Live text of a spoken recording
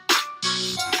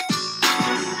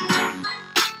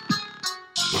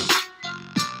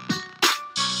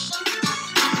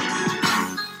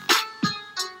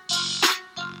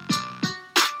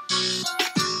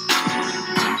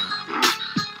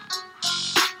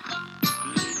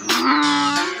That's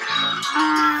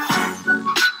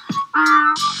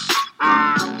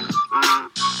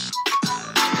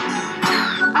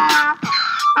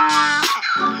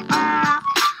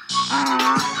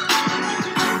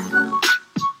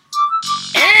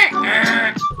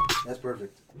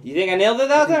perfect. You think I nailed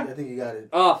it out there? I think you got it.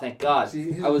 Oh, thank God.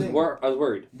 See, I was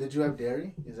worried. Did you have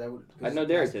dairy? Is that what? I had no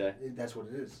dairy today. That's what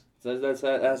it is. So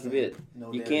that has to be it.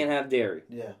 No You dairy. can't have dairy.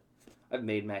 Yeah. I've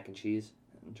made mac and cheese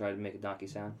and tried to make a donkey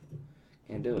sound.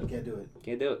 Can't do it. Can't do it.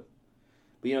 Can't do it.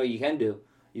 But you know what you can do?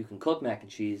 You can cook mac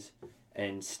and cheese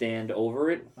and stand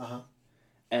over it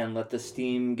and let the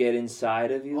steam get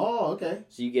inside of you. Oh, okay.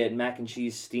 So you get mac and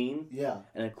cheese steam. Yeah.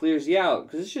 And it clears you out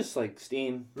because it's just like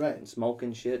steam Right. and smoke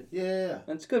and shit. Yeah.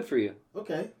 And it's good for you.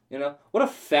 Okay. You know? What a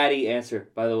fatty answer,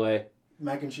 by the way.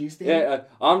 Mac and cheese steam? Yeah,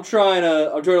 I'm trying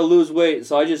to lose weight,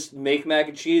 so I just make mac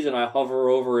and cheese and I hover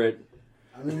over it.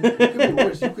 I mean, it could be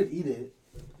worse. You could eat it.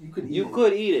 You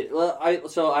could eat it. Well,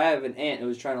 I have an aunt who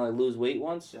was trying to like lose weight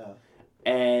once. Yeah.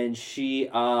 And she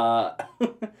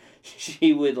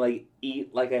she would like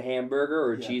eat like a hamburger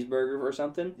or a cheeseburger or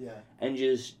something. Yeah. And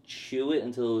just chew it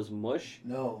until it was mush.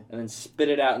 No. And then spit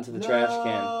it out into the trash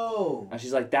can. No. And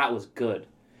she's like, "That was good."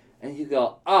 And you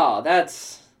go, "Oh,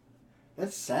 that's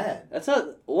sad. That's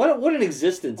what an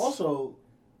existence." Also,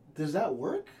 does that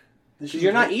work? Because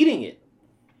you're not eating it.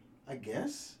 I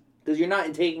guess. Because you're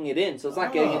not taking it in, so it's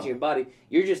not getting into your body.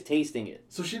 You're just tasting it.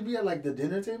 So she'd be at like the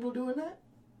dinner table doing that?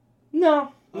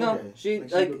 No. Okay. She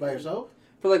like by herself?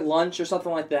 For like lunch or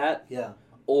something like that. Yeah.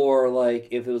 Or like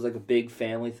if it was like a big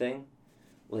family thing,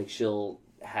 like she'll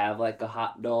have like a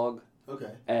hot dog.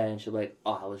 Okay. And she'll be like,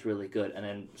 "Oh, it was really good," and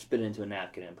then spit it into a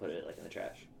napkin and put it like in the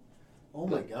trash. Oh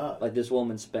my God. Like this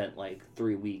woman spent like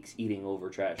 3 weeks eating over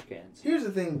trash cans. Here's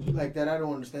the thing, like that I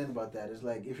don't understand about that is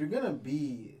like if you're gonna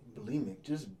be bulimic,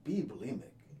 just be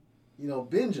bulimic. You know,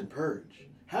 binge and purge.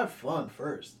 Have fun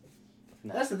first.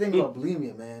 No. That's the thing about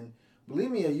bulimia, man.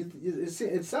 Bulimia,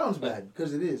 it sounds bad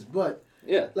because it is, but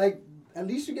yeah, like at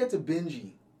least you get to binge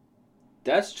eat.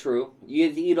 That's true. You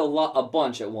get to eat a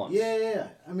bunch at once. Yeah.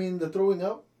 I mean, the throwing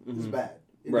up is bad.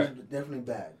 It is definitely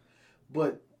bad,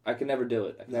 but I can never do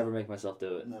it. I can never make myself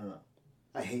do it. No.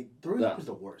 I hate throwing up is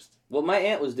the worst. What my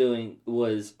aunt was doing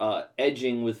was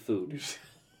edging with food.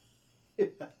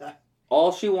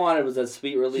 All she wanted was that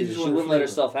sweet release. She wouldn't let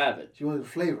herself have it. She wanted the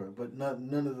flavor, but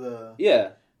none of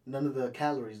the none of the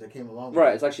calories that came along with it.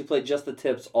 Right, it's like she played just the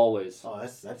tips always. Oh,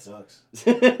 that sucks.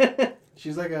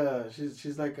 She's like a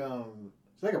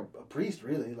priest,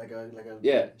 really, like a.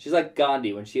 Yeah, she's like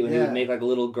Gandhi when he would make like a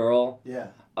little girl. Yeah.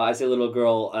 I say little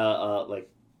girl,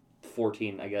 like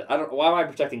 14, I guess. I don't. Why am I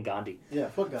protecting Gandhi? Yeah,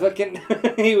 fuck Gandhi. Fucking,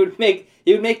 he would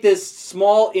make this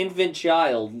small infant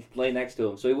child lay next to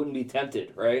him, so he wouldn't be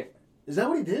tempted, right? Is that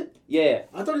what he did? Yeah.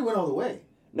 I thought he went all the way.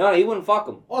 No, he wouldn't fuck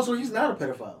him. Oh, so he's not a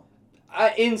pedophile.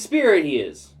 In spirit, he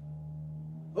is.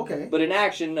 Okay. But in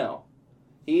action, no.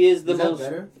 He is the most.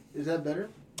 Is that better?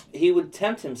 He would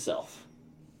tempt himself.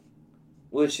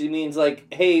 Which means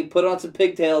like, hey, put on some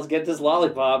pigtails, get this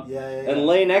lollipop, and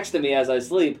lay next to me as I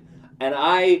sleep, and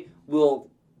I will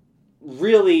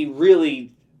really,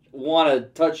 really want to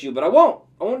touch you, but I won't.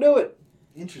 I won't do it.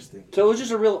 Interesting. So it was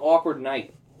just a real awkward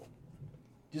night.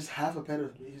 Just he's half a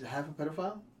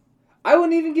pedophile? I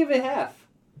wouldn't even give it half.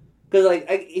 Because, like,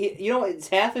 it's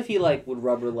half if he, like, would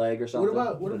rub her leg or something.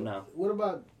 What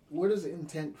about, where does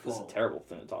intent fall? This is a terrible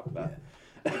thing to talk about.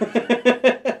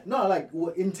 Yeah. No, like,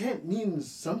 intent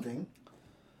means something.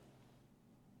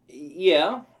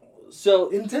 Yeah. So...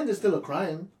 Intent is still a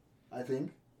crime, I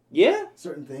think. Yeah.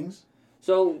 Certain things.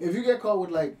 So... If you get caught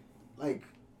with, like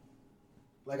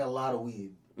a lot of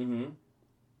weed,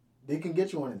 they can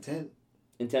get you on intent.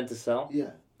 Intent to sell? Yeah.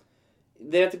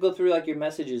 They have to go through, like, your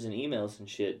messages and emails and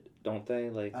shit, don't they?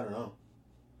 Like, I don't know.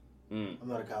 I'm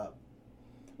not a cop.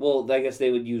 Well, I guess they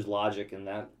would use logic in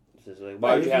that. Like,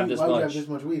 why would you have this much? Why would you have this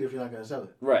much weed if you're not going to sell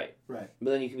it? Right. Right.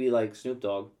 But then you could be like Snoop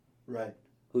Dogg. Right.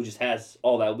 Who just has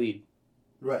all that weed.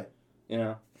 Right. You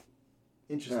know?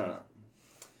 Interesting. I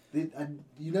don't know.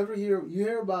 You never hear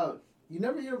about... You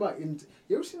ever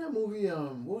seen that movie,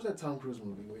 what was that Tom Cruise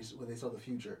movie where they saw the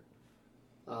future?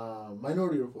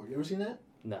 Minority Report. You ever seen that?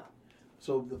 No.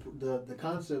 So the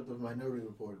concept of Minority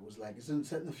Report was like, it's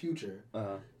set in the future,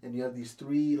 and you have these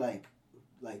three, like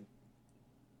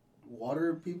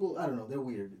water people. I don't know, they're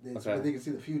weird. They can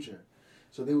see the future.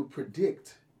 So they would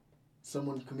predict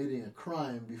someone committing a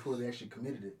crime before they actually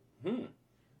committed it.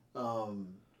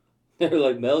 They're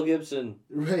like Mel Gibson.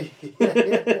 Right.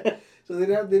 Yeah. So they'd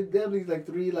have these like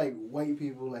three like white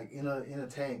people like in a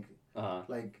tank,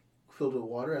 like filled with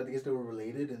water. I guess they were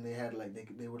related, and they had like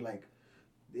they were like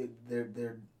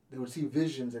their they would see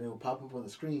visions and it would pop up on the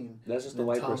screen. That's just the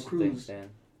white person thing, Stan.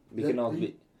 We can all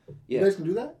be. Yeah. You guys can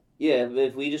do that? Yeah,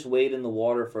 if we just wade in the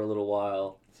water for a little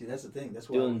while. See, that's the thing. That's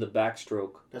why doing the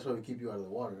backstroke. That's why we keep you out of the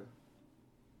water.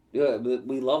 Yeah, but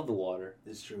we love the water.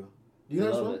 It's true. Do you know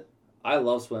how to swim? It. I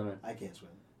love swimming. I can't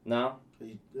swim. No?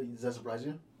 Does that surprise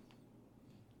you?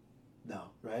 No,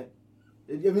 right?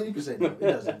 I mean, you could say no. It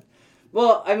doesn't.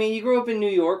 Well, I mean, you grew up in New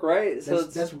York, right? So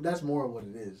that's more of what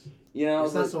it is. You know,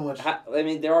 it's not so much. I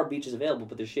mean, there are beaches available,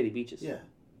 but they're shitty beaches. Yeah.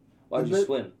 Why'd you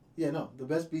swim? Yeah, no. The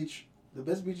best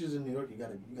beaches in New York, you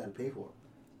gotta pay for.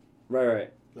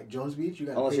 Right. Like Jones Beach, you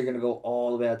gotta. Unless you're gonna go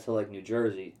all the way out to like New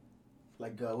Jersey.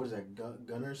 Like what is that?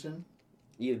 Gunnarsson.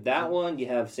 You have that one. You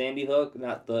have Sandy Hook,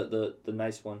 not the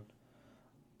nice one.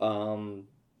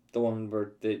 The one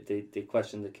where they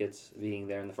questioned the kids being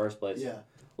there in the first place. Yeah.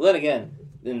 Well, then again,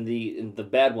 in the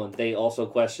bad one, they also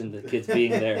questioned the kids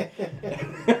being there.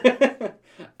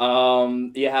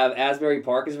 You have Asbury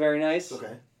Park is very nice.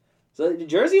 Okay. So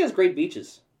Jersey has great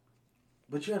beaches.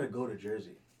 But you gotta go to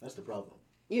Jersey. That's the problem.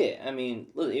 Yeah, I mean,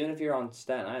 look, even if you're on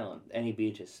Staten Island, any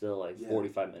beach is still like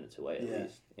 45 minutes away at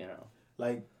least. You know.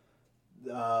 Like,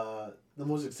 the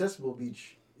most accessible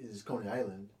beach is Coney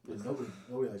Island. But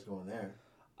nobody likes going there.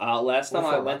 Last time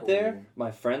I went there,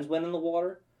 my friends went in the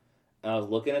water. And I was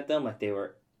looking at them like they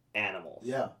were animals.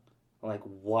 Yeah. I'm like,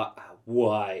 what?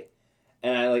 Why?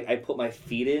 And I put my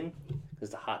feet in because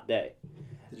it's a hot day.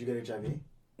 Did you get HIV?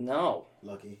 No.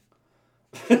 Lucky.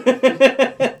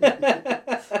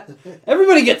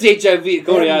 Everybody gets HIV at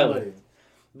Coney Island.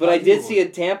 But I did see a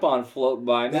tampon float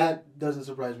by me. That doesn't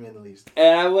surprise me in the least.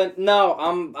 And I went, no,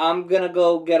 I'm gonna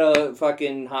go get a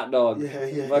fucking hot dog.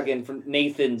 Yeah. Fucking from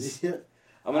Nathan's. Yeah.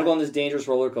 I'm gonna go on this dangerous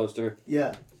roller coaster.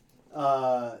 Yeah.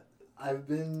 I've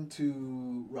been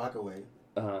to Rockaway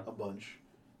a bunch.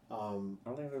 I don't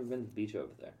think I've ever been to the beach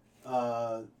over there.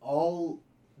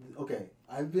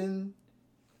 I've been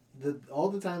all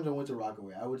the times I went to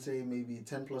Rockaway, I would say maybe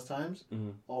 10 plus times,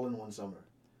 all in one summer.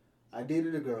 I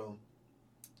dated a girl.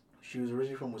 She was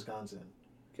originally from Wisconsin.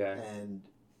 Okay. And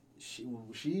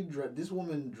this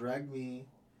woman dragged me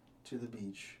to the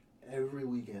beach every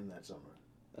weekend that summer.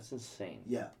 That's insane.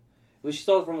 Yeah. But she's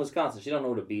all from Wisconsin. She don't know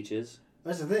what a beach is.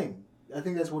 That's the thing. I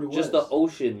think that's what it was. Just the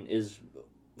ocean is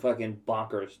fucking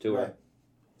bonkers to her. Right.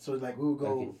 So like we would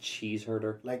go. Fucking cheese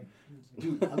herder. Like,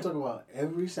 dude, I'm talking about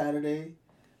every Saturday.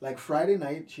 Like Friday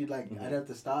night, I'd have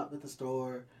to stop at the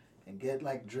store and get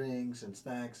like drinks and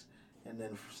snacks, and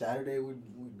then Saturday we'd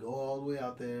go all the way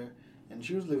out there. And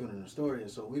she was living in Astoria,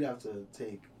 so we'd have to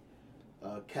take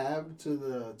a cab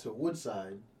to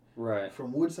Woodside. Right.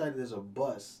 From Woodside, there's a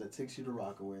bus that takes you to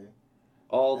Rockaway.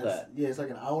 Yeah, it's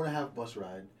like an hour and a half bus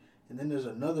ride, and then there's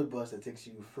another bus that takes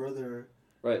you further.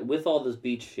 Right, with all this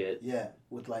beach shit. Yeah,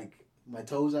 with like my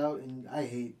toes out, and I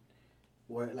hate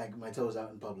like my toes out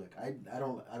in public. I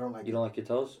don't like. You don't like your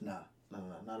toes? Nah,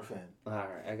 not a fan. All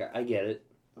right, I get it.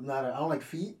 I don't like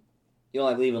feet. You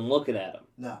don't like even looking at them.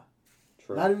 Nah.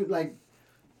 True. Not even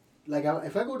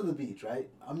if I go to the beach, right?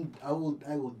 I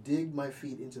will dig my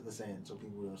feet into the sand so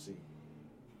people don't see.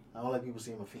 I don't like people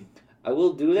seeing my feet. I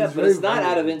will do that, but it's not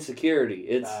out of insecurity.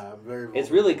 It's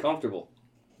really comfortable.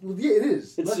 Well, yeah, it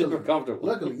is. It's super comfortable.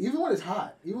 Luckily, even when it's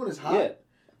hot, yeah.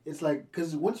 It's like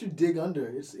because once you dig under,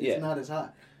 it's not as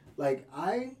hot. Like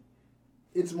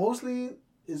it's mostly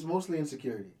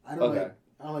insecurity. I don't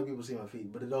like people seeing my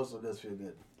feet, but it also does feel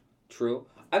good. True.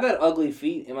 I've had ugly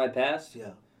feet in my past.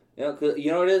 Yeah. You know, 'cause you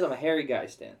know what it is? I'm a hairy guy,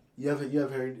 Stan. You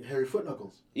have hairy foot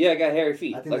knuckles. Yeah, I got hairy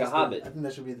feet, like a hobbit. I think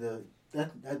that should be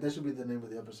that should be the name of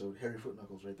the episode. Hairy foot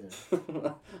knuckles, right there.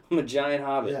 I'm a giant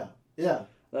hobbit. Yeah.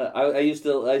 I used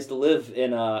to live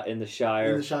in the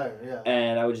Shire. In the Shire, yeah.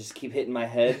 And I would just keep hitting my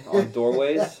head on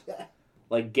doorways,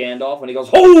 like Gandalf when he goes,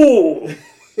 "Oh!"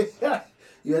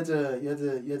 You had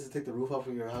to take the roof off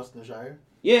of your house in the Shire.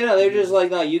 Yeah, no, they're just like,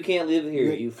 no, you can't live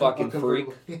here, you fucking freak.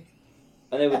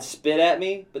 And they would spit at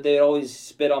me, but they'd always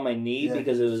spit on my knee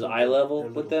because it was eye level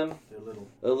with them.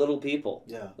 They're little people.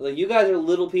 Yeah. Like, you guys are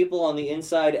little people on the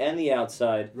inside and the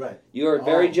outside. Right. You are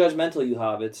very judgmental, you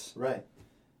hobbits. Right.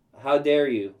 How dare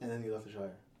you? And then you left the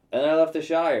Shire. And then I left the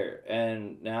Shire,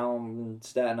 and now I'm in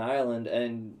Staten Island,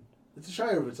 and... It's a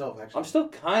Shire of itself, actually. I'm still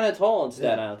kind of tall in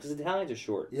Staten Island, because the Italians are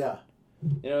short. Yeah.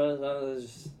 You know,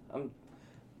 I'm...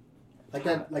 Like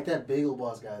that Bagel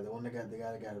Boss guy, the guy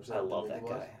that got upset. I love that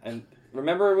guy. And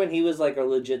remember when he was like a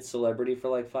legit celebrity for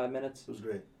like 5 minutes? It was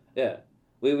great. Yeah,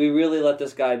 we really let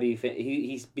this guy be.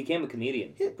 He became a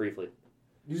comedian briefly.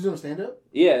 You doing stand up?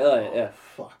 Yeah, yeah.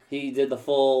 Fuck. He did the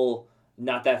full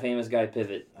not that famous guy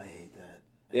pivot. I hate that.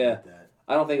 I hate that.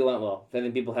 I don't think it went well. I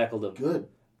think people heckled him. Good.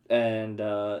 And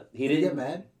he didn't get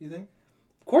mad. You think?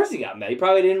 Of course he got mad. He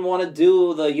probably didn't want to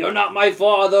do the "You're not my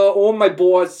father" or "my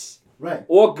boss," right,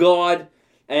 or God,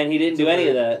 and he didn't do any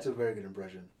of that. That's a very good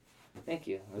impression. Thank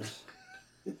you.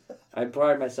 I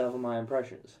pride myself on my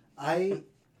impressions. I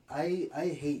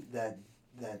hate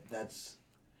that's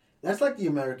like the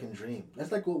American dream.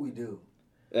 That's like what we do.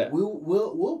 Yeah.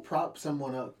 We'll prop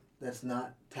someone up that's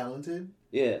not talented.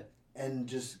 Yeah. And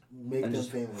just make them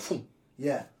famous.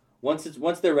 Yeah. Once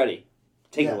they're ready,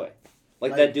 take it away.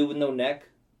 Like that dude with no neck.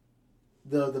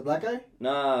 The black guy?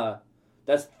 Nah,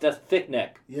 that's thick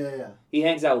neck. Yeah. He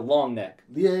hangs out with long neck.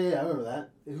 Yeah. I remember that.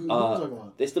 Who are you talking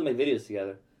about? They still make videos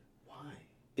together. Why?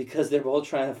 Because they're both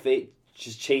trying to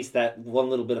just chase that one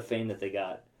little bit of fame that they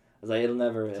got. I was like, it'll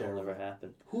never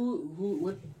happen.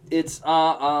 What? It's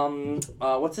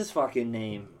what's his fucking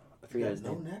name? I forget his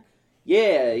name. No neck.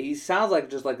 Yeah, he sounds like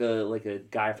just like a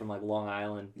guy from like Long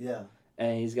Island. Yeah.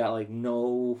 And he's got like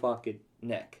no fucking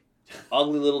neck.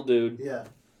 Ugly little dude. Yeah.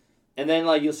 And then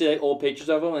like you'll see like old pictures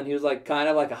of him, and he was like kind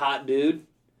of like a hot dude.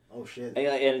 Oh shit. And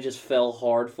it just fell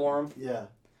hard for him. Yeah.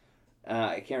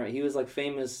 I can't remember. He was like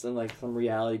famous in like some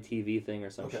reality TV thing or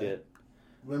some shit.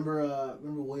 Remember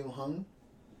William Hung?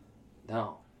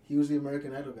 No. He was the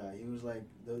American Idol guy. He was like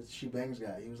the She Bangs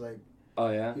guy. He was like. Oh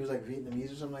yeah. He was like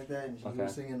Vietnamese or something like that, and he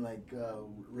was singing like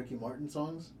Ricky Martin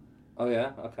songs. Oh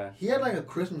yeah. Okay. He had like a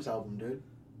Christmas album, dude.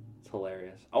 It's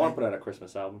hilarious. I want to put out a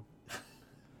Christmas album.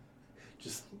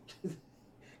 Just.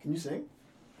 Can you sing?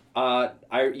 I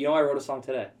wrote a song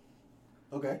today.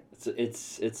 Okay.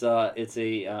 It's a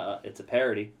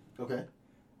parody. Okay.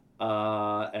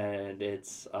 And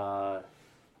it's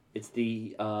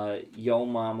the Yo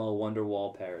Mama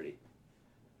Wonderwall parody.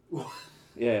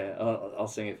 Yeah, I'll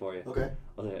sing it for you. Okay.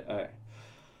 I'll do it. All right.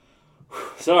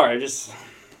 Sorry, I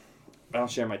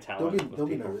don't share my talent. Don't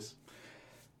be nervous.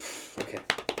 Okay.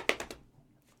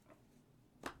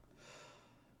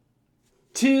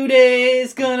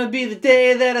 Today's gonna be the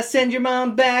day that I send your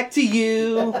mom back to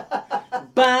you.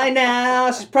 By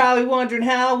now, she's probably wondering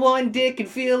how one dick can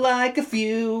feel like a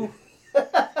few.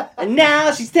 And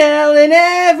now she's telling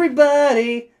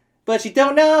everybody, but she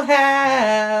don't know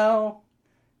how.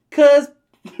 'Cause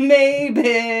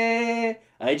maybe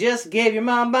I just gave your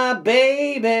mom my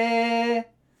baby.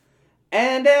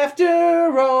 And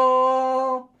after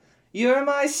all, you're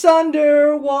my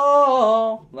sunder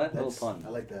wall. Little fun. I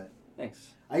like that. Thanks.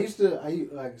 I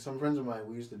like some friends of mine.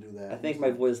 We used to do that. I think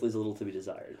my voice leaves a little to be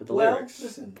desired, but the well, lyrics.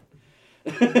 Listen,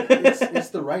 it's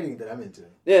the writing that I'm into.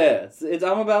 Yeah,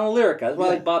 I'm about a lyric. That's why I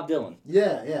like Bob Dylan.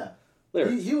 Yeah.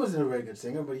 Lyrics. He wasn't a very good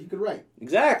singer, but he could write.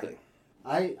 Exactly.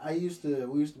 Me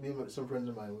and some friends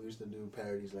of mine, we used to do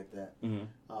parodies like that.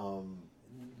 Mm-hmm.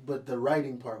 But the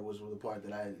writing part was the part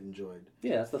that I enjoyed.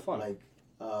 Yeah, that's the fun. Like,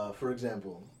 for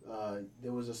example,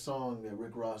 there was a song that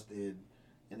Rick Ross did,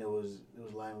 and it was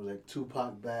line was like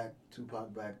Tupac back,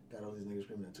 got all these niggas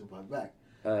screaming at Tupac back.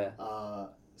 Oh yeah.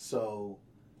 So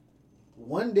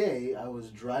one day I was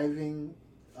driving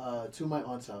to my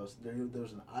aunt's house. There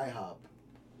was an IHOP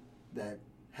that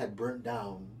had burnt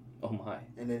down. Oh my.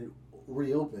 And it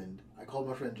reopened. I called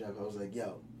my friend Jeff. I was like,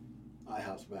 "Yo,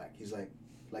 IHOP's back." He's like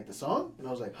the song? And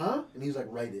I was like, "Huh?" And he was like,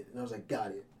 "Write it." And I was like,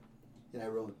 "Got it." And I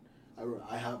wrote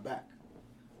IHOP back.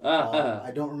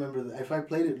 I don't remember. If I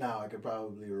played it now, I could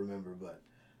probably remember. But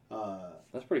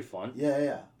that's pretty fun.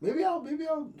 Yeah. Maybe I'll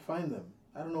find them.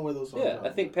 I don't know where those songs are. Yeah, I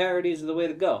think parodies are the way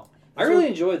to go. I really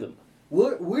enjoy them.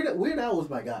 Weird Al was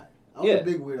my guy. I was a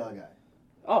big Weird Al guy.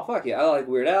 Oh fuck yeah, I like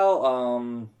Weird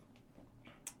Al.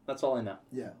 That's all I know.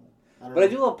 Yeah. I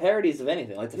do love parodies of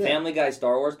anything, like the Family Guy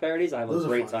Star Wars parodies. I have a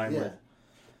great time with.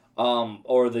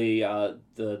 Or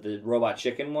the Robot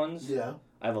Chicken ones. Yeah.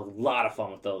 I have a lot of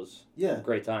fun with those. Yeah.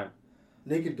 Great time.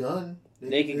 Naked Gun.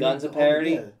 Naked Gun's a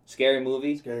parody. Yeah. Scary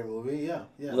Movie. Yeah.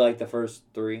 Like the first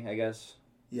 3, I guess.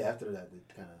 Yeah, after that, they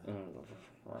kind of.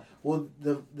 Well,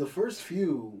 the first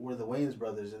few were the Wayans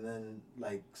brothers, and then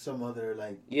like some other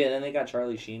like. Yeah, then they got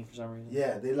Charlie Sheen for some reason.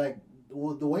 Yeah, they the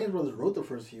Wayans brothers wrote the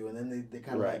first few, and then they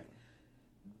kind of like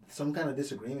some kind of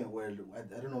disagreement where I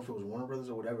don't know if it was Warner Brothers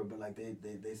or whatever, but like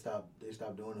they stopped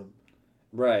doing them.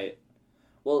 Right.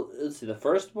 Well, let's see. The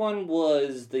first one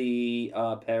was the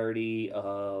parody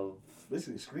of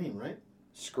basically Scream, right?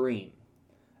 Scream,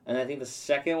 and I think the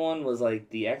second one was like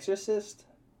The Exorcist.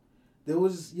 There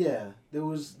was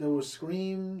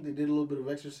Scream. They did a little bit of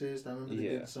Exorcist. I remember they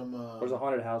did some. There was a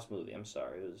haunted house movie. I'm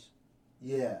sorry, it was.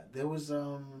 Yeah, there was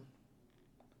a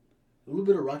little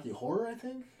bit of Rocky Horror, I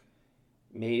think.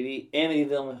 Maybe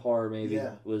Amityville Horror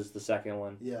was the second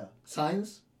one. Yeah,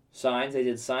 Signs. They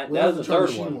did Signs. Well, that was the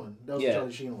third one. That was the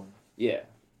Charlie Sheen one. Yeah.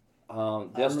 They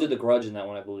also did The Grudge in that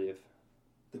one, I believe.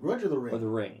 The Grudge or The Ring? Or The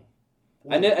Ring.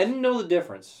 I didn't know the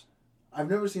difference. I've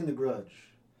never seen The Grudge.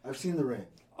 I've seen The Ring.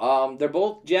 They're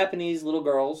both Japanese little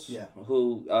girls. Yeah.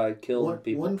 Who killed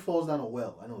people. One falls down a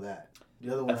well. I know that.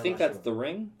 The other one. I think that's The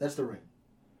Ring. That's The Ring.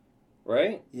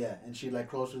 Right. Yeah, and she like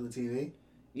crawls through the TV.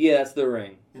 Yeah, that's The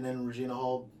Ring. And then Regina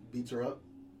Hall beats her up.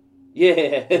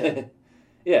 Yeah.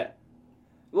 Yeah.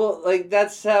 Well, like,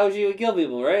 that's how she would kill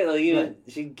people, right? Like,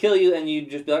 she'd kill you and you'd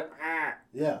just be like, ah.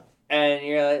 Yeah. And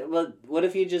you're like, well, what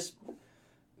if you just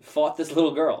fought this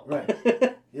little girl?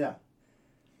 Right. Yeah.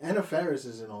 Anna Faris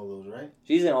is in all those, right?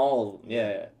 She's in all of them,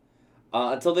 yeah.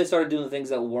 Until they started doing the things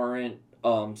that weren't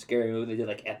scary movie. They did,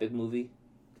 like, epic movie.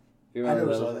 You remember I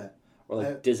never saw that. Or,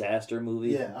 like, disaster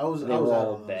movie. Yeah, I was were out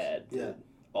all on those. bad. Dude. Yeah.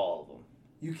 All of them.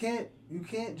 You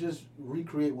can't just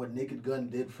recreate what Naked Gun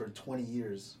did for 20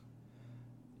 years.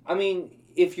 I mean,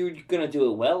 if you're gonna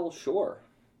do it well, sure.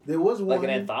 There was one like an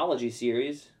anthology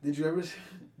series. Did you ever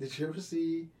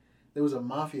see? There was a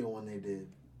mafia one they did.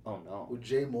 Oh no. With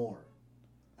Jay Moore.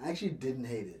 I actually didn't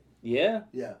hate it. Yeah.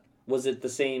 Yeah. Was it the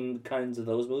same kinds of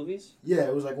those movies? Yeah,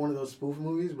 it was like one of those spoof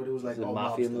movies, but it was like a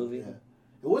mafia movie. Yeah.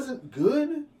 It wasn't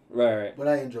good. Right. But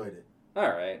I enjoyed it. All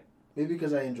right. Maybe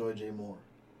because I enjoy Jay Moore.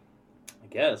 I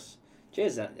guess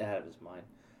Jay's out of his mind.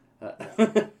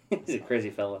 He's a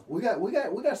crazy fella. We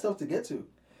got stuff to get to.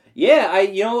 Yeah, I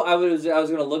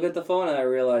was gonna look at the phone and I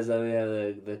realized that we have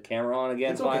the camera on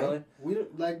again. It's finally.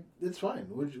 Okay. It's fine.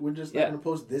 We're just not gonna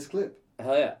post this clip.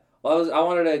 Hell yeah. Well, I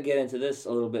wanted to get into this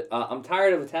a little bit. I'm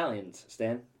tired of Italians,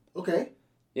 Stan. Okay.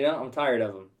 You know, I'm tired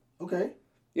of them. Okay.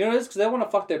 You know this because they want to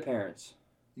fuck their parents.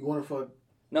 You want to fuck?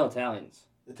 No, Italians.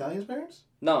 Italians' parents?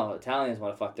 No, Italians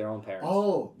want to fuck their own parents.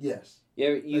 Oh yes.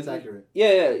 That's accurate.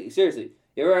 Yeah. Seriously,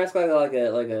 you ever ask like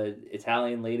a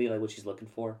Italian lady like what she's looking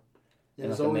for? Yeah,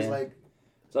 it's always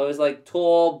like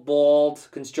tall, bald,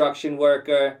 construction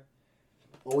worker.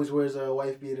 Always wears a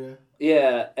wife beater.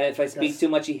 Yeah, and if I speak too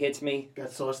much, he hits me.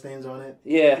 Got sauce stains on it.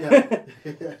 Yeah.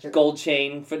 Gold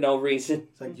chain for no reason.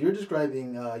 It's like you're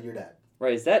describing your dad.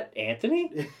 Right? Is that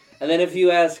Anthony? And then if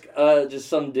you ask just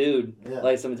some dude,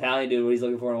 like some Italian dude, what he's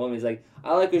looking for in a woman, he's like,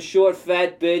 I like a short,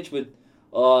 fat bitch with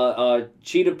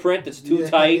cheetah print that's too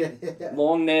tight,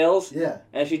 long nails. Yeah.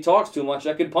 And if she talks too much,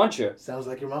 I could punch her. Sounds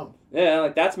like your mom. Yeah,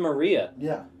 like that's Maria.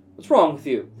 Yeah. What's wrong with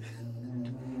you?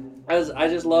 I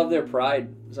just love their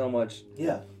pride so much.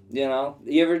 Yeah. You know,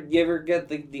 you ever get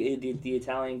the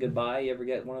Italian goodbye? You ever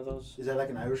get one of those? Is that like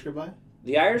an Irish goodbye?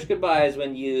 The Irish goodbye is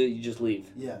when you just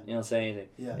leave. Yeah. You don't say anything.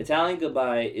 Yeah. Italian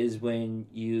goodbye is when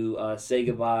you say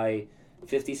goodbye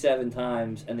 57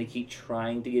 times and they keep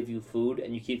trying to give you food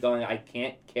and you keep going, I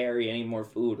can't carry any more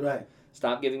food. Right.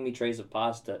 Stop giving me trays of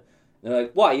pasta. And they're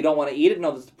like, why? You don't want to eat it?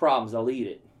 No, that's the problem. I'll eat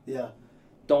it. Yeah.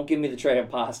 Don't give me the tray of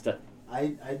pasta.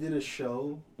 I did a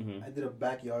show. Mm-hmm. I did a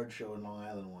backyard show in Long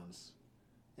Island once.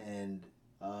 And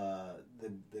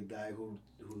the guy who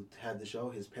had the show,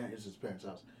 his parents'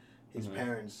 house. His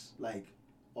parents like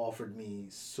offered me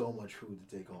so much food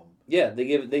to take home. Yeah, they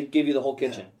give you the whole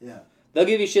kitchen. Yeah. They'll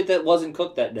give you shit that wasn't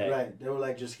cooked that day. Right. They were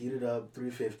like, just heat it up,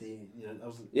 $3.50. You know, I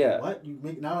was like, yeah. What? You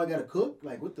make now? I gotta cook?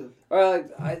 Like what the? Or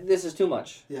like this is too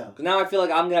much. Yeah. Cause now I feel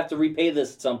like I'm gonna have to repay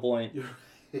this at some point.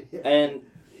 And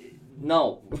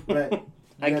no. Right.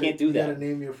 I can't do that. You gotta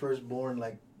name your firstborn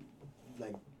like.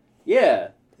 Yeah.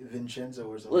 Vincenzo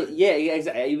or something. Well, yeah,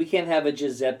 exactly. We can't have a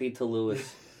Giuseppe to Louis.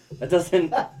 That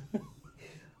doesn't.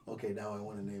 Okay, now I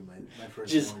want to name my firstborn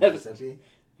Giuseppe.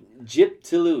 Gyp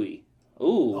to Louis.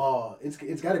 Ooh. Oh,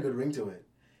 it's got a good ring to it.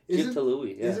 Gyp to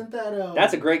Louis. Yeah. Isn't that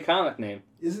That's a great comic name.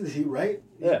 Isn't he right?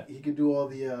 Yeah. He could do all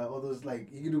those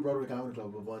like he could do Broadway Comedy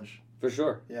Club a bunch. For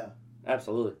sure. Yeah.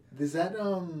 Absolutely. Is that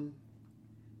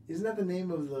isn't that the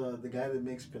name of the guy that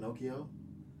makes Pinocchio?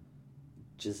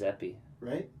 Giuseppe.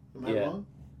 Right? Am I wrong?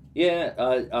 Yeah.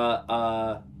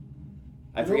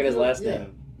 I forget his last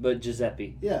name, but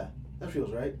Giuseppe. Yeah, that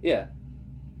feels right. Yeah.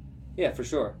 Yeah, for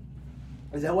sure.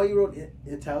 Is that why you wrote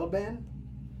Taliban?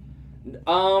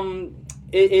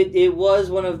 It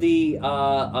was one of the Is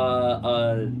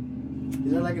that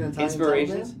like an Italian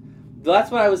inspirations? Taliban?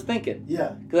 That's what I was thinking. Yeah.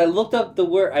 Because I looked up the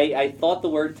word. I thought the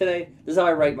word today. This is how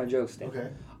I write my jokes, Stan. Okay.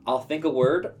 I'll think a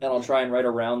word and I'll try and write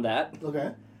around that.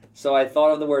 Okay. So I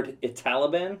thought of the word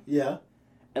Taliban. Yeah.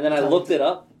 And then I looked it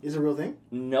up. Is it a real thing?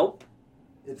 Nope.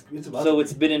 It's about. So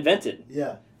it's been invented.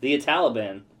 Yeah. The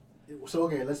Taliban. So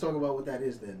okay, let's talk about what that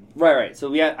is then. Right.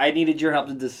 So I needed your help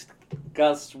to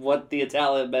discuss what the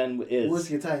Taliban is. What's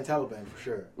the Italian Taliban for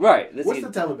sure? Right. What's the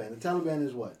Taliban? The Taliban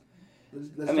is what?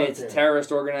 Let's it's a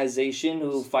terrorist organization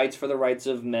who fights for the rights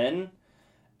of men,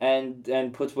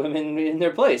 and puts women in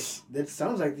their place. That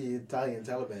sounds like the Italian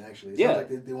Taliban, actually. It sounds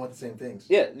like they want the same things.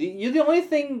 Yeah. The only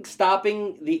thing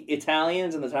stopping the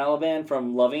Italians and the Taliban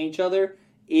from loving each other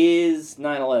is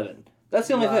 9/11. That's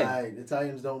the only thing. Right.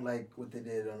 Italians don't like what they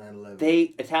did on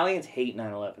 9/11. Italians hate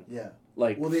 9/11. Yeah.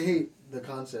 Like. Well, they hate the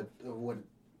concept of what.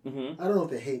 Mm-hmm. I don't know if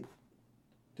they hate.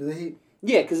 Do they hate?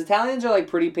 Yeah, because Italians are like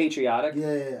pretty patriotic.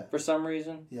 Yeah. For some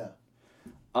reason. Yeah.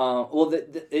 Well,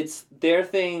 it's their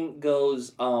thing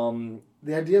goes.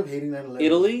 The idea of hating 9/11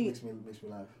 Italy makes me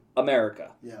laugh.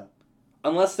 America. Yeah.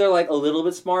 Unless they're like a little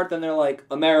bit smart, then they're like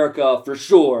America for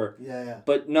sure. Yeah.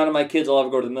 But none of my kids will ever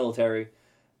go to the military.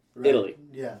 Right. Italy.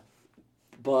 Yeah.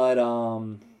 But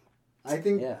I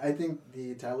think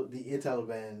the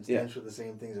Taliban stands for the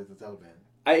same things as the Taliban.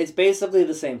 It's basically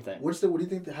the same thing. What do you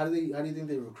think? How do you think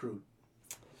they recruit?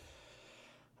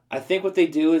 I think what they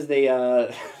do is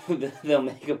they'll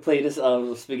make a plate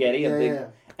of spaghetti,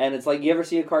 and it's like, you ever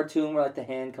see a cartoon where like the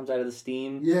hand comes out of the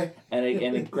steam, and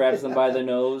it grabs them by the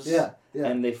nose,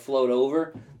 and they float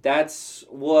over. That's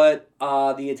what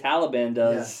the Taliban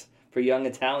does for young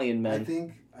Italian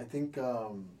men. I think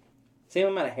same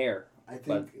amount of hair. I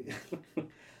think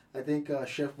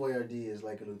Chef Boyardee is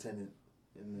like a lieutenant.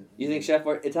 You think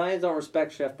Italians don't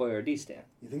respect Chef Boyardee, Stan?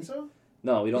 You think so?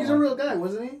 No, we don't. He's a real guy,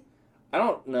 wasn't he? I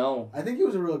don't know. I think he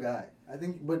was a real guy. I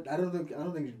don't think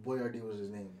Boyardee was his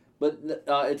name. But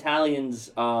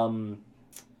Italians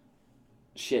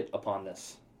shit upon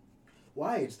this.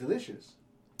 Why? It's delicious.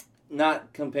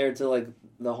 Not compared to like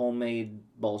the homemade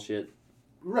bullshit.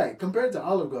 Right, compared to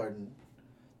Olive Garden.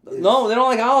 No, they don't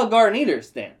like Olive Garden either,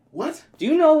 Stan. What? Do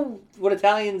you know what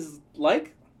Italians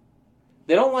like?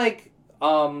 They don't like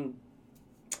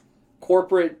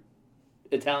corporate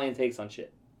Italian takes on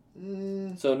shit.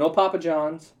 So no Papa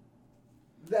John's.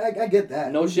 I get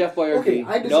that. No Chef Boyardee.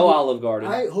 Okay, no Olive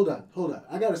Garden. Hold on.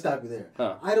 I gotta stop you there.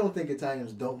 Huh. I don't think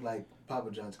Italians don't like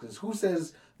Papa John's, because who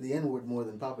says the N-word more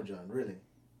than Papa John, really?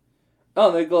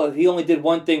 Oh, they go. He only did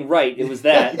one thing right. It was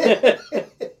that.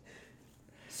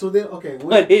 So then, okay.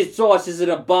 But his sauce is an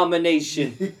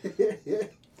abomination.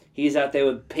 He's out there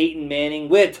with Peyton Manning.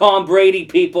 We're Tom Brady,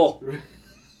 people.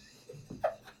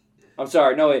 I'm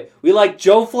sorry. No, wait. We like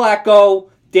Joe Flacco,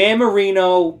 Dan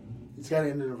Marino. It's got to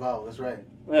end in a vowel. That's right.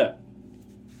 Yeah.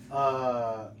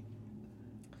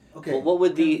 Okay. Well, what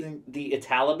would the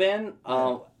Taliban?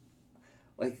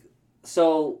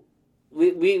 So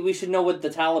we should know what the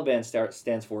Taliban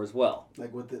stands for as well.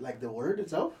 Like the word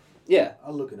itself? Yeah.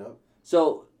 I'll look it up.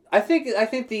 So I think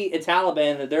the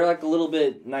Taliban, they're like a little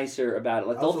bit nicer about it.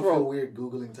 Like I also feel weird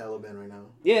Googling Taliban right now.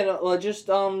 Yeah, no, just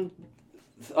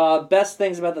best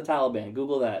things about the Taliban.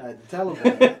 Google that. The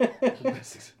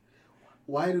Taliban.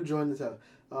 Why to join the Taliban?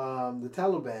 The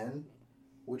Taliban,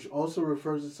 which also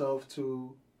refers itself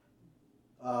to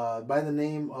by the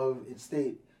name of its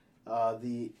state,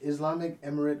 the Islamic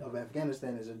Emirate of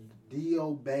Afghanistan, is a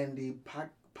Deobandi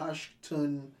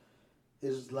Pashtun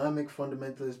Islamic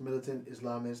fundamentalist, militant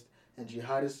Islamist, and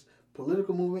jihadist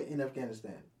political movement in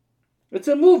Afghanistan. It's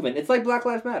a movement. It's like Black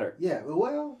Lives Matter. Yeah,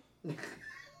 well.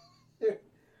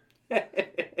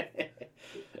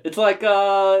 It's like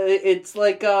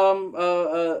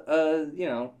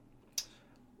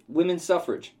women's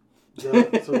suffrage. So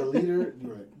the leader,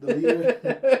 you're right.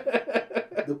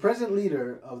 The present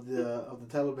leader of the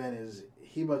Taliban is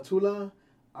Hibatullah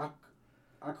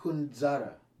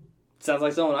Akhundzada. Sounds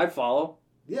like someone I'd follow.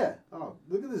 Yeah. Oh,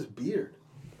 look at this beard.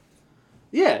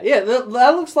 Yeah. That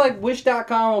looks like Wish.com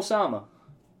Osama.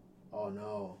 Oh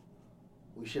no,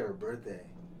 we share a birthday.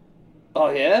 Oh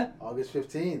yeah. August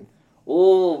 15th.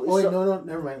 Oh. Oh wait, no,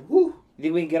 never mind. Woo. You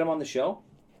think we can get him on the show?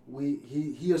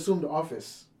 He assumed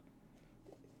office.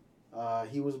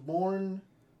 He was born.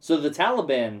 So the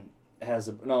Taliban has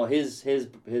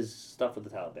his stuff with the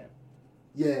Taliban.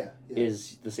 Yeah.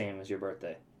 Is the same as your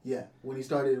birthday. Yeah, when he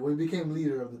became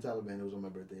leader of the Taliban, it was on my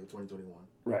birthday of 2021.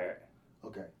 Right.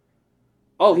 Okay.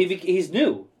 Oh, he's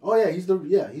new. Oh yeah,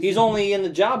 he's only in the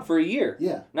job for a year.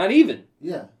 Yeah. Not even.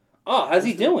 Yeah. Oh, how's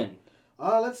he doing?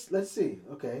 Let's see.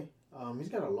 Okay. He's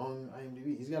got a long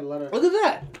IMDb. He's got a lot of. Look at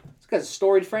that. He's got a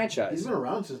storied franchise. He's been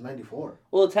around since '94.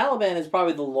 Well, the Taliban is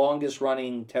probably the longest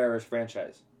running terrorist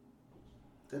franchise.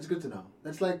 That's good to know.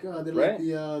 That's like they're like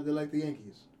the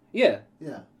Yankees. Yeah.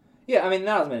 Yeah. Yeah, I mean,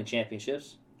 not as many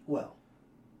championships. Well,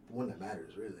 the one that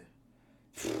matters, really.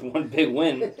 One big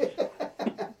win.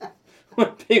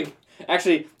 One big.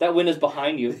 Actually, that win is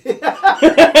behind you.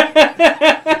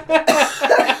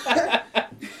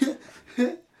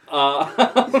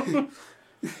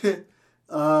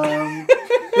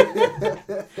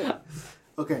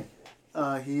 Okay.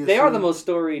 They are the most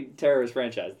storied terrorist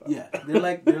franchise, though. Yeah, they're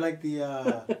like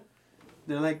the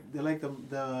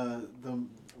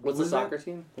What's the soccer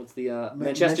team? What's the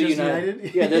Manchester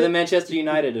United? Yeah, they're the Manchester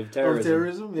United of terrorism. Of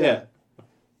terrorism, yeah.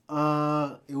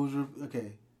 It was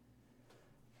okay.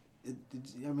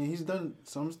 I mean, he's done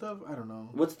some stuff. I don't know.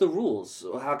 What's the rules?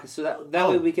 So that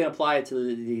way we can apply it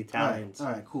to the Italians. All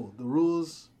right, cool. The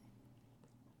rules.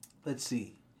 Let's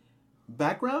see.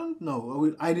 Background?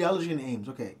 No. Ideology and aims.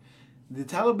 Okay. The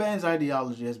Taliban's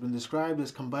ideology has been described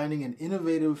as combining an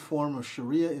innovative form of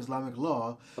Sharia Islamic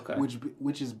law,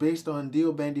 which is based on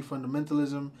Deobandi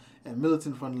fundamentalism and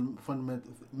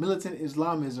militant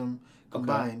Islamism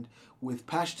combined with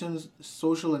Pashtun's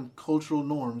social and cultural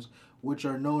norms, which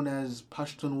are known as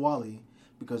Pashtunwali,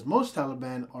 because most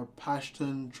Taliban are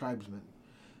Pashtun tribesmen.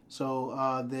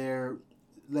 So they're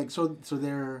like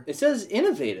they're. It says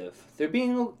innovative. They're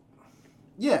being.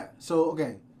 Yeah. So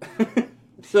okay.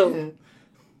 So.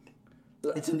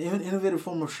 It's an innovative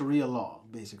form of Sharia law,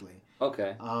 basically.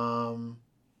 Okay.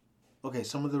 Okay,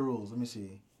 some of the rules. Let me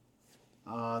see.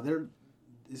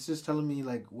 It's just telling me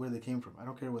like where they came from. I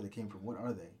don't care where they came from. What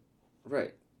are they?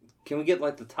 Right. Can we get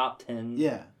like the top 10?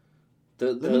 Yeah.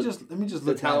 Let me just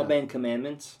the Taliban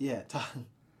commandments. Yeah.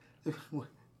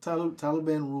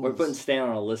 Taliban rules. We're putting Stan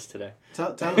on a list today.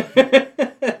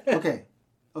 Okay.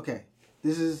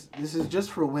 This is just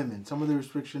for women. Some of the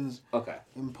restrictions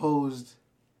imposed.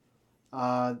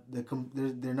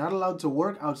 They're not allowed to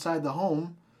work outside the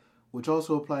home, which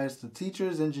also applies to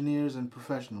teachers, engineers, and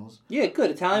professionals. Yeah,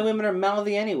 good. Italian women are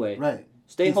mouthy anyway. Right.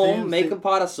 Stay home, make a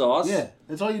pot of sauce. Yeah,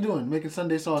 that's all you're doing. Making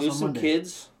Sunday sauce on Monday. Do some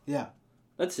kids. Yeah.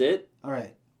 That's it. All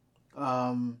right.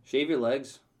 Shave your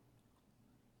legs.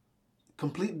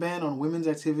 Complete ban on women's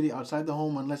activity outside the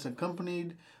home unless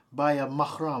accompanied by a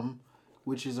mahram,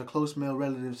 which is a close male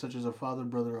relative such as a father,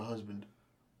 brother, or husband.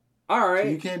 All right. So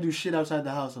you can't do shit outside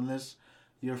the house unless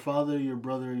your father, your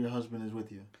brother, your husband is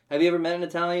with you. Have you ever met an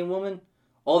Italian woman?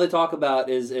 All they talk about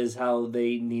is how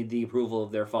they need the approval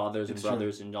of their fathers and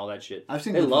brothers and all that shit.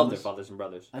 They love their fathers and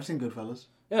brothers. I've seen Goodfellas.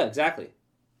 Yeah, exactly.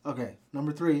 Okay,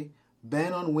 number 3,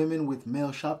 ban on women with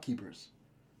male shopkeepers.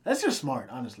 That's just smart,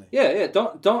 honestly. Yeah.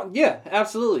 Don't. Yeah,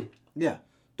 absolutely. Yeah.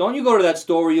 Don't you go to that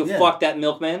store where you fuck that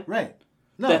milkman. Right.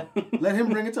 No. Let him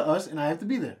bring it to us, and I have to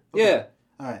be there. Okay. Yeah.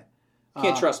 All right.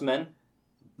 Can't trust men.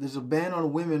 There's a ban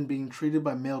on women being treated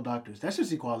by male doctors. That's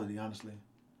just equality, honestly.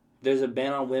 There's a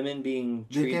ban on women being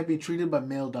treated... They can't be treated by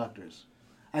male doctors.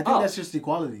 I think that's just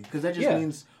equality, because that just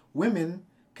means women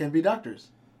can be doctors.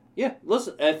 Yeah,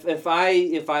 listen, if I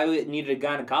needed a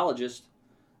gynecologist,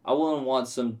 I wouldn't want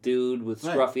some dude with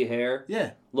scruffy hair.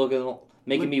 Yeah.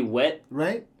 Making me wet.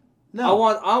 Right? No.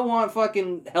 I want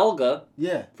fucking Helga.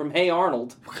 Yeah. From Hey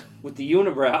Arnold with the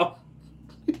unibrow.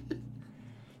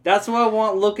 That's what I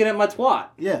want looking at my twat.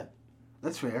 Yeah.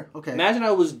 That's fair. Okay. Imagine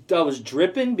I was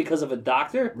dripping because of a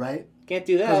doctor. Right. Can't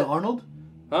do that. Because of Arnold?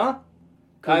 Huh?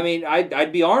 I mean,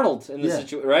 I'd be Arnold in this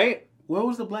situation, right? What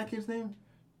was the black kid's name?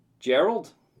 Gerald.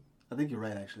 I think you're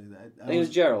right, actually. I think it was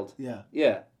Gerald. Yeah.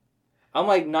 Yeah. I'm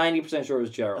like 90% sure it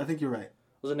was Gerald. I think you're right.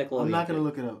 It was a Nickelodeon. I'm not going to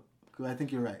look it up, because I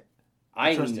think you're right.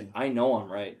 I know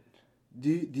I'm right.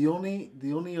 The only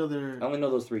other... I only know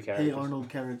those 3 characters. Hey Arnold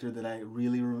character that I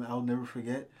really remember, I'll never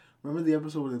forget. Remember the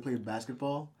episode where they played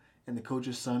basketball and the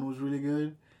coach's son was really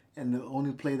good and the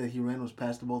only play that he ran was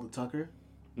pass the ball to Tucker?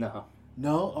 No.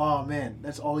 No? Oh man,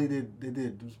 that's all they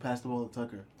did was pass the ball to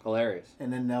Tucker. Hilarious.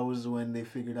 And then that was when they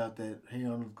figured out that Hey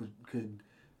Arnold could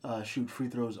shoot free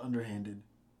throws underhanded.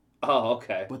 Oh,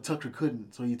 okay. But Tucker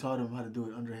couldn't, so he taught him how to do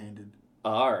it underhanded.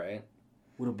 All right.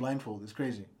 With a blindfold. It's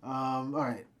crazy. All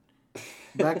right.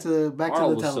 Back to the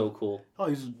Arnold was so cool. Oh,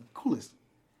 he's the coolest.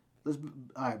 All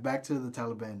right, back to the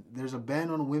Taliban. There's a ban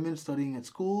on women studying at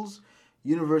schools,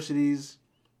 universities,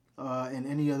 and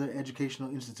any other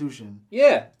educational institution.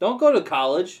 Yeah, don't go to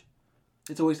college.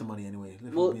 It's a waste of money anyway.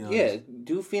 Well, yeah,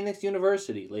 do Phoenix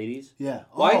University, ladies. Yeah.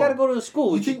 Why you gotta go to the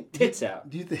school with your tits out?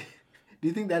 Do you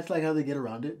think that's like how they get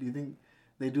around it? Do you think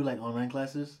they do like online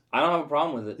classes? I don't have a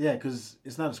problem with it. Yeah, because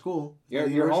it's not a school.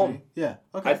 You're home. Yeah.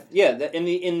 Okay.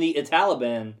 In the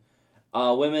Taliban,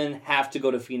 women have to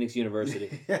go to Phoenix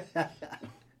University.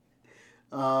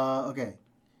 Okay.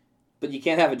 But you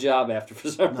can't have a job after for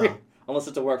some reason, unless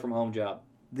it's a work from home job.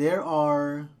 There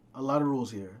are a lot of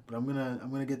rules here, but I'm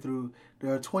gonna get through.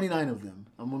 There are 29 of them.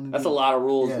 That's a lot of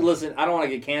rules. Yeah. Listen, I don't want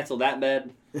to get canceled that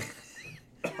bad.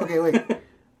 Okay, wait.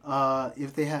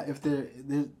 If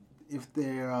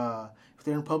they're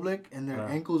in public and their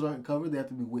ankles aren't covered, they have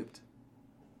to be whipped.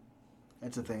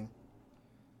 That's a thing.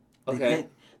 Okay.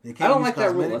 They can't I don't like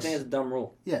cosmetics. that rule. I think it's a dumb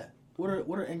rule. Yeah. What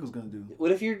are ankles gonna do?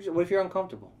 What if you're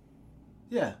uncomfortable?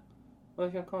 Yeah. What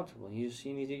if you're uncomfortable? You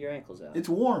need to get your ankles out. It's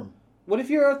warm. What if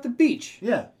you're at the beach?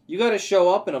 Yeah. You got to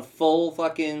show up in a full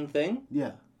fucking thing?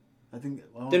 Yeah. I think.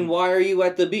 Then why are you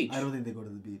at the beach? I don't think they go to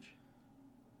the beach.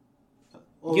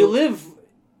 You live.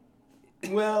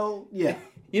 Well, yeah.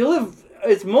 You live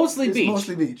It's mostly It's beach.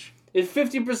 mostly beach. It's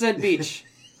 50% beach.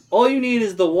 All you need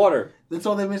is the water. That's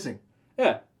all they're missing.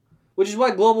 Yeah. Which is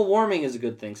why global warming is a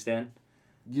good thing, Stan.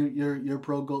 You're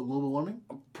pro global warming?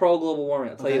 Pro global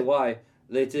warming. I'll tell you why.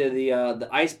 They did the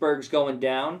iceberg's going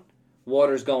down,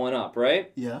 water's going up,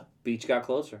 right? Yeah. Beach got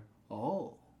closer.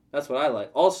 Oh. That's what I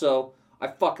like. Also, I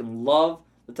fucking love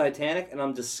the Titanic, and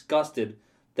I'm disgusted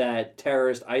that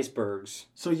terrorist icebergs.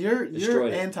 So you're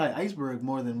anti-iceberg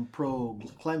more than pro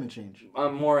climate change.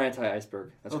 I'm more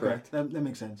anti-iceberg. That's correct. That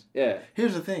makes sense. Yeah.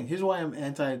 Here's the thing. Here's why I'm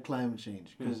anti-climate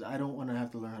change. Because I don't want to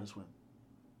have to learn how to swim.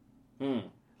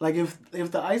 Like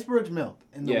if the icebergs melt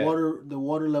and the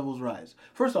water levels rise.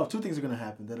 First off, two things are gonna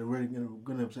happen that are really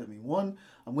gonna upset me. One,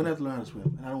 I'm gonna have to learn how to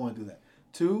swim, and I don't want to do that.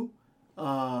 Two,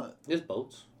 there's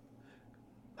boats.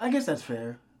 I guess that's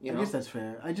fair. I guess that's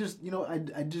fair. I just You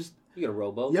get a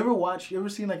rowboat. You ever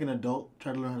seen like an adult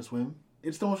try to learn how to swim?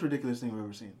 It's the most ridiculous thing I've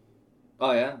ever seen.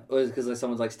 Oh yeah? Was it because like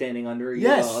someone's like standing under you?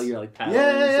 Yes. While you're like paddling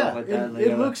and stuff like that?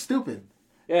 It looks stupid.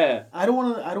 Yeah. I don't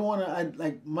want to.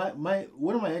 Like my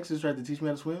one of my exes tried to teach me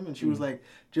how to swim, and she was like,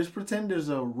 "Just pretend there's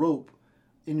a rope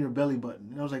in your belly button."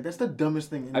 And I was like, "That's the dumbest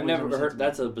thing." I've never heard.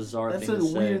 That's a bizarre thing to say.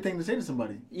 That's a weird thing to say to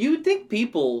somebody. You would think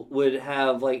people would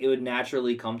have like it would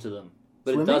naturally come to them,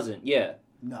 but Swimming? It doesn't. Yeah.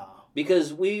 No.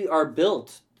 Because we are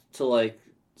built to like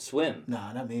swim.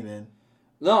 Nah, not me, man.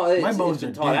 No, it's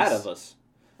been taught out of us.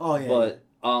 Oh yeah. But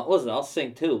listen, I'll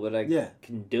sing too, but I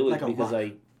can do it like because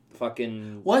I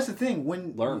fucking. Well, that's the thing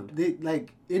when learned.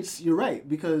 You're right,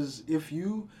 because if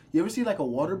you ever see like a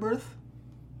water birth.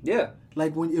 Yeah.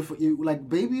 Like if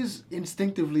babies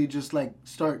instinctively just like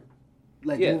start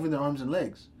moving their arms and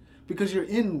legs, because you're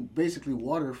in basically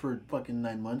water for fucking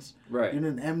 9 months. Right. You're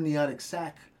in an amniotic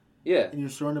sac. Yeah. And you're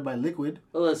surrounded by liquid.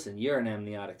 Well, listen, you're an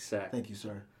amniotic sac. Thank you,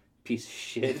 sir. Piece of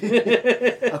shit.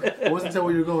 Okay, I wasn't telling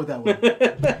where you were going with that one.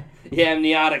 Yeah,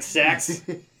 amniotic sacs.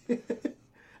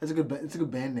 It's a good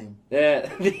band name. Yeah.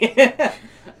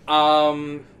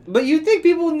 But you think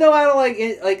people know how to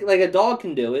like a dog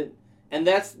can do it, and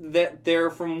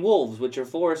they're from wolves, which are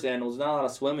forest animals. Not a lot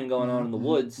of swimming going on in the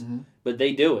woods, but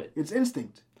they do it. It's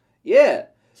instinct. Yeah.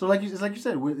 So it's like you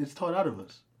said, it's taught out of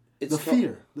us. It's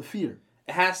the fear.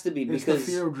 It has to be because it's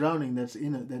the fear of drowning that's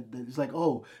in it. That it's like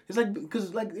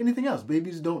because like anything else,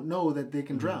 babies don't know that they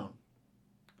can drown.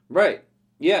 Right.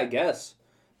 Yeah, I guess.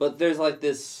 But there's like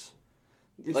this,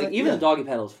 even the doggy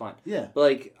paddle is fine. Yeah. But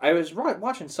like I was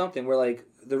watching something where like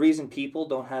the reason people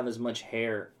don't have as much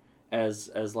hair as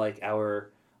like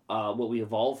our what we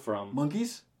evolved from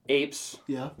monkeys, apes.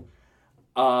 Yeah.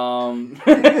 Don't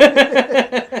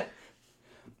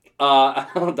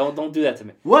do that to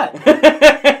me. What?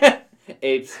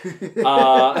 Apes. That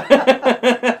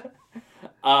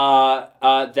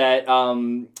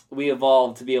we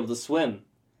evolved to be able to swim,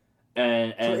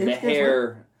 and so the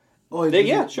hair. Oh, sure they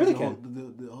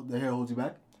can. The hair holds you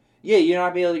back. Yeah, you're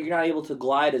not able to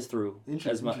glide as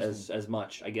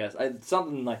much. I guess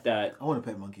something like that. I want a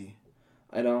pet monkey.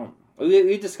 I don't.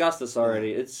 We discussed this already.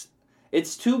 Yeah.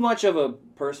 It's too much of a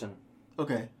person.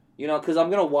 Okay. You know, because I'm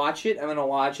gonna watch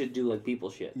it do like people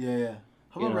shit. Yeah.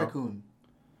 How about raccoon?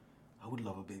 I would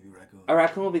love a baby raccoon. A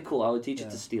raccoon would be cool. I would teach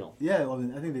it to steal. Yeah, well,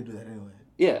 I think they do that anyway.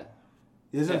 Yeah.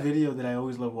 There's a video that I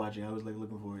always love watching. I always like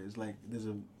looking for it. It's like there's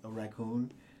a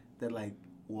raccoon that like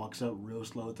walks up real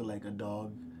slow to like a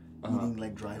dog eating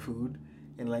like dry food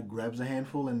and like grabs a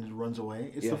handful and just runs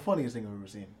away. It's the funniest thing I've ever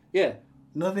seen. Yeah.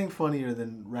 Nothing funnier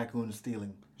than raccoons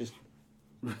stealing. Just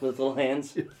with little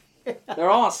hands. They're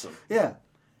awesome. Yeah.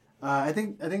 I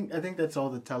think that's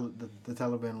all the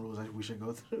Taliban rules we should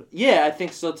go through. Yeah, I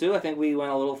think so too. I think we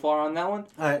went a little far on that one.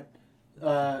 All right.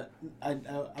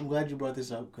 I'm glad you brought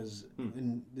this up because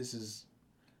this is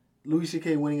Louis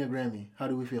C.K. winning a Grammy. How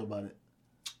do we feel about it?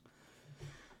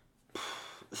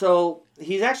 So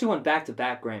he's actually won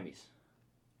back-to-back Grammys.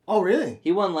 Oh, really?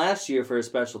 He won last year for a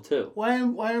special too. Why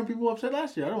aren't people upset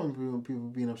last year? I don't remember people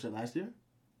being upset last year.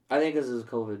 I think because it was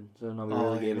COVID, so nobody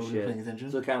really gave a shit. Paying attention.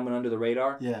 So it kind of went under the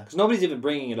radar. Yeah. Because nobody's even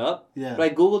bringing it up. Yeah.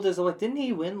 But I Googled this. I'm like, didn't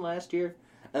he win last year?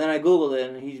 And then I Googled it,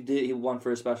 and he won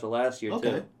for a special last year,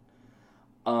 too.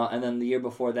 And then the year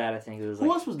before that, I think it was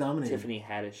who else was nominated? Tiffany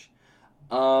Haddish.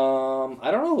 I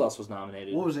don't know who else was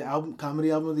nominated. What was it?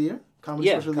 Comedy album of the year?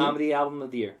 Comedy album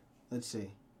of the year. Let's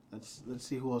see. Let's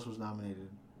see who else was nominated.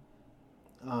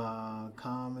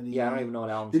 Comedy. Yeah, I don't even know what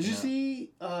album. Did you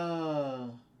see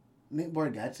Nick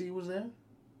Bargatze was there?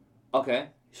 Okay,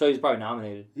 so he's probably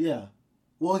nominated. Yeah,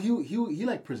 well, he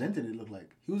like presented. It looked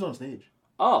like he was on stage.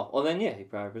 Oh, well then yeah, he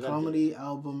probably presented. Comedy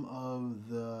album of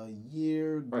the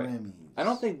year Grammys. I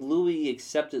don't think Louis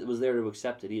was there to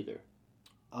accept it either.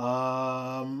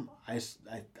 I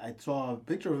saw a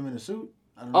picture of him in a suit.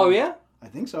 I don't know. Oh yeah. I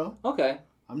think so. Okay.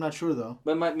 I'm not sure though.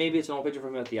 But maybe it's an old picture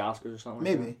from him at the Oscars or something.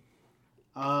 Maybe.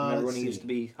 Remember when he used to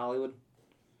be Hollywood?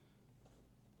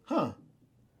 Huh.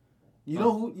 You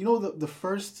know who? You know the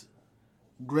first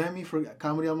Grammy for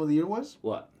Comedy Album of the Year was?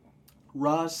 What?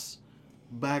 Ross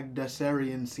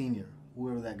Bagdasarian Sr.,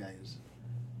 whoever that guy is.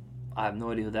 I have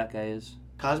no idea who that guy is.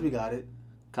 Cosby got it.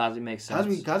 Cosby makes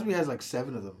sense. Cosby has like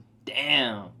 7 of them.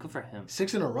 Damn. Good for him.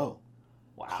 6 in a row.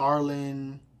 Wow.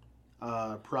 Carlin,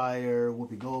 Pryor,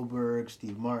 Whoopi Goldberg,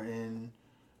 Steve Martin,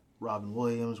 Robin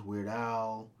Williams, Weird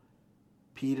Al,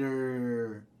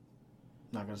 Peter...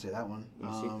 Not going to say that one. You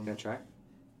see? Gonna try?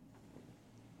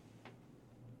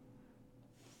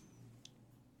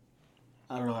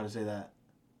 I don't know how to say that.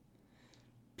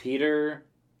 Peter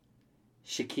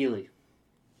Shaquille.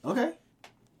 Okay.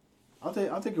 I'll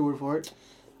take your word for it.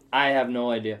 I have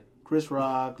no idea. Chris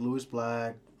Rock, Louis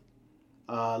Black,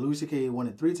 Louis C.K. won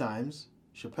it 3 times.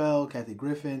 Chappelle, Kathy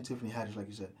Griffin, Tiffany Haddish, like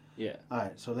you said. Yeah. All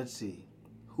right, so let's see.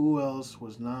 Who else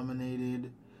was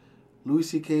nominated? Louis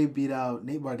C.K. beat out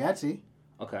Nate Bargatze.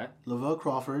 Okay. Lavelle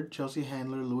Crawford, Chelsea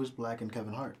Handler, Louis Black, and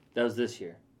Kevin Hart. That was this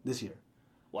year. This year.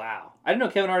 Wow. I didn't know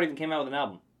Kevin Hart even came out with an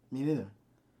album. Me neither.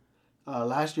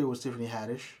 Last year was Tiffany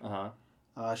Haddish.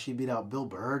 Uh-huh. She beat out Bill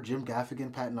Burr, Jim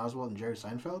Gaffigan, Patton Oswalt, and Jerry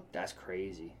Seinfeld. That's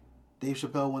crazy. Dave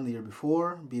Chappelle won the year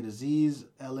before. Beat Aziz,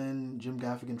 Ellen, Jim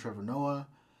Gaffigan, Trevor Noah.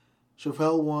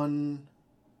 Chappelle won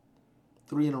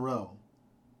 3 in a row.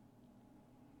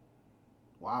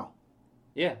 Wow.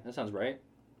 Yeah, that sounds right.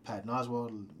 Patton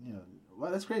Oswalt,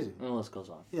 well, that's crazy. And the list goes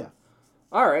on. Yeah.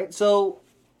 All right, so,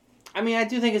 I mean, I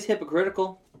do think it's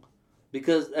hypocritical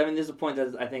because, I mean, there's a point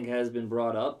that I think has been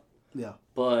brought up. Yeah.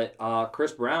 But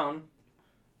Chris Brown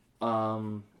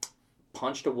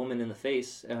punched a woman in the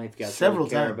face. And if you guys Several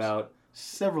really care times. about...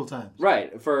 Several times.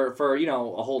 Right, for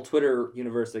a whole Twitter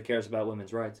universe that cares about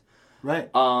women's rights.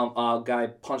 Right. A guy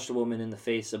punched a woman in the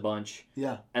face a bunch.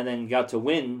 Yeah. And then got to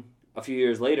win a few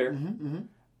years later. Mm-hmm, mm-hmm.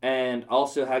 And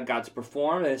also got to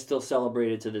perform and is still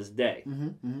celebrated to this day. Mm-hmm,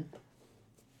 mm-hmm.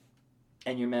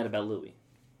 And you're mad about Louis.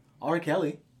 R.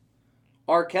 Kelly.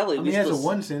 R. Kelly. I mean, he hasn't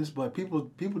won since, but people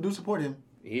do support him.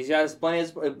 He's got plenty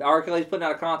of... R. Kelly's putting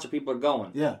out a concert, people are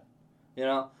going. Yeah. You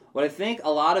know? What I think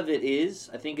a lot of it is,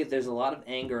 there's a lot of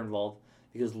anger involved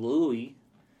because Louis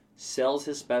sells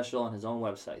his special on his own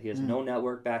website. He has no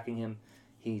network backing him.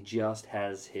 He just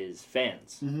has his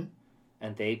fans. Mm-hmm.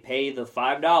 And they pay the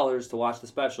 $5 to watch the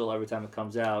special every time it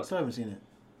comes out. Still haven't seen it.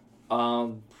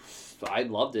 I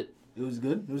loved it. It was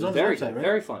good? It was on very the website, right?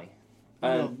 Very funny.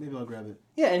 Maybe I'll grab it.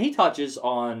 Yeah, and he touches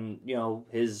on,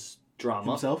 his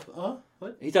drama. Himself?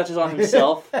 What? He touches on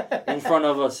himself in front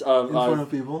of us. In front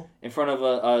of people? In front of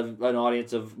an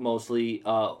audience of mostly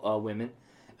women.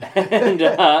 And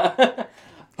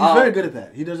he's very good at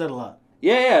that. He does that a lot.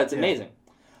 Yeah, it's amazing.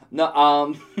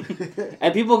 No,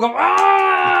 and people go,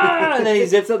 ah! And then he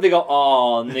zips up, they go,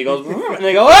 oh, and then he goes, and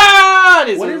they go, ah!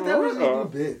 What if that was a new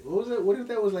bit? What if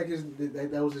that was like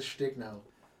that was his shtick now?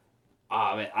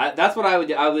 Man, that's what I would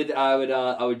do.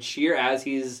 I would cheer as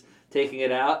he's taking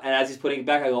it out, and as he's putting it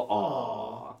back, I go,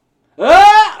 oh.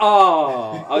 Ah!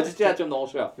 Oh! I would just do that to him the whole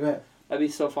show. Right. That'd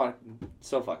be so fun.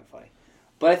 So fucking funny.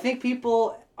 But I think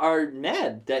people are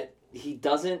mad that he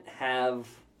doesn't have...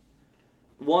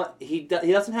 He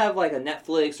doesn't have like a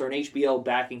Netflix or an HBO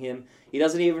backing him. He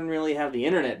doesn't even really have the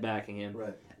internet backing him.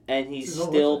 Right. And he's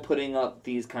still putting up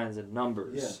these kinds of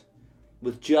numbers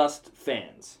with just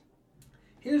fans.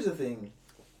 Here's the thing,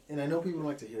 and I know people don't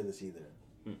like to hear this either.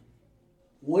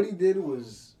 What he did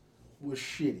was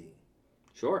shitty.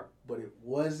 Sure. But it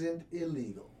wasn't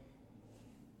illegal.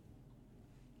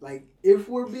 Like, if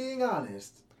we're being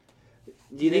honest...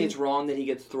 Do you think it's wrong that he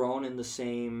gets thrown in the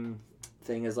same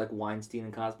thing as, like, Weinstein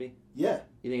and Cosby? Yeah.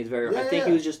 You think it's very... I think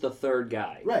he was just the third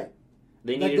guy. Right.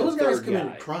 They needed a third guy. Those guys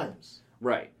committed crimes.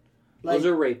 Right. Like, those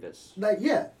are rapists. Like,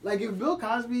 yeah. Like, if Bill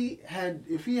Cosby had...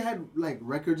 If he had, like,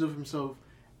 records of himself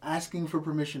asking for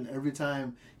permission every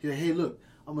time, he'd say, hey, look,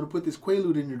 I'm going to put this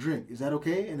Quaalude in your drink. Is that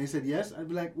okay? And they said yes. I'd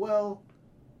be like, well,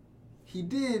 he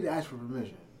did ask for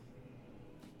permission.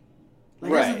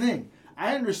 Like, that's the thing.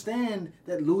 I understand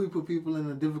that Louis put people in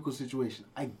a difficult situation.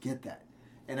 I get that.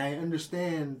 And I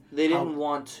understand... They didn't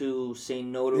want to say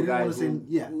no to a guy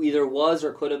who either was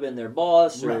or could have been their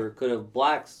boss or could have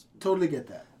blacks. Totally get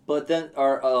that. But then...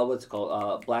 Or, what's it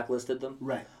called? Blacklisted them.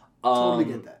 Right. Totally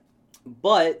get that.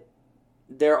 But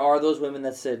there are those women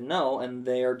that said no, and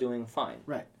they are doing fine.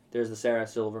 Right. There's the Sarah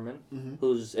Silverman,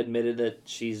 who's admitted that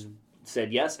she's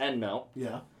said yes and no.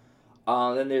 Yeah.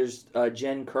 Then there's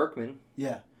Jen Kirkman.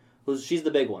 Yeah. She's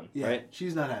the big one, right?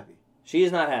 She's not happy. She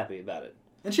is not happy about it.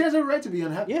 And she has every right to be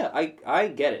unhappy. Yeah, I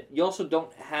get it. You also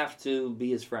don't have to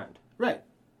be his friend. Right.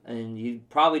 and you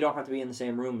probably don't have to be in the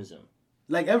same room as him.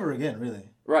 Like ever again, really.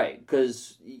 Right,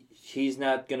 because he's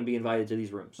not going to be invited to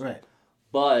these rooms. Right.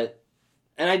 But,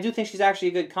 and I do think she's actually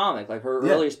a good comic. Like her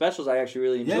earlier specials, I actually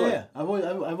really enjoy. Yeah. I've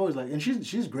always liked, and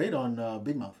she's great on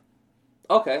Big Mouth.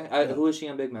 Okay, who is she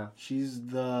on Big Mouth? She's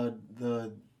the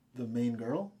main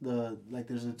girl.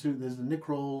 There's the Nick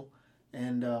Kroll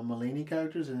and Mulaney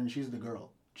characters, and then she's the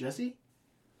girl, Jessie.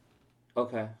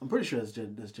 Okay. I'm pretty sure that's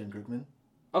Jen Kirkman.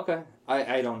 Okay,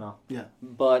 I don't know. Yeah.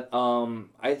 But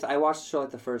I watched the show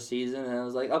like the first season, and I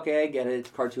was like, okay, I get it. It's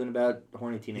a cartoon about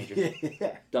horny teenagers.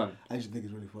 Yeah. Done. I actually think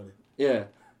it's really funny. Yeah.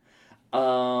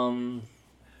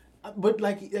 But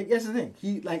like that's the thing.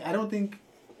 He like I don't think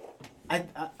I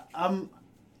don't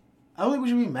think we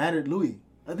should be mad at Louis.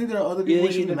 I think there are other people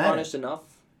we should be mad punished enough?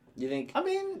 You think? I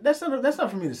mean, that's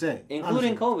not for me to say.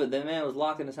 Including honestly. COVID, that man was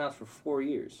locked in his house for 4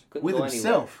 years. Couldn't with go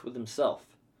himself. Anywhere. With himself.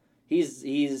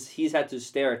 He's had to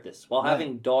stare at this while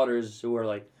having daughters who are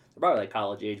like they're probably like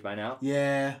college age by now.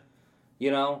 Yeah.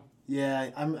 You know. Yeah,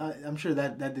 I'm sure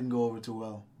that didn't go over too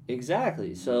well.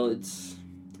 Exactly. So it's.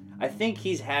 I think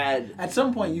he's had. At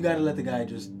some point, you got to let the guy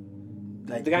just.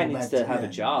 Like, the guy needs to have a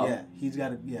job. Yeah, he's got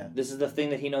to. Yeah. This is the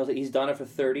thing that he knows that he's done it for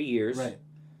 30 years. Right.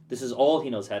 This is all he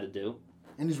knows how to do.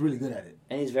 And he's really good at it.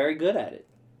 And he's very good at it.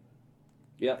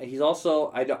 Yeah, he's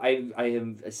also. I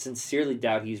sincerely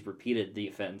doubt he's repeated the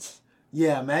offense.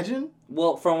 Yeah, imagine.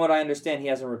 Well, from what I understand, he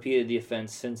hasn't repeated the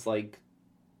offense since like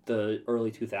the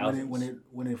early 2000s.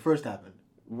 When it first happened.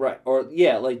 Right. Or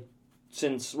yeah, like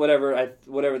since whatever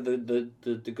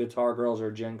the Guitar Girls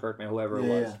or Jen Kirkman, whoever it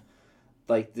was. Yeah.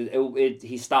 Like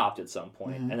he stopped at some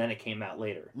point, and then it came out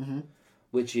later,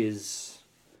 which is,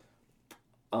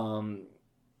 like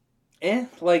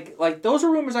those are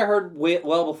rumors I heard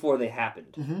well before they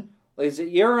happened. Mm-hmm. Like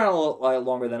you're around a little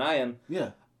longer than I am. Yeah.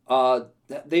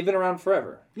 They've been around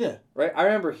forever. Yeah. Right? I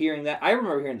remember hearing that. I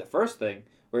remember hearing the first thing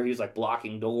where he was like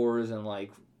blocking doors and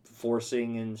like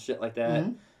forcing and shit like that.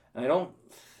 Mm-hmm. And I don't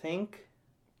think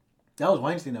that was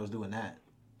Weinstein that was doing that.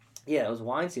 Yeah, it was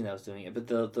Weinstein that was doing it, but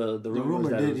the rumor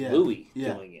that it was Louis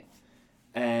doing it.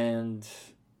 And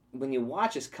when you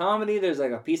watch his comedy, there's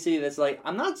like a piece of you that's like,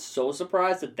 I'm not so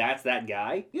surprised that that's that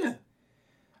guy. Yeah.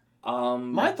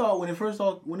 My thought when it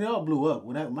all blew up,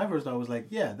 my first thought was like,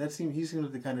 yeah, he seems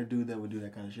like the kind of dude that would do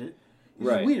that kind of shit. He's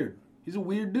weird. He's a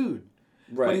weird dude.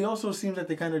 Right. But he also seems like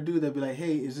the kind of dude that'd be like,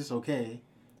 hey, is this okay?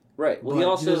 Right. Well,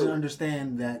 he doesn't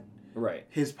understand that. Right.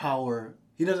 His power.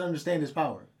 He doesn't understand his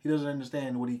power. He doesn't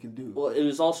understand what he can do. Well, it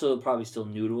was also probably still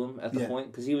new to him at the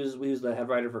point because he was the head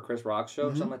writer for Chris Rock's show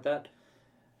or something like that.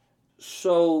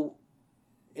 So,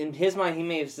 in his mind, he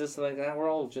may have just like, we're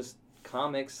all just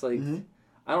comics. Like,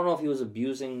 I don't know if he was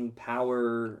abusing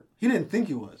power. He didn't think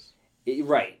he was.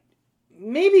 Right.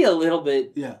 Maybe a little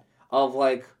bit. Yeah. Of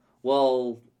like,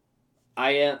 well,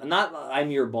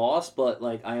 I'm your boss, but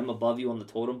like I am above you on the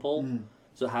totem pole.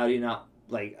 So how do you not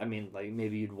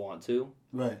maybe you'd want to.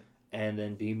 Right. And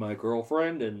then be my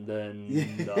girlfriend, and then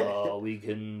we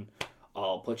can.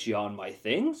 I'll put you on my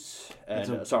things.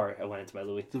 And sorry, I went into my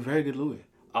Louis. It's a very good Louis.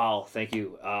 Oh, thank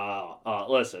you.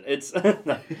 Listen, it's here's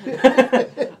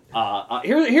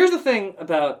the thing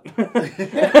about. Is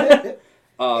it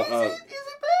bad?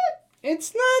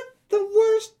 It's not the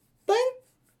worst thing.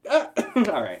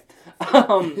 All right.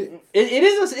 It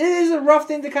is a rough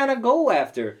thing to kind of go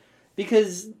after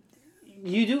because.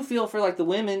 You do feel for like the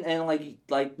women, and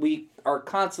like we are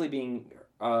constantly being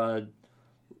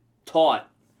taught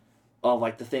of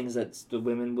like the things that the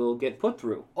women will get put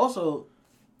through. Also,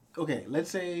 okay,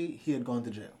 let's say he had gone to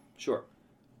jail. Sure.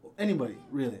 Anybody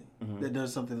really that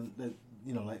does something that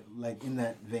like in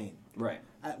that vein. Right.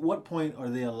 At what point are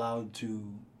they allowed to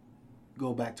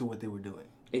go back to what they were doing?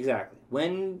 Exactly.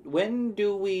 When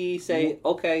do we say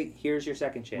okay? Here's your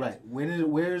second chance. Right.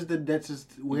 Where's the debt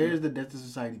to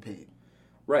society paid?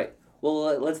 Right.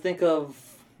 Well, let's think of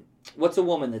what's a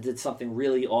woman that did something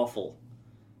really awful.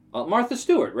 Martha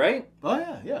Stewart, right? Oh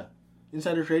yeah.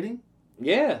 Insider trading.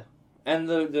 Yeah, and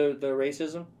the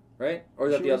racism, right? Or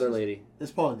is that the racist? Other lady?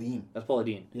 That's Paula Deen.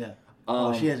 Yeah.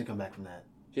 She hasn't come back from that.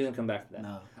 She hasn't come back from that.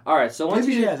 No. All right. So once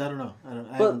maybe she has. I don't know.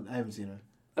 I haven't seen her.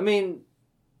 I mean,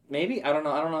 maybe I don't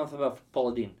know. I don't know enough about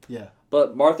Paula Deen. Yeah.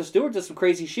 But Martha Stewart did some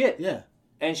crazy shit. Yeah.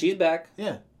 And she's back.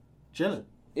 Yeah. Chilling.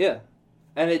 Yeah,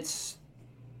 and it's.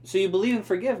 So you believe in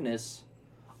forgiveness,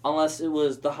 unless it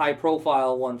was the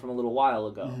high-profile one from a little while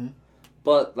ago. Mm-hmm.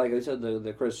 But like I said,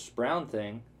 the Chris Brown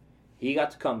thing, he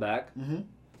got to come back. Mm-hmm.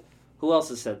 Who else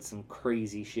has said some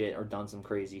crazy shit or done some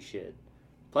crazy shit?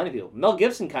 Plenty of people. Mel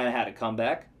Gibson kind of had a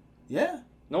comeback. Yeah.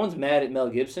 No one's mad at Mel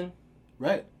Gibson.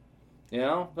 Right. You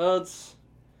know, well,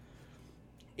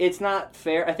 it's not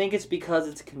fair. I think it's because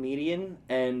it's a comedian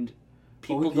and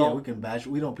people don't. Yeah, we can bash.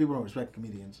 People don't respect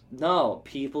comedians. No,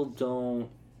 people don't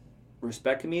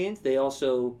respect comedians. They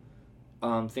also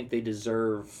think they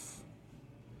deserve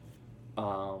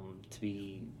to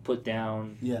be put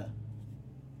down. Yeah.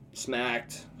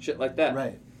 Smacked, shit like that.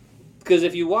 Right. Because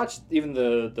if you watch even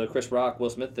the Chris Rock, Will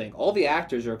Smith thing, all the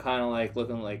actors are kind of like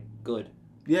looking like good.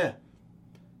 Yeah.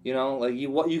 You know, like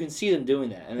you can see them doing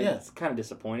that, and it's kind of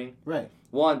disappointing. Right.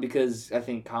 One, because I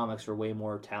think comics are way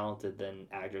more talented than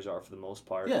actors are for the most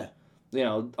part. Yeah. You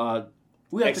know,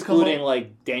 we have excluding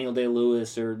like Daniel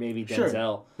Day-Lewis or maybe Denzel.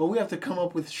 Sure. But we have to come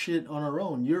up with shit on our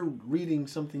own. You're reading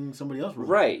something somebody else wrote.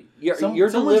 Right. You're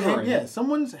delivering.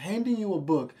 Someone's handing you a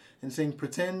book and saying,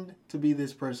 pretend to be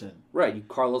this person. Right. You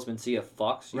Carlos Mencia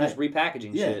fucks. You're just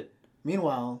repackaging shit.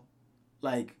 Meanwhile,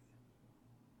 like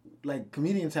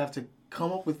comedians have to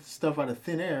come up with stuff out of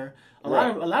thin air. A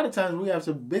lot of times we have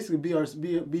to basically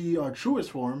be our truest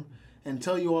form and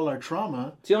tell you all our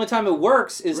trauma. The only time it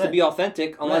works is to be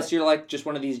authentic, unless you're like just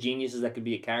one of these geniuses that could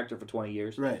be a character for 20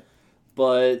 years. Right.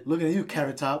 But looking at you,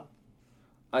 Carrot Top.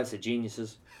 I said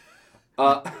geniuses.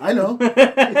 I know.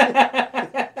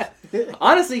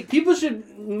 Honestly,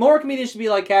 more comedians should be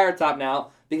like Carrot Top now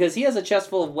because he has a chest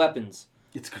full of weapons.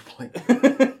 It's a good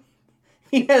point.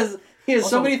 He has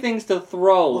so many things to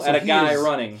throw at a guy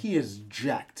running. He is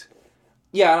jacked.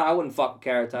 Yeah, I wouldn't fuck with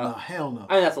Carrot Top. No, hell no.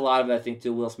 I mean, that's a lot of it, I think,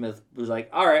 too. Will Smith was like,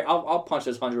 all right, I'll punch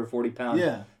this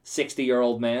 140-pound,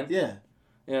 60-year-old man. Yeah.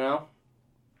 You know?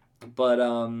 But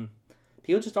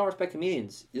people just don't respect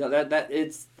comedians. You know, that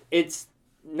it's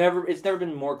never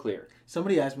been more clear.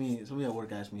 Somebody at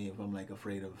work asked me if I'm, like,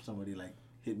 afraid of somebody, like,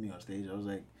 hitting me on stage. I was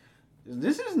like,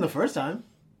 this isn't the first time.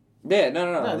 Yeah,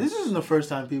 no. This isn't the first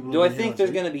time people... Do I think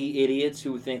there's going to be idiots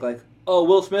who think, like, oh,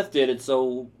 Will Smith did it,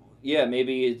 so... Yeah,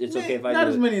 maybe it's okay if I do it. Not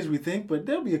as many as we think, but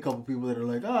there'll be a couple people that are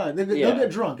like, they'll get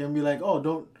drunk and be like, oh,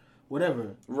 don't,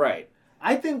 whatever. Right.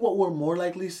 I think what we're more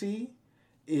likely to see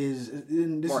is...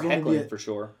 more heckling, for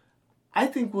sure. I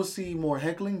think we'll see more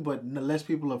heckling, but less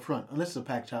people up front, unless it's a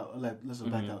packed house.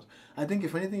 Packed house. I think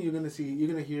if anything, you're going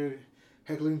to hear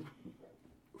heckling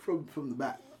from the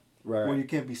back, right, where you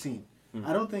can't be seen. Mm-hmm.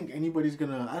 I don't think anybody's going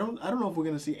to... I don't know if we're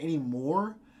going to see any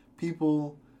more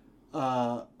people...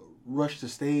 rush the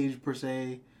stage per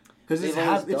se, because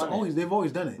they've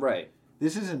always done it. Right.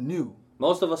 This isn't new.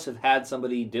 Most of us have had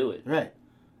somebody do it. Right.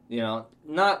 You know,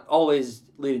 not always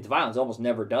leading to violence. Almost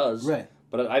never does. Right.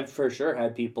 But I've for sure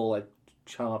had people like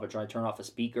come up and try to turn off a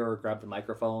speaker or grab the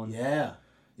microphone. Yeah.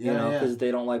 You know, because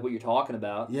they don't like what you're talking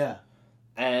about. Yeah.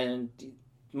 And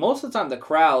most of the time, the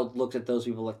crowd looks at those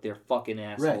people like they're fucking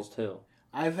assholes too.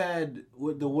 I've had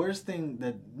the worst thing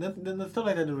that stuff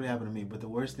like that didn't really happen to me, but the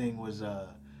worst thing was.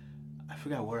 I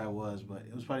forgot where I was, but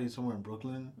it was probably somewhere in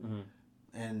Brooklyn. Mm-hmm.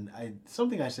 And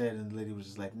something I said, and the lady was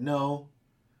just like, no.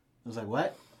 I was like,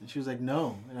 what? And she was like,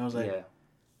 no. And I was like,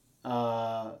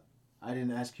 I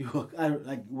didn't ask you.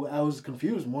 I was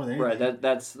confused more than anything. Right,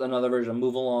 that's another version of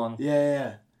move along.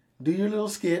 Yeah. Do your little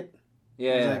skit.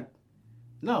 Yeah. I was like,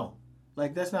 no.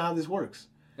 Like, that's not how this works.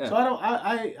 Yeah. So I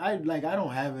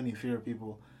don't have any fear of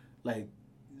people, like,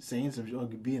 saying some or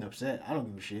being upset. I don't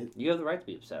give a shit. You have the right to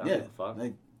be upset. I don't give a fuck.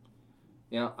 Like,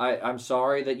 you know, I'm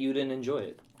sorry that you didn't enjoy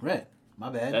it. Right. My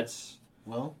bad. That's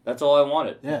all I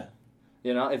wanted. Yeah.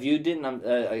 You know, if you didn't,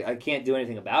 I can't do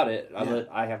anything about it.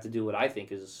 I have to do what I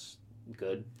think is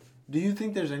good. Do you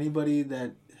think there's anybody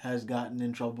that has gotten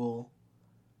in trouble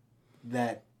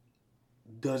that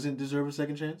doesn't deserve a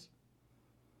second chance?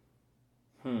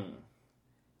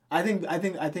 I think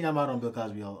I'm out on Bill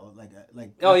Cosby.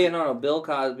 Like. Oh yeah, no, Bill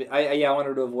Cosby. I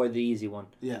wanted to avoid the easy one.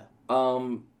 Yeah.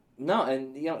 No,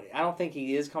 and you know, I don't think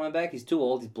he is coming back. He's too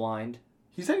old. He's blind.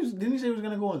 Didn't he say he was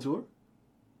gonna go on tour?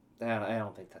 I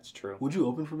don't think that's true. Would you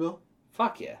open for Bill?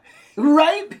 Fuck yeah.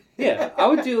 Right? Yeah, I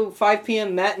would do 5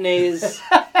 p.m. matinees,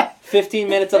 15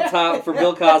 minutes up top for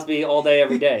Bill Cosby all day,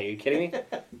 every day. Are you kidding me?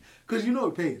 Because you know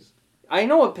it pays. I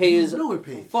know it pays. You know it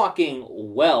pays. Fucking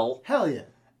well. Hell yeah.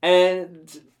 And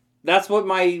that's what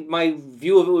my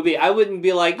view of it would be. I wouldn't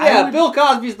be like, Bill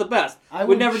Cosby's the best. I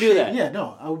would never do that. Yeah,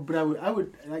 no.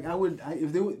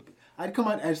 I'd come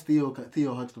out as Theo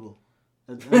Huxtable.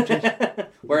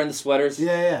 Wearing the sweaters.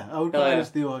 Yeah. I would come out as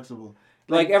Theo Huxtable.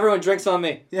 Like everyone drinks on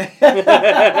me.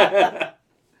 Yeah.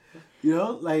 You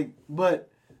know, but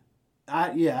I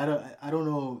don't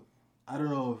know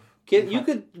if Kid, you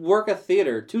could work a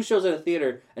theater, 2 shows at a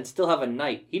theater, and still have a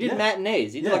night. He did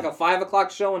matinees. He did like a 5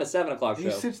 o'clock show and a 7 o'clock show.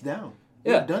 He sits down.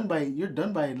 Yeah. You're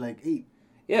done by like 8.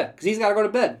 Yeah, because he's got to go to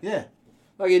bed. Yeah.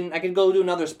 I can go do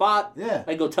another spot. Yeah.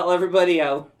 I can go tell everybody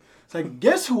how. It's like,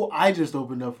 guess who I just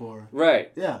opened up for?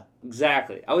 Right. Yeah.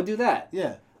 Exactly. I would do that.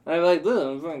 Yeah. And I'd be like,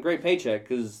 "Listen, great paycheck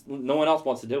because no one else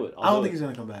wants to do it." I don't think he's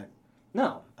gonna come back.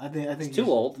 No, I think he's too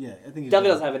old. Yeah, I think he's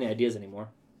definitely doesn't have any ideas anymore.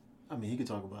 I mean, he could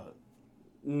talk about it.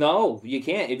 No, you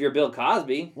can't. If you're Bill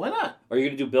Cosby, why not? Are you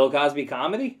gonna do Bill Cosby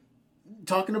comedy?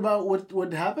 Talking about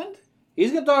what happened?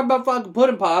 He's gonna talk about fucking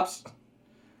pudding pops.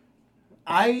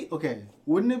 Okay.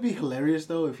 Wouldn't it be hilarious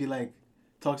though if he like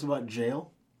talks about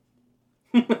jail?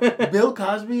 Bill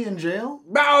Cosby in jail?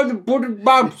 Bow the pudding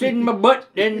pops in my butt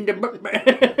and the butt.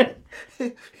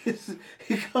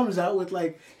 He comes out with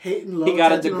like hate and love. He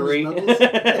got a degree.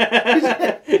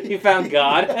 He found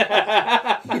God.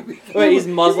 Wait, he's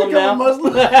Muslim now?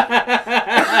 Muslim.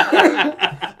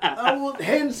 I will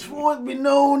henceforth be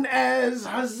known as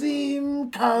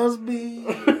Hazim Cosby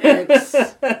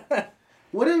X.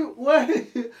 What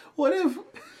if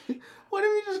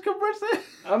he just converts that?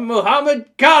 I'm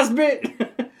Muhammad Cosby.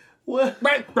 What?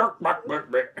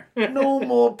 No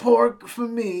more pork for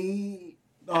me.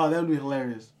 Oh, that would be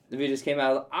hilarious. If he just came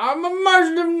out, I'm a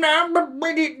Muslim now, but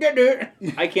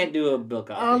I can't do a Bill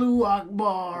Cosby. Allahu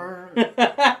Akbar.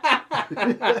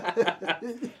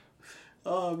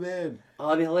 Oh man. Oh,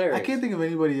 that'd be hilarious. I can't think of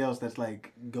anybody else that's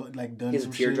like done his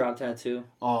some teardrop shit. Tattoo.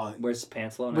 Oh, wears his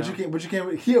pants low now. But you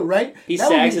can't. Yeah, right. He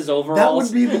sags his overalls. That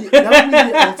would be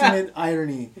the ultimate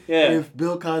irony. Yeah. If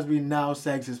Bill Cosby now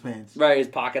sags his pants. Right, his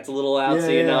pocket's a little out,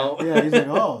 you know. Yeah, he's like,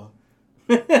 oh.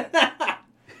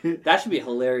 That should be a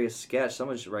hilarious sketch.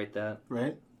 Someone should write that.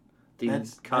 Right.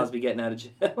 That's Cosby getting out of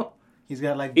jail. He's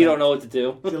got like. He don't know what to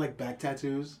do. He's got like back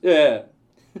tattoos. Yeah.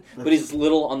 But he's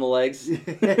little on the legs.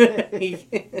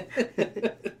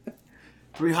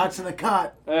 3 hots in a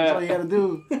cot. That's all you gotta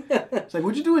do. It's like,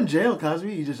 what'd you do in jail,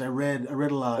 Cosby? I read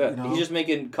a lot. Yeah, you know? He's just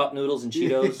making cup noodles and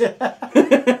Cheetos.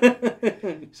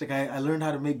 It's like, I learned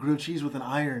how to make grilled cheese with an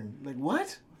iron. Like,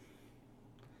 what?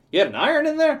 You have an iron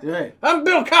in there? Right. I'm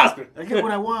Bill Cosby. I get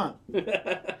what I want.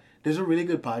 There's a really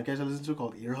good podcast I listen to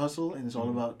called Ear Hustle, and it's all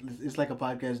about. It's like a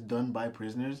podcast done by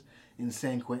prisoners in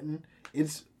San Quentin.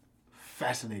 It's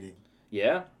fascinating.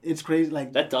 Yeah. It's crazy.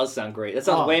 Like that does sound great. That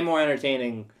sounds way more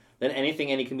entertaining than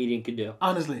anything any comedian could do.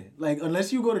 Honestly, like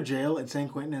unless you go to jail at San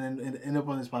Quentin and then end up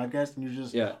on this podcast, and you're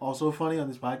just also funny on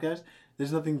this podcast.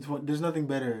 There's nothing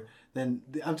better than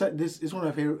this is one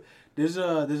of my favorite. There's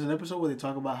an episode where they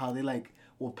talk about how they like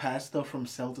will pass stuff from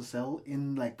cell to cell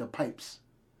in like the pipes.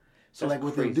 So that's like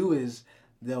what they'll do is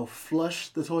they'll flush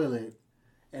the toilet,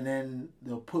 and then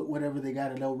they'll put whatever they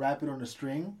got and they'll wrap it on a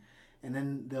string, and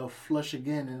then they'll flush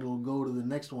again and it'll go to the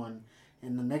next one,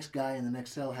 and the next guy in the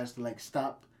next cell has to like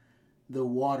stop the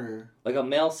water. Like a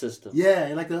mail system.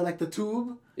 Yeah, like the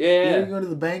tube. Yeah. You know, you go to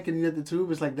the bank and you get the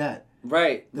tube. It's like that.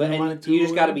 Right, but you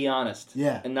just got to be honest.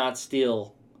 Yeah. And not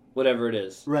steal whatever it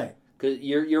is. Right. Because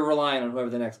you're relying on whoever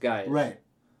the next guy is. Right.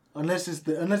 Unless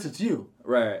it's you.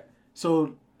 Right.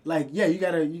 So like you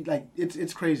gotta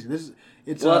it's crazy. It's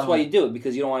that's why you do it,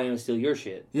 because you don't want anyone to steal your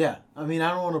shit. Yeah, I mean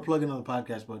I don't want to plug another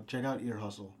podcast, but check out Ear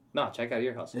Hustle. No, check out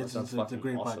Ear Hustle. It's a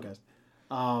great podcast.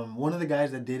 One of the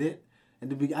guys that did it,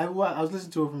 and I was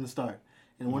listening to it from the start,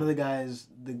 and one of the guys,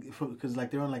 because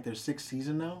like they're on like their 6th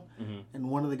season now, and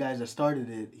one of the guys that started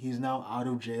it, he's now out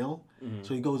of jail,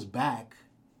 so he goes back.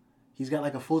 He's got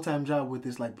like a full-time job with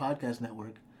this like podcast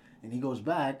network, and he goes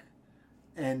back,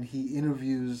 and he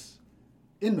interviews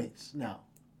inmates now.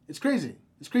 It's crazy.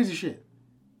 It's crazy shit.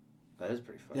 That is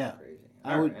pretty fucking crazy.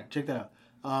 I would check that out.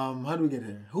 How do we get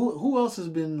here? Who else has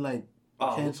been like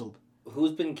canceled?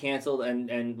 Who's been canceled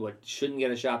and what shouldn't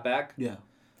get a shot back? Yeah.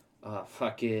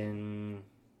 Fucking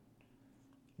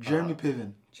Jeremy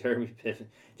Piven. Jeremy Piven.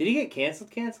 Did he get canceled?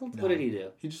 No. What did he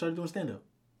do? He just started doing stand-up.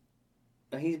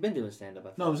 He's been doing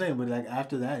stand-up. No, I'm saying, but like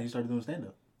after that, he started doing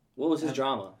stand-up. What was his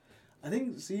drama? I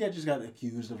think I just got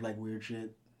accused of like weird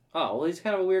shit. Oh, well, he's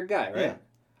kind of a weird guy, right? Yeah.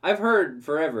 I've heard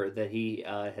forever that he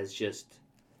has just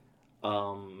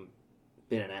been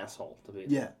an asshole to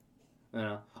people. Yeah. You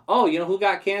know? Oh, you know who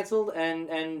got canceled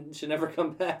and should never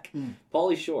come back?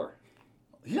 Pauly Shore.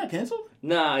 He got canceled?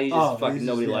 Nah, he just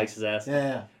nobody likes his ass.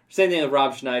 Yeah. Same thing with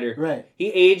Rob Schneider. Right. He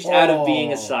aged out of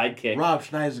being a sidekick. Rob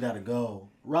Schneider's got to go.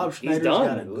 Rob Schneider's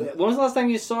got to go. When was the last time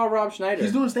you saw Rob Schneider?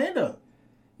 He's doing stand-up.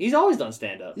 He's always done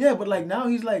stand-up. Yeah, but like now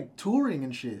he's like touring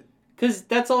and shit. Because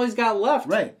that's all he's got left.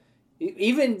 Right.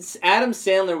 Even Adam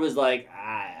Sandler was like,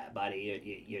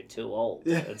 buddy, you're too old.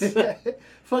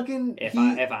 Fucking.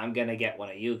 If I'm gonna get one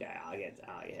of you guys, I'll get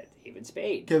David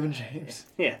Spade. Kevin James.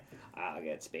 Yeah, I'll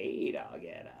get Spade. I'll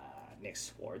get Nick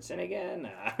Swartzen again.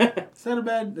 It's not a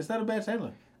bad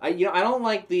Sandler. I don't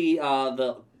like the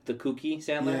kooky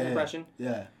Sandler impression.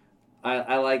 Yeah.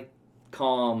 I like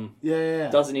calm. Yeah.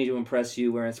 Doesn't need to impress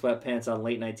you, wearing sweatpants on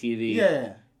late night TV.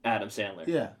 Yeah. Adam Sandler.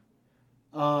 Yeah.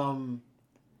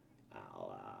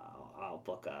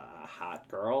 book a hot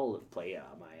girl to play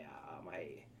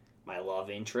my love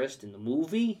interest in the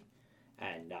movie,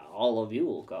 and all of you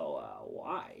will go,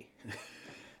 why?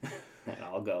 And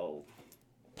I'll go,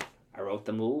 I wrote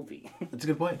the movie. That's a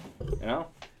good point. You know?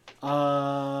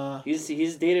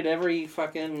 He's dated every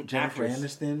fucking Jennifer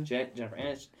actress. Aniston. Jennifer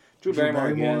Aniston. Drew Barrymore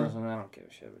again. I don't give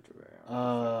a shit about Drew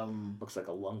Barrymore. Looks like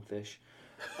a lungfish.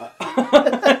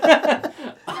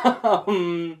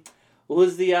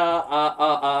 Who's the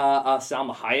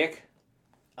Salma Hayek?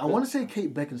 I want to say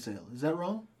Kate Beckinsale. Is that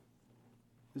wrong?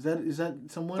 Is that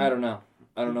someone? I don't know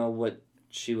what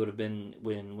she would have been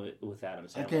with Adam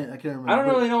Sandler. I can't remember. I don't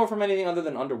really know her from anything other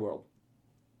than Underworld.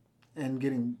 And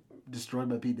getting destroyed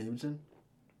by Pete Davidson.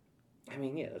 I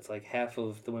mean, yeah, that's like half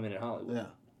of the women in Hollywood. Yeah.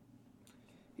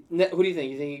 Who do you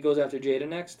think? You think he goes after Jada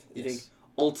next? You think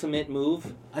ultimate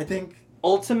move? I think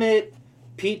ultimate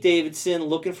Pete Davidson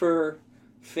looking for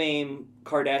fame,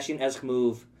 Kardashian-esque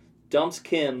move, dumps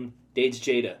Kim, dates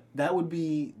Jada. That would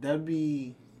be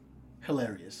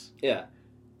hilarious. Yeah.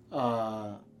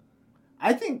 I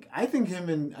think him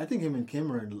and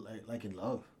Kim are in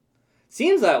love.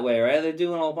 Seems that way, right? They're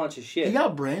doing a whole bunch of shit. He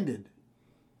got branded.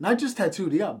 Not just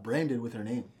tattooed, he got branded with her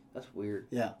name. That's weird.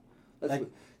 Yeah.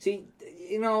 See,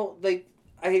 like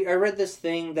I read this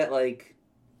thing that like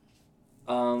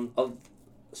of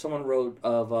someone wrote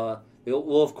of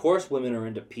well, of course women are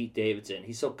into Pete Davidson.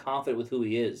 He's so confident with who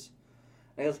he is.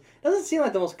 I guess doesn't seem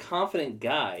like the most confident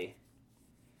guy.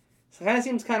 So it kind of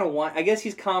seems kind of I guess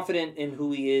he's confident in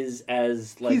who he is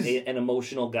as like an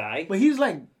emotional guy. But he's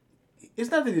like,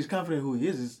 it's not that he's confident who he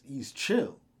is. He's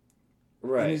chill.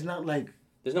 Right. And he's not like.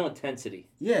 There's no intensity.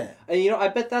 Yeah. And I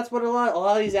bet that's what a lot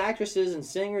of these actresses and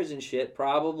singers and shit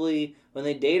probably when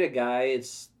they date a guy,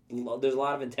 there's a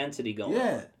lot of intensity going on.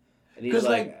 Yeah. And he's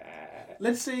like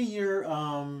let's say you're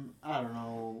I don't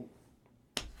know,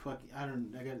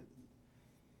 I got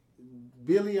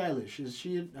Billie Eilish. Is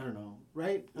she? I don't know,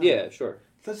 right? Yeah, sure.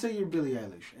 Let's say you're Billie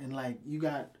Eilish, and like you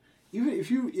got, even if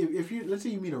you let's say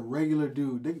you meet a regular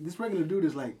dude. This regular dude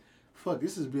is like, fuck,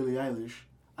 this is Billie Eilish.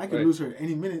 I could lose her at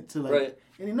any minute to like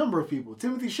any number of people.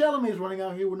 Timothy Chalamet is running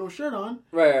out here with no shirt on.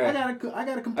 Right. I gotta compete. I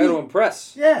gotta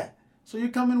impress. Yeah. So you're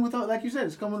coming with like you said,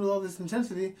 it's coming with all this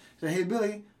intensity. Say, hey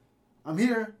Billy, I'm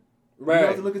here. Right. You don't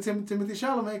have to look at Timothy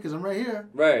Chalamet because I'm right here.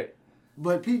 Right.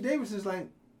 But Pete Davis is like,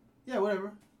 yeah,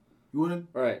 whatever. You wanna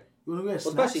go get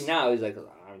especially now he's like,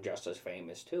 I'm just as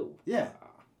famous too. Yeah.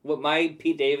 What my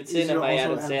Pete Davidson and my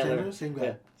Adam Sandler, same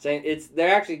guy. They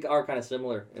actually are kind of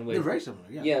similar in ways. They're very similar,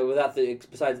 yeah. Yeah, without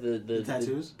besides the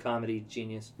tattoos, the comedy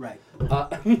genius. Right.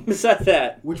 Besides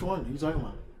that. Which one are you talking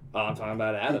about? I'm talking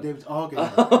about Adam. Pete Davidson. Oh,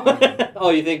 okay.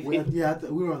 Oh, you think? We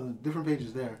were on different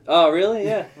pages there. Oh, really?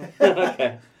 Yeah.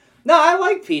 Okay. No, I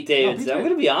like Pete Davidson. I'm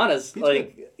gonna be honest. Pete's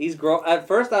like good. He's at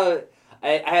first I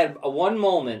had one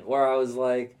moment where I was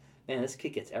like, man, this kid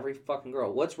gets every fucking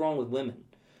girl. What's wrong with women?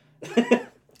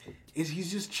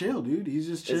 He's just chill, dude. He's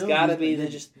just chill. It's gotta be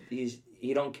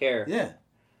he don't care. Yeah.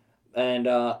 And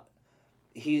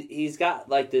he's got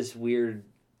like this weird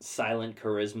silent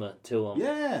charisma to him.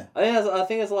 Yeah. I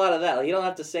think it's a lot of that. Like, you don't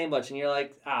have to say much, and you're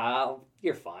like,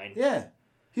 you're fine. Yeah.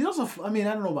 He's also. I mean,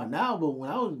 I don't know about now, but when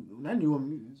I knew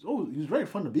him, he was very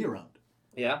fun to be around.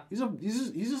 Yeah. He's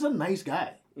just a nice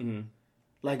guy. Mm-hmm.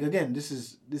 Like again, this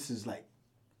is like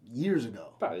years ago.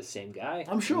 Probably the same guy.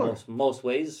 I'm sure. Most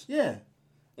ways. Yeah.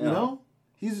 You know?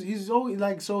 He's always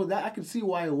like, so that I could see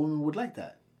why a woman would like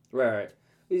that. Right.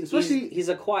 Especially he's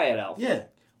a quiet alpha. Yeah.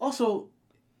 Also,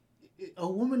 a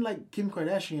woman like Kim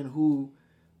Kardashian who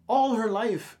all her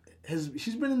life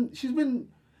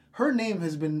her name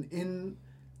has been in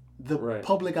the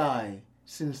public eye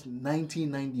since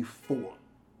 1994.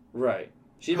 Right.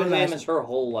 She's been famous her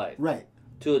whole life. Right.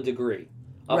 To a degree.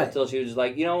 Up until she was just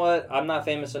like, you know what? I'm not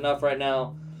famous enough right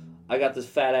now. I got this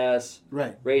fat ass.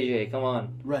 Right. Ray J, come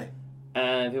on. Right.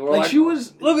 And people were like, she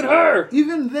was, look at her!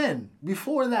 Even then,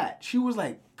 before that, she was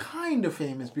like kind of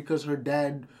famous because her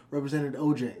dad represented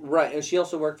OJ. Right. And she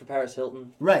also worked for Paris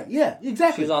Hilton. Right. Yeah,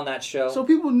 exactly. She was on that show. So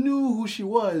people knew who she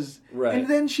was. Right. And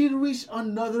then she'd reached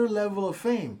another level of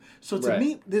fame. So to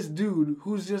meet this dude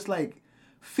who's just like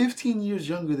 15 years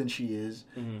younger than she is,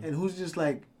 and who's just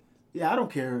like, yeah, I don't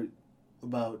care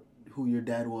about who your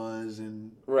dad was,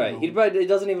 and right, he probably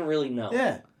doesn't even really know.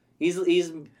 Yeah, he's a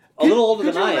little older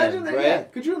than I am, right? Yeah.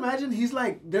 Could you imagine? He's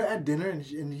like, they're at dinner,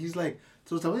 and he's like,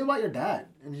 so tell me about your dad,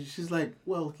 and she's like,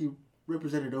 well, he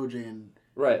represented OJ and.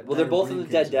 Right. Well, they're both in the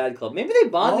Dead Dad Club. Maybe they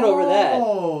bonded over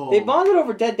that. They bonded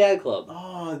over Dead Dad Club.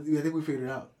 Oh, I think we figured it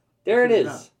out. There it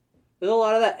is. There's a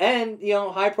lot of that, and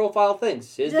high profile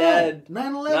things. His dad,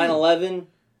 9/11,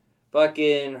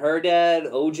 fucking her dad,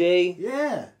 OJ.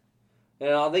 Yeah. You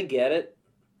know, they get it.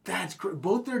 That's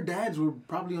both their dads were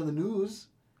probably on the news.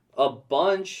 A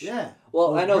bunch. Yeah.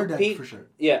 Well, I know Pete for sure.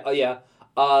 Yeah. Oh yeah.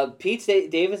 Pete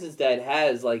Davidson's dad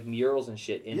has like murals and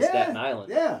shit in Staten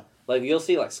Island. Yeah. Like you'll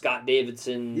see like Scott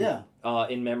Davidson. Yeah.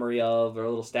 In memory of, or a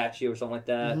little statue or something like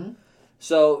that. Mm-hmm.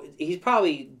 So he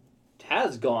probably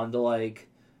has gone to like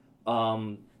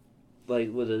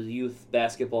with the youth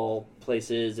basketball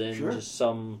places and just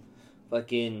some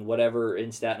fucking whatever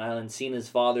in Staten Island, seen his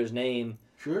father's name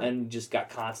and just got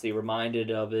constantly reminded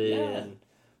of it and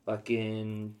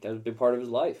fucking that was a big part of his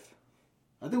life.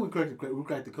 I think we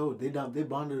cracked the code. They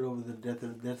bonded over the death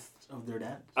of their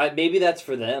dads. Maybe that's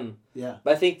for them. Yeah.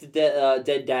 But I think the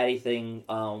dead daddy thing,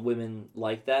 women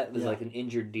like that. There's like an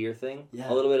injured deer thing.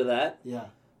 Yeah. A little bit of that. Yeah.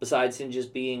 Besides him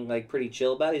just being like pretty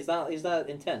chill about it, he's not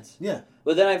intense. Yeah.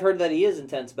 But then I've heard that he is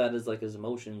intense about his his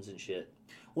emotions and shit.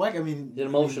 Well, I mean, he's an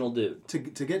emotional dude. To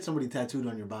get somebody tattooed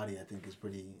on your body, I think is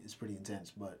pretty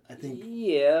intense. But I think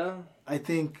I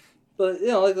think. But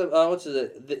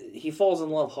he falls in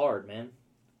love hard, man.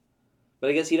 But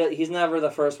I guess he's never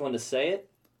the first one to say it.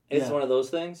 It's one of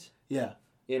those things. Yeah.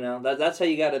 You know that's how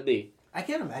you got to be. I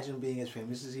can't imagine being as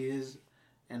famous as he is,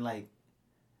 and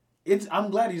I'm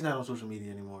glad he's not on social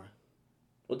media anymore.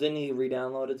 Well, didn't he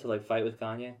re-download it to fight with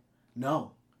Kanye?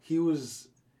 No, he was.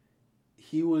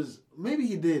 Maybe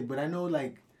he did, but I know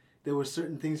there were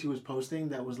certain things he was posting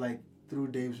that was through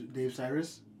Dave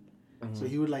Cyrus, so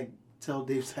he would tell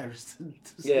Dave Cyrus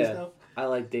to say stuff. I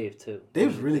like Dave too.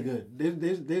 Dave's really good.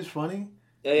 Dave's funny.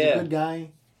 Yeah, he's a good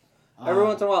guy. Every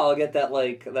once in a while, I'll get that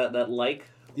that like.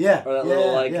 Yeah. Or that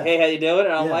little hey, how you doing?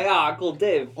 And I'm cool,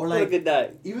 Dave. Or what a good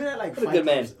day. Even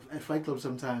at Fight Club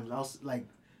sometimes I'll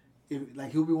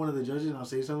he'll be one of the judges and I'll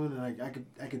say something and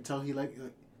I could tell he that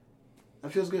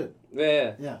feels good.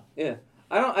 Yeah.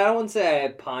 I wouldn't say I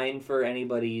pine for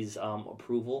anybody's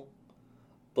approval,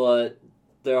 but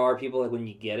there are people when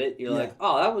you get it, you're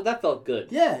that felt good.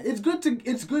 Yeah, it's good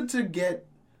to get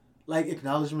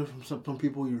acknowledgement from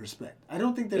people you respect. I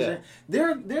don't think there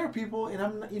are people, and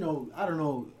I'm I don't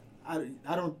know,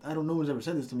 no one's ever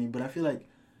said this to me, but I feel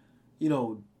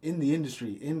in the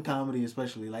industry, in comedy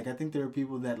especially, I think there are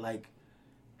people that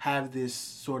have this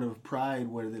sort of pride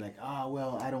where they're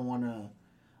I don't want to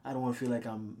feel like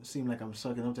I'm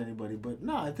sucking up to anybody. But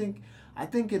no, I think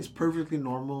it's perfectly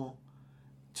normal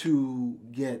to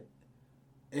get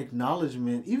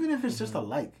acknowledgement, even if it's just a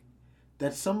like.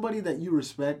 That somebody that you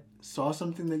respect saw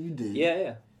something that you did.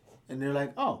 Yeah. And they're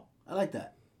like, oh, I like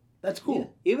that. That's cool.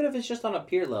 Yeah. Even if it's just on a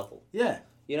peer level. Yeah.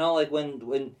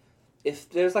 When if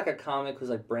there's a comic who's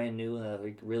brand new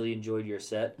and really enjoyed your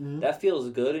set, that feels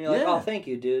good, and you're oh, thank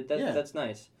you, dude. That's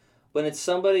nice. When it's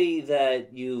somebody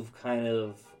that you've kind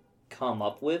of come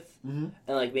up with, and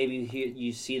maybe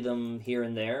you see them here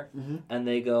and there, and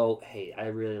they go, hey, I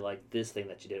really like this thing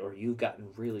that you did, or you've gotten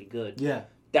really good. Yeah.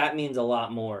 That means a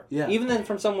lot more. Yeah. Even than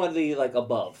from somebody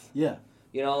above. Yeah.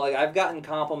 I've gotten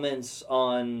compliments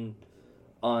on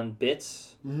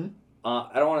bits. I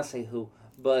don't want to say who,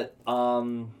 but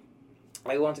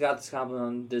I once got this compliment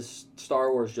on this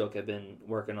Star Wars joke I've been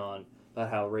working on about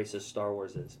how racist Star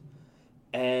Wars is.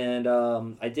 And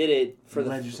I did it for I'm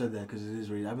glad you said that, because it is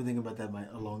racist. I've been thinking about that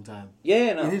a long time.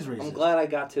 Yeah, no. It is racist. I'm glad I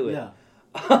got to it. Yeah.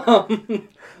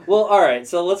 Well, all right,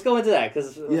 so let's go into that,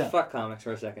 because fuck comics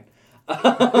for a second.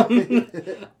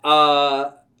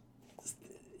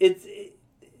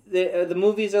 The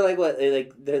movies are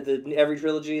every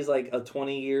trilogy is a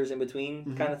 20 years in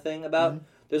between kind of thing about.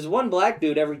 There's one black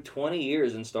dude every 20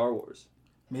 years in Star Wars.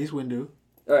 Mace Windu.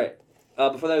 All right.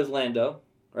 Before that was Lando,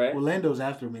 right? Well, Lando's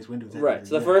after Mace Windu. Right.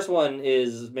 So the first one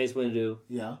is Mace Windu.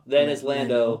 Yeah. Then it's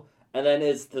Lando. And then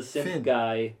it's the simp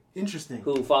guy. Interesting.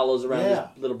 Who follows around this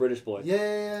little British boy.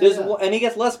 Yeah. And he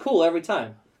gets less cool every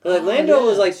time. Lando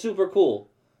is super cool.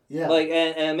 Yeah.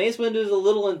 And Mace Windu is a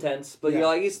little intense, but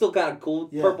you're he's still kind of cool.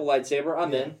 Yeah. Purple lightsaber.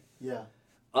 I'm in. Yeah.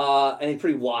 And he's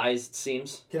pretty wise, it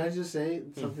seems. Can I just say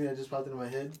something that just popped into my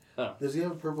head? Oh. Does he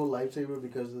have a purple lightsaber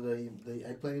because of the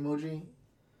eggplant emoji?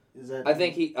 Is that? I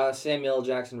think Samuel L.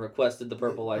 Jackson requested the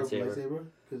purple lightsaber. Purple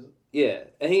lightsaber? Yeah,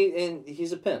 and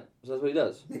he's a pimp, so that's what he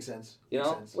does. Makes sense.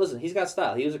 Listen, he's got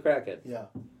style. He was a crackhead. Yeah,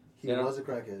 he was a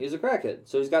crackhead. He's a crackhead,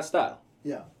 so he's got style.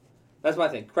 Yeah, that's my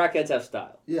thing. Crackheads have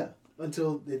style. Yeah,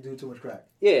 until they do too much crack.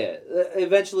 Yeah,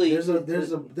 eventually. There's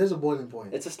a boiling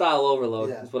point. It's a style overload.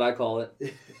 Yeah. Is what I call it.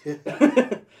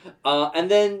 And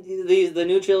then the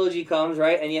new trilogy comes,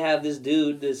 right, and you have this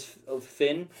dude, this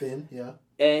Finn. Finn, yeah.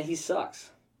 And he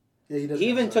sucks. Yeah, he does. He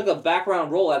even took a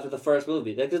background role after the first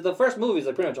movie, because the first movie is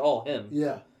pretty much all him.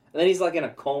 Yeah. And then he's in a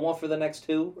coma for the next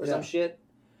two or some shit.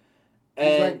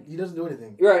 And he doesn't do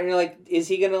anything. Right, and you're like, is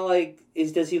he gonna like?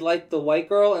 Does he like the white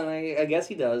girl? And I guess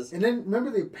he does. And then remember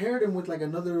they paired him with like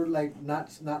another like not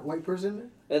white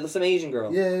person. Some Asian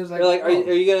girl. Yeah, it was like. You're like,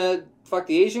 are you gonna fuck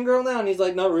the Asian girl now? And he's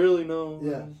like, not really, no.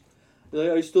 Yeah.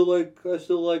 Like, I still like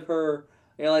her.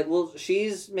 And you're like, well,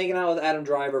 she's making out with Adam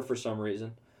Driver for some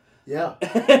reason. Yeah,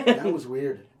 that was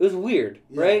weird. It was weird,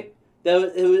 right?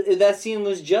 That scene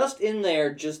was just in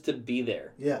there just to be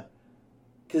there. Yeah.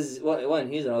 Because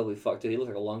he's an ugly fuck too. He looks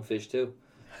like a lungfish too.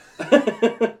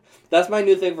 That's my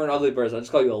new thing for an ugly person. I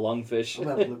just call you a lungfish. I'm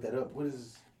gonna have to look that up. What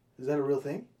is that a real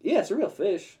thing? Yeah, it's a real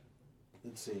fish.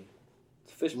 Let's see.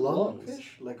 It's a fish with lungs.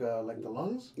 Fish? Like the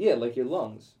lungs? Yeah, like your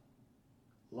lungs.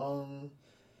 Lung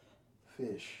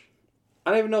fish. I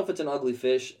don't even know if it's an ugly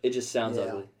fish. It just sounds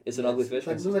ugly. It's an ugly fish.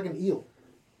 It looks like an eel.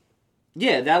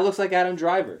 Yeah, that looks like Adam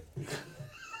Driver.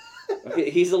 Okay,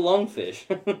 he's a lungfish.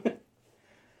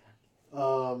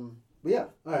 But yeah,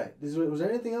 all right. Was there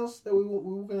anything else that we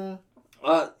were gonna?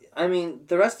 I mean,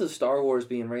 the rest of Star Wars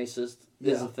being racist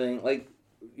is a thing. Like,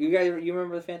 you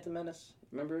remember the Phantom Menace?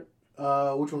 Remember it?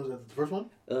 Which one was that? The first one?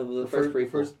 The first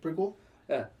prequel. First prequel.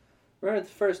 Yeah, remember the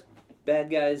first bad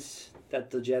guys that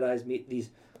the Jedi's meet? These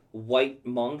white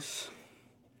monks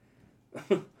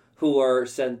who are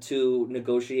sent to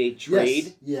negotiate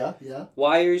trade. Yes. Yeah.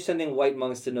 Why are you sending white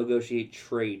monks to negotiate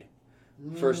trade?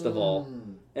 First of all,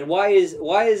 and why is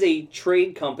a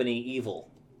trade company evil?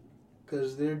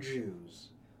 Because they're Jews.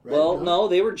 Right? Well, no,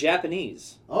 they were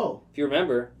Japanese. Oh, if you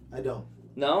remember. I don't.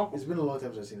 No, it's been a long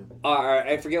time since I've seen them.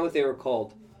 I forget what they were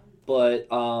called, but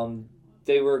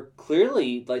they were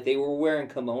clearly like they were wearing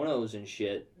kimonos and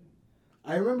shit.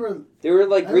 I remember they were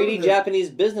like greedy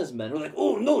Japanese businessmen. Who were like,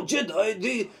 oh no, Jedi,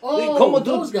 they come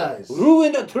those guys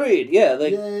ruin the trade. Yeah,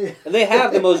 like and they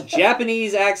have the most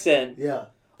Japanese accent. Yeah.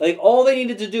 Like, all they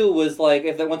needed to do was, like,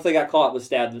 once they got caught, was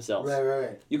stab themselves.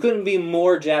 Right. You couldn't be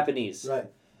more Japanese. Right.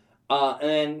 And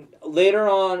then later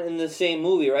on in the same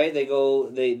movie, right, they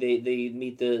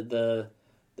meet they go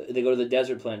to the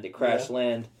desert planet, they crash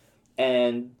land,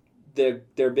 and their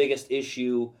biggest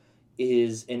issue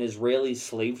is an Israeli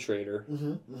slave trader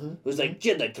who's like,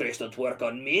 Jedi trades don't work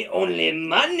on me, only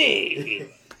money.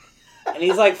 And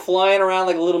he's like flying around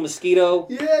like a little mosquito.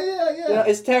 Yeah. You know,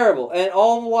 it's terrible. And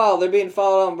all the while they're being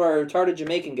followed on by a retarded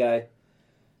Jamaican guy.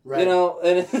 Right. You know,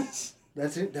 and it's...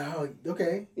 That's it? Oh,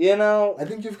 okay. You know... I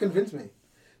think you've convinced me.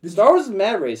 Star Wars is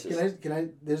mad racist. Can I...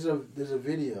 There's a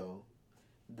video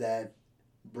that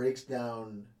breaks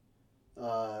down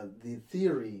the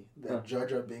theory that Jar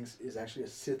Jar Binks is actually a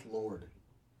Sith Lord.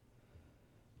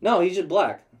 No, he's just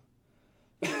black.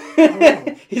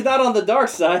 He's not on the dark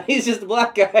side. He's just a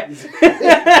black guy.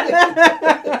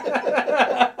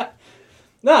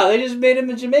 No, they just made him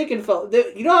a Jamaican fellow.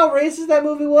 You know how racist that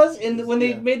movie was? When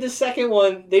they made the second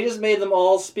one, they just made them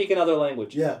all speak another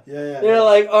language. Yeah. They're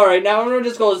like, all right, now everyone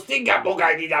just goes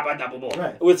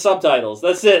right. With subtitles.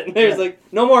 That's it. There's like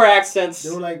no more accents.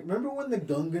 They were like, remember when the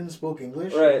Gungans spoke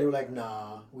English? Right. They were like,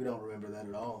 nah, we don't remember that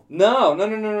at all. No.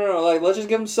 Like, let's just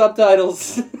give them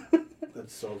subtitles.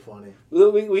 That's so funny.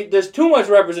 There's too much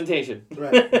representation.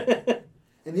 Right.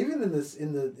 And even in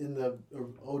the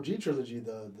OG trilogy,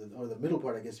 the middle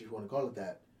part, I guess if you want to call it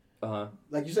that.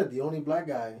 Like you said, the only black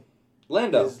guy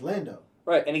is Lando.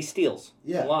 Right, and he steals.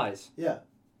 Yeah. And lies. Yeah.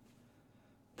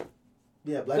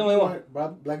 Yeah, black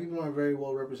people aren't very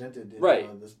well represented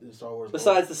in Star Wars.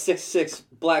 Besides the 6'6"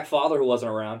 black father who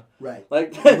wasn't around. Right.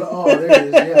 Like oh, there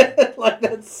it is, yeah. Like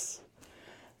that's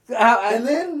and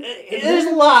then there's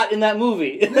a lot in that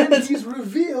movie. And then he's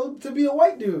revealed to be a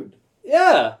white dude.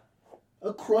 Yeah.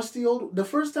 A crusty old. The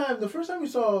first time you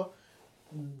saw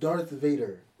Darth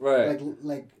Vader, right?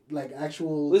 Like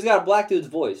actual. Well, he's got a black dude's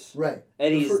voice, right?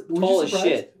 And he's tall as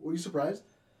shit. Were you surprised?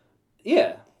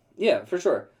 Yeah, for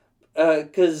sure.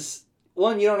 Because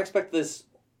one, you don't expect this,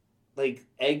 like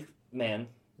Eggman.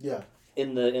 Yeah.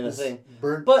 In the thing,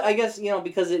 burnt. But I guess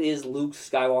because it is Luke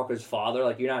Skywalker's father,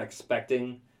 like you're not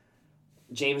expecting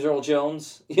James Earl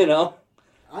Jones, you know.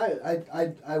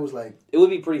 I was like... It would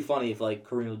be pretty funny if, like,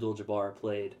 Kareem Abdul-Jabbar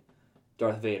played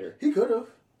Darth Vader. He could have.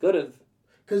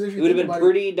 Because if you it would have been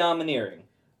pretty domineering.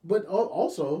 But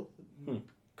also,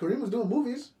 Kareem was doing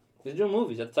movies. He was doing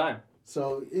movies at the time.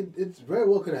 So it very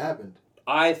well could have happened.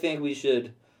 I think we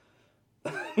should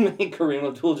make Kareem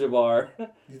Abdul-Jabbar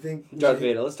you think Darth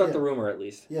Vader. Let's start the rumor, at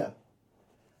least. Yeah.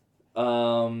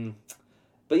 But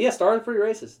yeah, Star Wars is pretty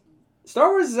racist. Star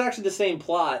Wars is actually the same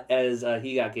plot as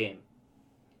He Got Game.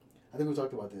 I think we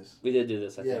talked about this. We did do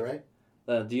this, I think. Yeah, right?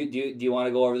 Do you want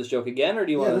to go over this joke again, or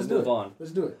do you want to move on?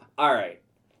 Let's do it. All right.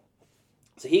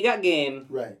 So He Got Game.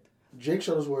 Right. Jake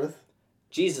Shuttlesworth.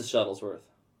 Jesus Shuttlesworth.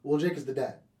 Well, Jake is the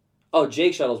dad. Oh,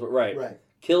 Jake Shuttlesworth, right. Right.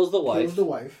 Kills the wife. Kills the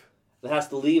wife. Has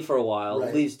to leave for a while.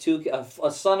 Right. Leaves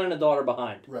a son and a daughter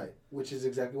behind. Right. Which is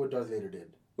exactly what Darth Vader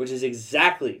did. Which is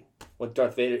exactly what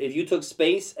Darth Vader... If you took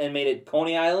space and made it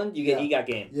Coney Island, he got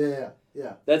game.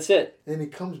 Yeah. That's it. And he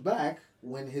comes back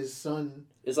when his son...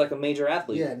 is like a major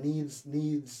athlete. Yeah,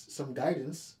 needs some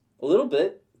guidance. A little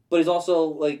bit. But he's also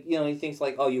like, he thinks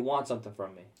like, oh, you want something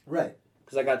from me. Right.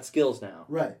 Because I got skills now.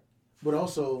 Right. But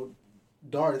also,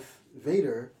 Darth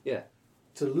Vader... Yeah.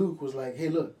 To Luke was like, hey,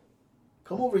 look,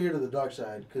 come over here to the dark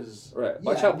side, because... Right.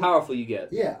 Watch how powerful you get.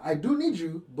 Yeah, I do need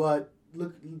you, but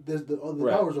look, there's the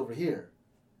power's over here.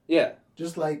 Yeah.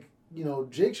 Just like,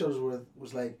 Jake Shuttlesworth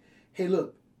was like, hey,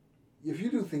 look, if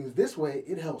you do things this way,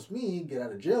 it helps me get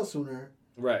out of jail sooner.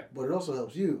 Right. But it also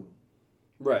helps you.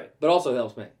 Right. But also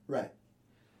helps me. Right.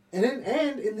 And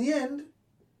in the end,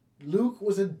 Luke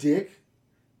was a dick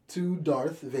to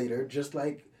Darth Vader, just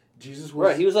like Jesus was.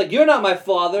 Right. He was like, you're not my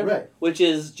father. Right. Which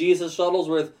is Jesus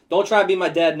Shuttlesworth. Don't try to be my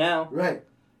dad now. Right.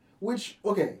 Which,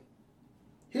 okay.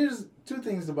 Here's two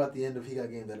things about the end of He Got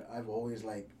Game that I've always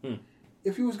liked.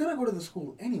 If he was going to go to the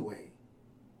school anyway,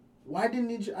 why didn't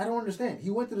he... I don't understand. He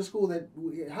went to the school that...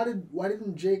 Why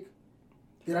didn't Jake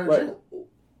get out of jail?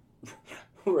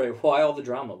 Right. Why all the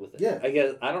drama with it? Yeah. I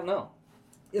guess... I don't know.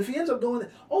 If he ends up going...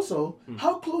 Also,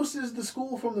 how close is the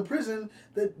school from the prison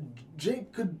that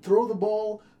Jake could throw the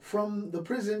ball from the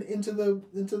prison into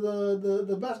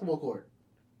the basketball court?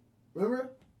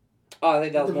 Remember? Oh, I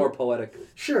think that was more poetic.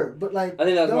 Sure, but like... I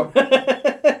think that was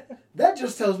more... That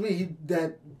just tells me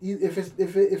that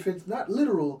if it's not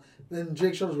literal, then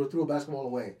Jake Shuttlesworth threw a basketball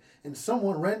away, and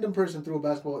random person threw a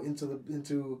basketball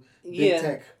into Big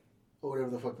Tech, or whatever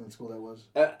the fucking school that was.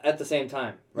 At the same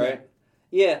time, right?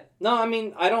 Yeah. No, I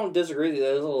mean, I don't disagree with you.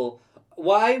 There's a little...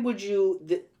 Why would you...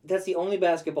 That's the only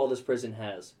basketball this prison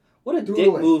has. What a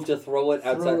dick move to throw it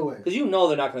outside. Because you know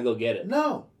they're not going to go get it.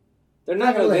 No. They're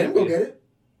not going to let him go get it.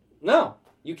 No.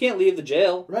 You can't leave the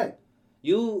jail. Right.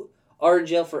 You are in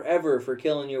jail forever for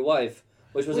killing your wife,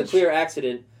 which was a clear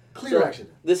accident. Accident.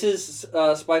 This is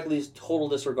Spike Lee's total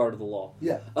disregard of the law.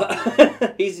 Yeah.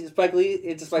 He's Spike Lee.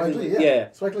 It's Spike Lee.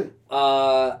 Yeah. Spike Lee.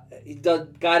 The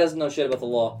guy doesn't know shit about the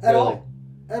law. At all.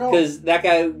 Because that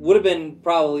guy would have been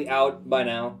probably out by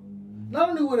now. Not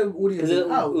only would he have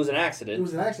been out. It was an accident. It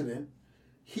was an accident.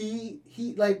 He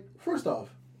like, first off,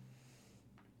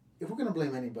 if we're going to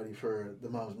blame anybody for the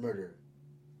mom's murder,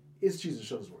 it's Jesus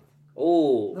Shuttlesworth.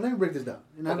 Oh. Now let me break this down.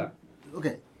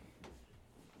 Okay.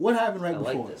 What happened right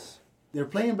before? I like this. They're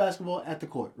playing basketball at the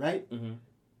court, right?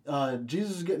 Mm-hmm.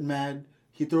 Jesus is getting mad.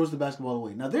 He throws the basketball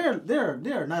away. Now they're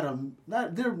not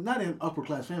an upper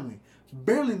class family,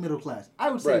 barely middle class. I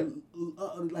would say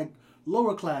like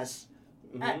lower class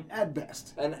at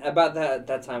best. And about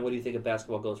that time, what do you think a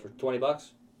basketball goes for? $20?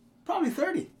 Probably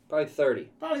 30. Probably 30.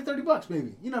 Probably $30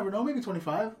 maybe. You never know. Maybe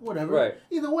 25. Whatever. Right.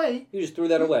 Either way. You just threw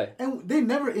that away. And they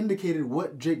never indicated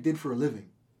what Jake did for a living.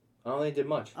 I don't think he did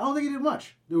much. I don't think he did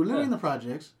much. They were living in the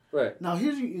projects. Right. Now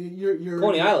here's your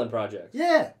Coney Island project.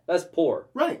 Yeah. That's poor.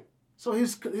 Right. So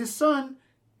his son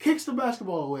kicks the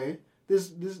basketball away.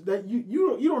 That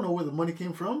you don't know where the money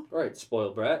came from. Right.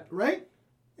 Spoiled brat. Right.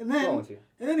 And then What's wrong with you?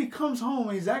 And then he comes home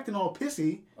and he's acting all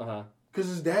pissy. Uh-huh. Because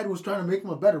his dad was trying to make him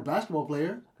a better basketball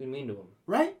player. What do you mean to him?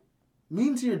 Right.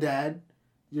 Mean to your dad.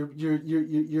 Well,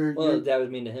 the dad was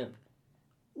mean to him.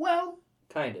 Well.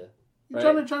 Kinda. You're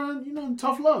trying to,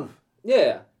 tough love.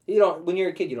 Yeah. When you're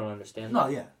a kid, you don't understand. No,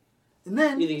 yeah. And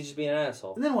then... You think he's just being an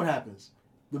asshole. And then what happens?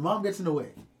 The mom gets in the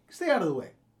way. Stay out of the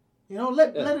way.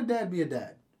 Let a dad be a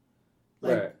dad.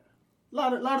 Like, right.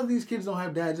 A lot of these kids don't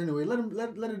have dads anyway. Let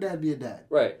a dad be a dad.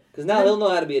 Right. Because now he'll know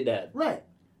how to be a dad. Right.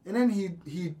 And then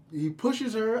he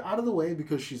pushes her out of the way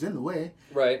because she's in the way.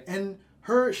 Right. And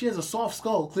she has a soft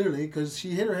skull, clearly, because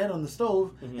she hit her head on the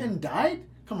stove and died?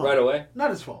 Come on. Right away? Not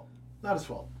his fault.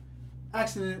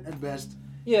 Accident at best.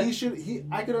 Yeah.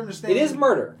 I could understand. It is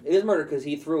murder. It is murder because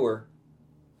he threw her.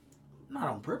 Not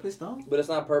on purpose, though. But it's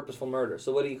not purposeful murder.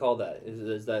 So what do you call that?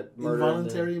 Is that murder?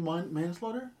 Involuntary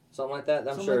manslaughter? Something like that?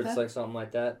 I'm sure it's like something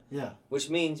like that. Yeah. Which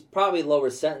means probably lower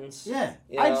sentence. Yeah.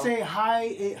 I'd say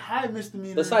high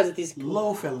misdemeanor. Besides that, these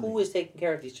low felony. Who is taking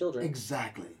care of these children?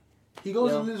 Exactly. He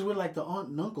goes and lives with like the aunt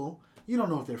and uncle. You don't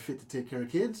know if they're fit to take care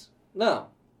of kids. No.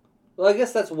 Well, I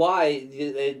guess that's why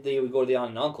they would go to the aunt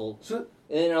and uncle. So,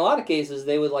 in a lot of cases,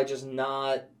 they would just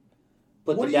not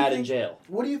put the dad in jail.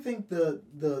 What do you think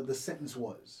the sentence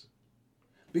was?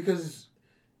 Because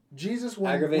Jesus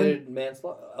aggravated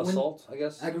manslaughter, assault, I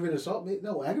guess. Aggravated assault?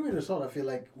 No, aggravated assault. I feel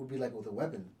like would be like with a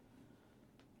weapon.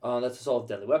 That's assault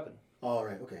with a deadly weapon. All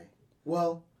right. Okay.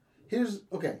 Well,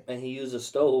 and he used a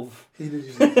stove. He did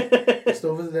use a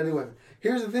stove as a deadly weapon.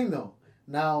 Here's the thing, though.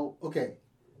 Now, okay,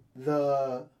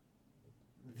 the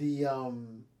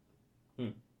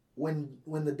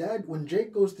when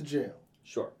Jake goes to jail,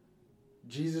 sure,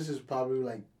 Jesus is probably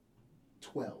like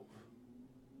 12.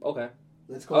 Okay,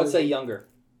 let's go. I would say younger.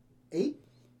 8.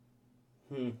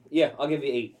 Yeah, I'll give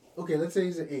you 8. Okay, let's say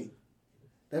he's an 8.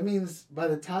 That means by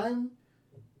the time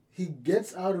he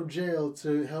gets out of jail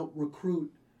to help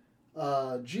recruit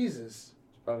Jesus,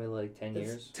 it's probably like 10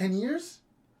 years. 10 years.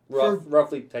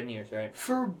 Roughly 10 years, right?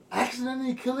 For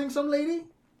accidentally killing some lady?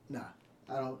 Nah,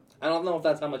 I don't. I don't know if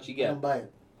that's how much you get. I don't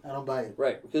buy it.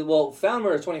 Right. Because, well, found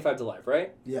murder is 25 to life,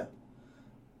 right? Yeah.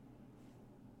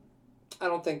 I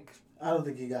don't think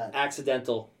he got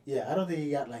accidental. Yeah, I don't think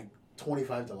he got like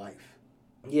 25 to life.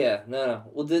 Yeah, no.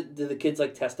 Well, did the kids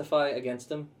like testify against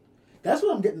him? That's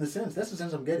what I'm getting the sense. That's the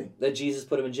sense I'm getting. That Jesus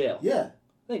put him in jail. Yeah.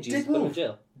 I think Jesus put him in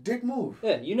jail. Dick move.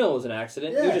 Yeah, you know it was an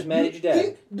accident. Yeah. You're just mad at your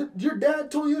dad. Your dad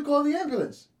told you to call the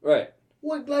ambulance. Right.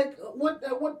 What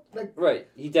Right.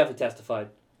 He definitely testified.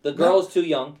 The girl's too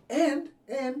young. And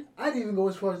I'd even go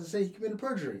as far as to say he committed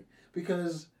perjury,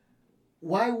 because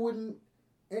why wouldn't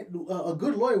a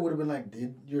good lawyer would have been like,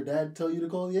 did your dad tell you to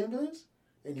call the ambulance?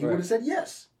 And he would have said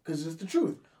yes, because it's the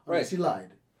truth. Unless he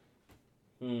lied.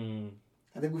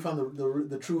 I think we found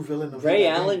the true villain of Ray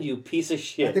Allen, you piece of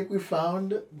shit. I think we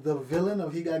found the villain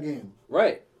of He Got Game.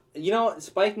 Right. You know,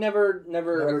 Spike never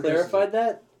clarified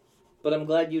that, but I'm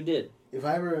glad you did. If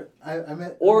I ever,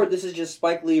 this is just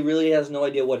Spike Lee really has no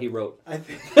idea what he wrote. I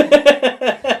think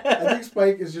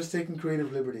Spike is just taking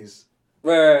creative liberties.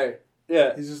 Right.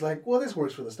 Yeah. He's just like, well, this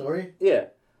works for the story. Yeah.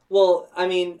 Well, I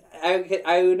mean,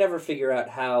 I would never figure out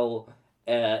how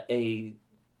they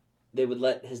would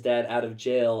let his dad out of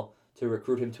jail to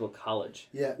recruit him to a college.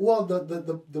 Yeah. Well,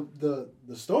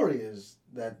 the story is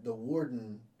that the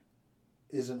warden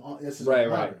is an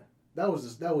right. That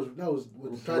was what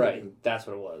they tried to do. That's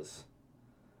what it was.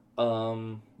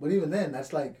 But even then,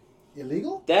 that's like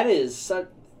illegal. That is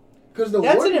because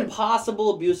that's an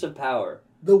impossible abuse of power.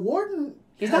 The warden.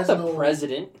 He's not the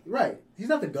president. Right. He's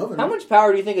not the governor. How much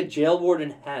power do you think a jail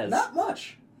warden has? Not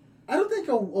much. I don't think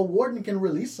a warden can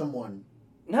release someone.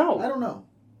 No. I don't know.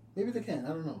 Maybe they can. I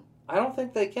don't know. I don't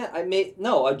think they can. A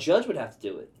judge would have to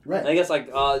do it. Right. And I guess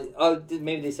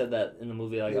maybe they said that in the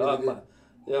movie. Like,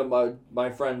 my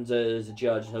friend is a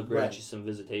judge. He'll grant you some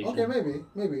visitation. Okay, maybe.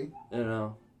 I don't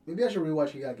know. Maybe I should rewatch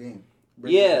He Got Game.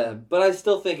 But I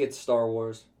still think it's Star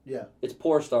Wars. Yeah. It's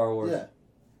poor Star Wars. Yeah.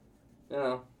 You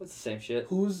know, it's the same shit.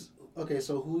 Who's if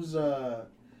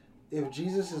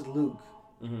Jesus is Luke,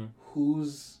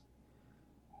 who's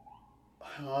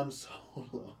Han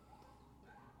Solo?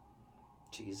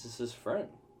 Jesus' friend.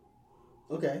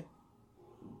 Okay.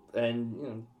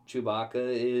 And, Chewbacca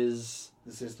is...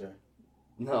 the sister.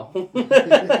 No.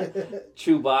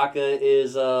 Chewbacca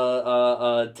is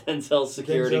Denzel's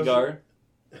security guard.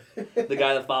 The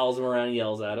guy that follows him around and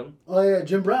yells at him. Oh, yeah,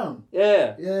 Jim Brown.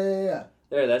 Yeah. Yeah.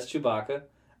 There, that's Chewbacca.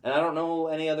 And I don't know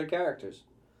any other characters.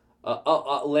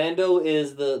 Lando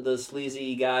is the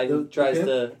sleazy guy who tries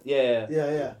to... Yeah.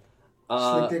 Yeah.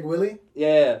 Slick Dick Willie?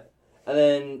 Yeah. And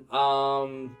then,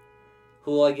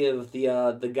 who will I give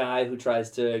the guy who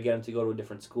tries to get him to go to a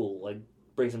different school? Like,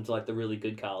 brings him to, like, the really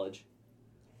good college.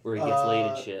 Where he gets laid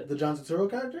and shit. The John Turturro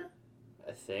character?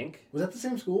 I think. Was that the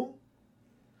same school?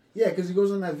 Yeah, because he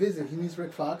goes on that visit. He meets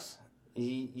Rick Fox.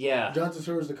 Yeah. John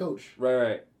Turturro is the coach.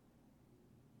 Right.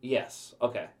 Yes.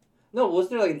 Okay. No,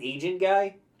 wasn't there like an agent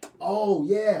guy? Oh,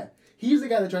 yeah. He's the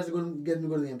guy that tries to get him to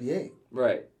go to the NBA.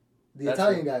 Right. That's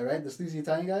Italian guy, right? The sleazy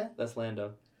Italian guy? That's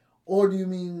Lando. Or do you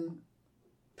mean...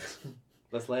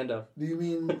 That's Lando. Do you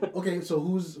mean... Okay, so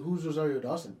who's Rosario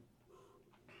Dawson?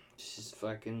 She's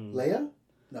fucking... Leia?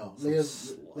 No,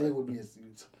 Leia would be a...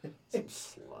 Some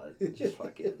slut. Just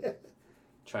fucking...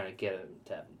 trying to get him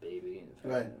to have a baby.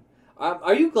 Right.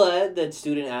 Are you glad that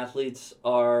student athletes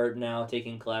are now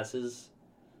taking classes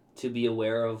to be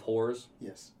aware of whores?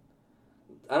 Yes.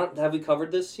 Have we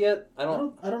covered this yet? I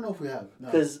don't know if we have.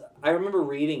 Because I remember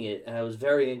reading it and I was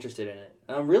very interested in it.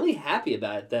 And I'm really happy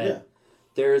about it that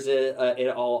there's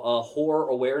a whore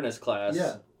awareness class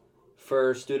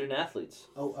for student athletes.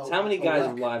 How many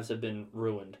guys' lives have been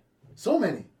ruined? So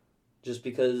many. Just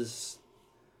because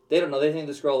they don't know. They think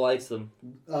this girl likes them.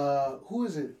 Who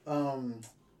is it?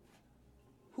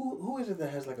 Who is it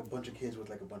that has like a bunch of kids with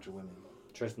like a bunch of women?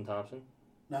 Tristan Thompson?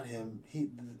 Not him.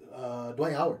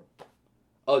 Dwight Howard.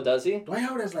 Oh, does he? Dwight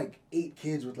Howard has like 8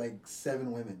 kids with like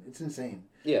 7 women. It's insane.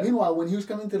 Yeah. Meanwhile, when he was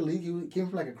coming to the league, he came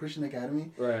from like a Christian academy.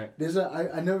 Right.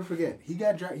 I never forget. He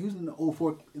got drafted. He was in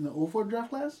the 04 draft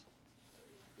class.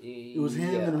 It was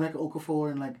him and Emeka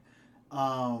Okafor and like,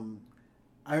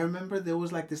 I remember there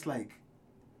was like this like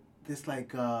this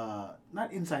like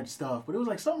not inside stuff, but it was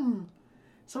like some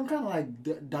kind of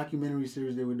like documentary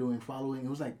series they were doing following. It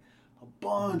was like a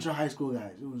bunch of high school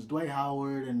guys. It was Dwight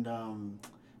Howard and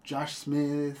Josh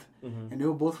Smith, and they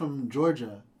were both from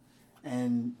Georgia.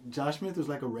 And Josh Smith was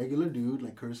like a regular dude,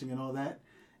 like cursing and all that,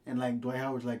 and like Dwight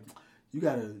Howard's like, you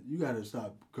gotta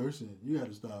stop cursing. You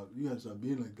gotta stop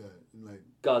being like that. And like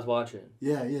God's watching.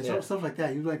 Yeah. Stuff like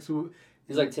that. He was like so.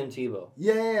 He's like Tim Tebow.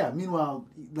 Yeah. Meanwhile,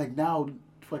 like now,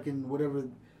 fucking whatever.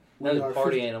 Now he's a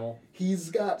party animal. He's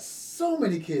got so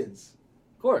many kids.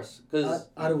 Of course, because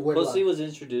out of wedlock. Pussy was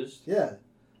introduced. Yeah.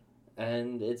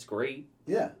 And it's great.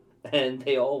 Yeah. And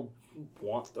they all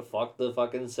want to fuck the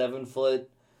fucking 7-foot,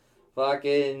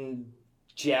 fucking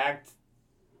jacked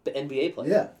NBA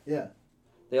player. Yeah.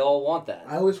 They all want that.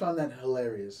 I always found that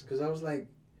hilarious because I was like,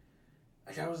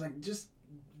 just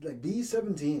like be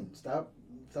 17. Stop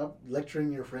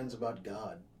lecturing your friends about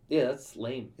God. Yeah, that's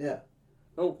lame. Yeah.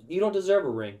 No, you don't deserve a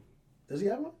ring. Does he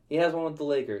have one? He has one with the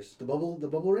Lakers. The bubble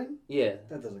ring? Yeah.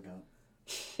 That doesn't count.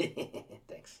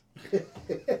 Thanks.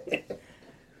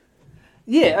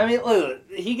 Yeah, I mean,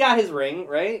 look, he got his ring,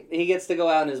 right? He gets to go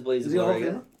out in his Blaze of Glory. Is he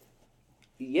a Hall of Famer?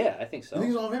 Yeah, I think so. You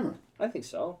think he's a Hall of Famer? I think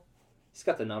so. He's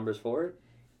got the numbers for it.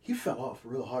 He fell off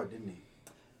real hard, didn't he?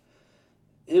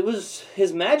 It was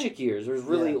his Magic years was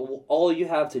really all you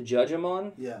have to judge him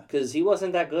on. Yeah. Because he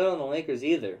wasn't that good on the Lakers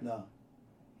either. No.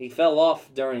 He fell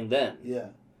off during then. Yeah.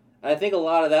 I think a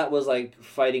lot of that was like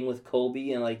fighting with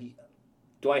Kobe and like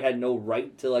Dwight had no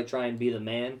right to like try and be the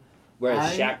man,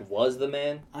 whereas Shaq was the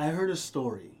man. I heard a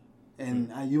story,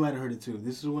 and you might have heard it too.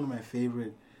 This is one of my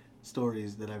favorite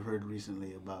stories that I've heard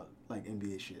recently about like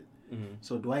NBA shit. Mm-hmm.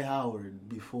 So Dwight Howard,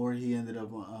 before he ended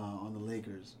up on the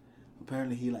Lakers,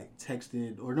 apparently he like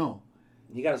texted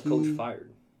he got his coach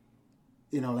fired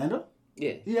in Orlando.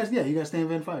 Yeah. He got Stan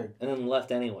Van fired, and then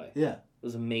left anyway. Yeah. It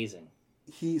was amazing.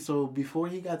 So before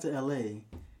he got to LA,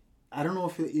 I don't know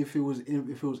if it was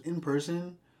in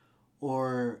person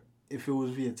or if it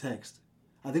was via text.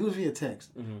 I think it was via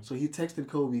text. Mm-hmm. So he texted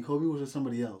Kobe. Kobe was with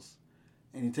somebody else,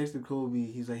 and he texted Kobe.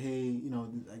 He's like, hey,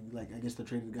 I guess the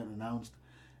trade had gotten announced,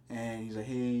 and he's like,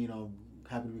 hey,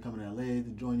 happy to be coming to LA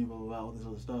to join you, blah blah blah, all this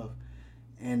other stuff,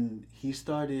 and he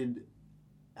started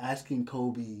asking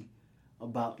Kobe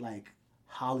about like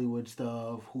Hollywood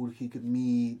stuff, who he could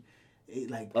meet.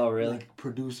 Oh really? Like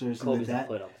producers Kobe's and like that.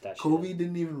 Put up with that Kobe shit.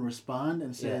 didn't even respond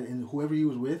and said, and whoever he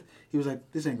was with, he was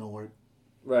like, "This ain't gonna work."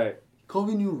 Right.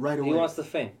 Kobe knew right away. He wants the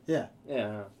fame. Yeah.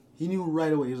 Yeah. He knew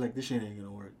right away. He was like, "This shit ain't gonna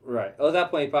work." Right. Well, at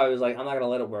that point, he probably was like, "I'm not gonna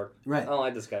let it work." Right. I don't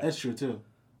like this guy. That's true too.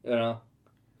 What are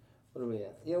we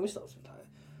at? Yeah, we still have some time.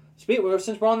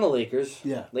 Since we're on the Lakers.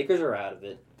 Yeah. Lakers are out of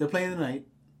it. They're playing tonight.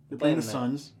 They're playing the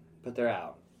Suns. But they're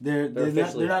out. They're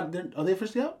officially not. Are they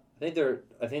officially out? I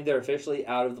think they're officially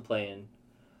out of the play-in.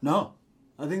 No,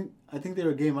 I think they're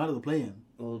a game out of the play-in.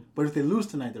 Well, but if they lose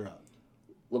tonight, they're out.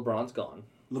 LeBron's gone.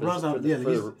 LeBron's out.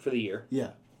 For the year.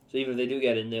 Yeah. So even if they do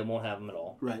get in, they won't have him at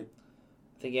all. Right.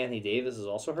 I think Anthony Davis is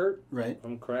also hurt. Right. If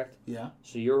I'm correct. Yeah.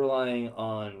 So you're relying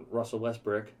on Russell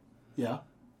Westbrook. Yeah.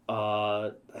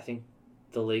 I think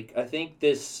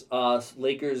this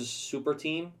Lakers super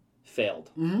team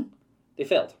failed. Mm-hmm. They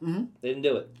failed. Mm-hmm. They didn't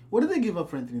do it. What did they give up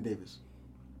for Anthony Davis?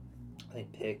 I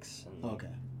think picks. Okay.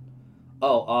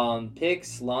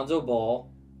 Picks, Lonzo Ball.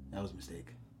 That was a mistake.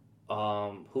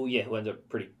 Who ended up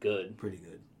pretty good. Pretty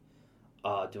good.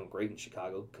 Doing great in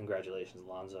Chicago. Congratulations,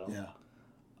 Lonzo. Yeah.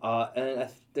 And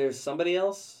there's somebody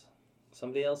else. I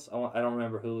don't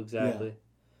remember who exactly.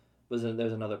 Yeah.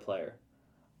 There's another player.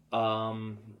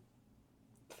 Failed.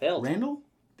 Randall?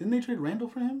 Didn't they trade Randall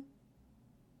for him?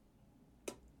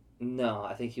 No,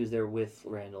 I think he was there with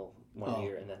Randall one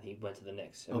year, and then he went to the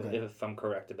Knicks. Okay. If I'm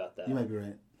correct about that. You might be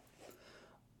right.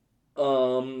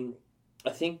 I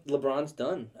think LeBron's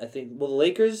done. The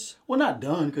Lakers... Well, not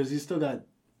done, because he's still got,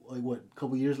 a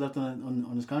couple years left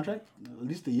on his contract? At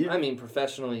least a year. I mean,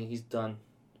 professionally, he's done.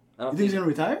 You think he's going to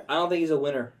retire? I don't think he's a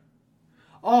winner.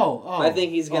 Oh. I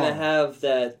think he's going to have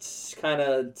that kind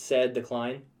of sad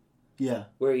decline. Yeah.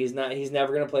 Where he's never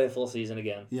going to play a full season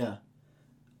again. Yeah.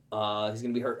 He's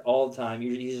going to be hurt all the time.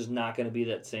 He's just not going to be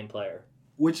that same player.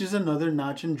 Which is another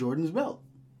notch in Jordan's belt.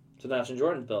 It's a notch in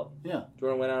Jordan's belt. Yeah.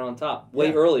 Jordan went out on top.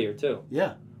 Way earlier, too.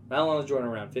 Yeah. How long was Jordan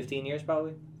around? 15 years,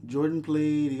 probably? Jordan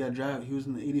played, he got drafted, he was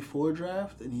in the 84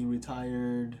 draft, and he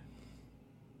retired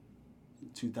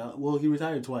 2000. Well, he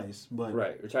retired twice, but...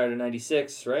 Right. Retired in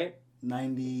 96, right?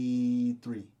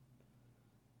 93.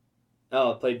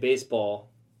 Oh, played baseball.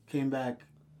 Came back...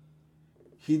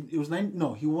 He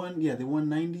won, they won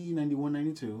 90, 91,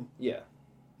 92. Yeah.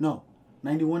 No,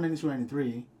 91, 92,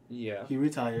 93. Yeah. He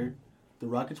retired. The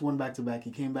Rockets won back-to-back. He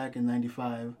came back in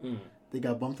 95. They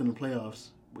got bumped in the playoffs,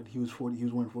 but he was 40. He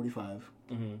was wearing 45.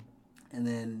 Mm-hmm. And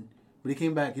then, but he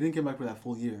came back. He didn't come back for that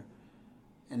full year.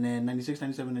 And then 96,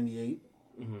 97, 98,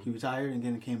 he retired and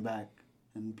then came back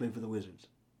and played for the Wizards.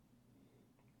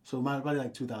 So probably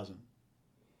like 2000.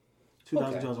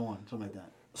 2001, something like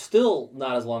that. Still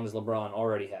not as long as LeBron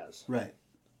already has. Right.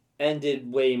 And did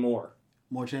way more.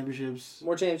 More championships.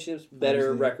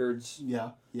 Better obviously. Records.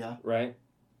 Yeah. Right?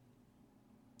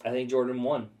 I think Jordan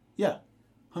won. Yeah.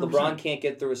 100%. LeBron can't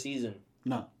get through a season.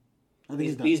 No. I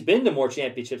think he's been to more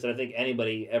championships than I think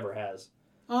anybody ever has.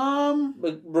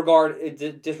 But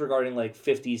disregarding like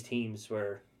 50s teams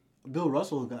where Bill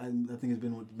Russell, I think has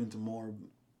been to more,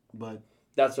 but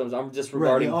that's what I'm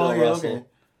disregarding Bill Russell. Okay.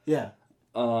 Yeah.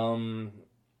 But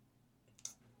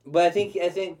I think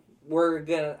we're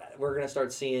gonna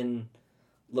start seeing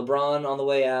LeBron on the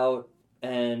way out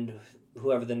and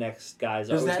whoever the next guys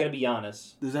are. It's gonna be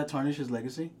Giannis. Does that tarnish his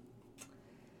legacy?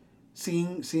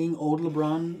 Seeing old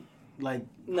LeBron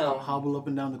hobble up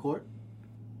and down the court?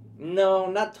 No,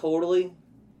 not totally.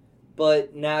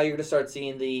 But now you're going to start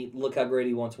seeing the look how great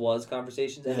he once was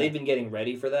conversations, and they've been getting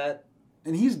ready for that.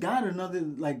 And he's got another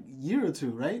year or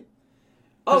two, right?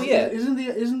 Oh yeah.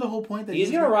 Isn't the whole point that he's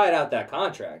going to ride out that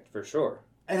contract for sure?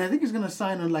 And I think he's going to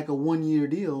sign on a 1-year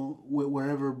deal with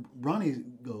wherever Bronny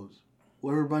goes,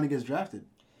 wherever Bronny gets drafted.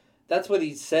 That's what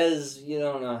he says. You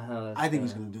don't know how that's I think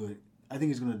he's going to do it.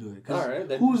 All right.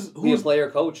 Then who's be a player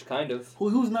coach, kind of.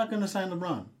 Who's not going to sign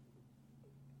LeBron?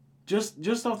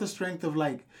 Just off the strength of all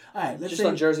right, let's say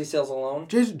on jersey sales alone.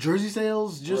 Jersey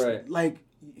sales,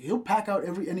 he'll pack out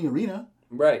any arena.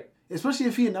 Right. Especially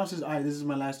if he announces, all right, this is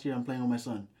my last year, I'm playing with my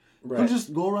son. Right. He'll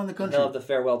just go around the country. He'll have the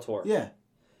farewell tour. Yeah.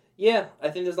 Yeah, I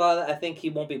think there's a lot of that. I think he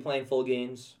won't be playing full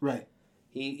games. Right.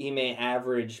 He may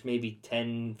average maybe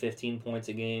 10, 15 points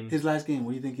a game. His last game,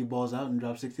 what do you think he balls out and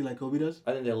drops 60 like Kobe does?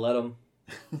 I think they let him.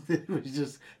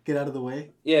 Just get out of the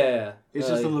way? Yeah. It's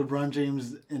just a LeBron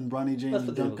James and Bronny James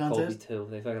dunk contest? Kobe too.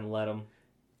 They fucking let him.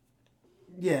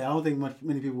 Yeah, I don't think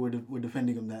many people were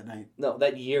defending him that night. No,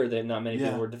 that year that not many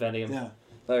people were defending him. Yeah.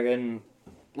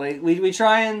 We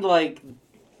try and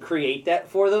create that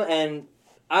for them, and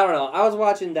I don't know. I was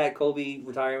watching that Kobe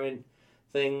retirement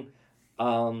thing.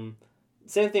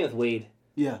 Same thing with Wade.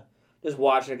 Yeah. Just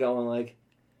watching it going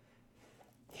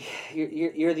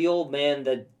you're the old man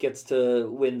that gets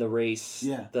to win the race.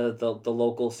 Yeah. The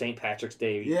local St. Patrick's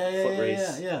Day foot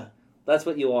race. Yeah. That's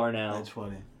what you are now. That's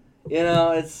funny.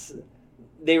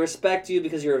 They respect you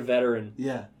because you're a veteran.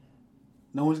 Yeah.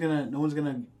 No one's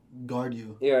gonna guard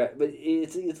you. Yeah, right. But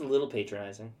it's a little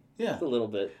patronizing. Yeah. It's a little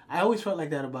bit. I always felt like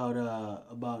that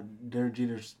about Derek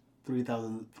Jeter's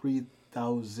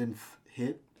 3,000th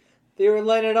hit. They were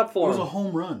lighting it up for him. It was a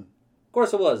home run. Of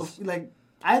course it was.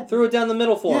 I threw it down the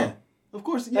middle for him. Of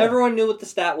course, yeah. Everyone knew what the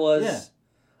stat was. Yeah.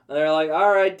 And they're like,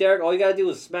 all right, Derek, all you got to do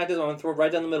is smack this one and throw it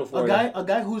right down the middle for you. A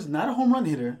guy who's not a home run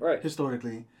hitter, right.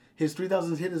 Historically, his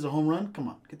 3,000th hit is a home run? Come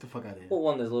on, get the fuck out of here.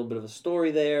 Well, there's a little bit of a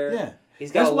story there. Yeah.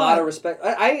 He's got a lot of respect.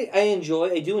 I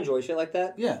do enjoy shit like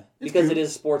that. Yeah. Because cute. It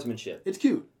is sportsmanship. It's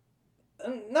cute.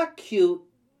 Not cute.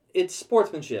 It's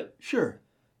sportsmanship. Sure.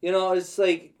 It's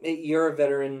like, you're a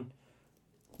veteran.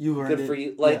 You've earned it. Good for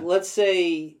you. Let's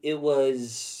say it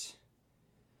was...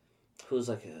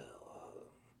 Who's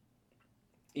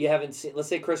you haven't seen... Let's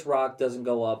say Chris Rock doesn't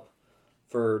go up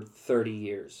for 30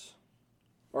 years.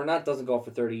 Or not doesn't go up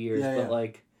for 30 years,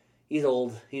 but he's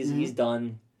old. He's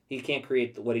done. He can't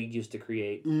create what he used to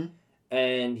create. Mm-hmm.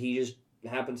 And he just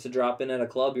happens to drop in at a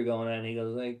club you're going at, and he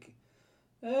goes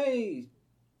hey,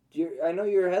 I know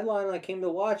you're a headliner. I came to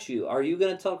watch you. Are you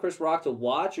going to tell Chris Rock to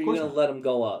watch, or are you going to let him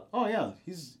go up? Oh, yeah.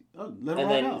 Let him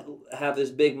and rock then have this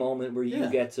big moment where you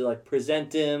get to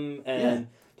present him and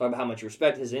talk about how much you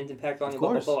respect his impact on you.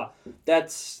 Blah, blah, blah, blah.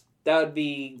 That would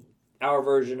be our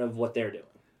version of what they're doing.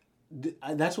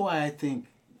 That's why I think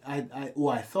I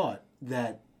thought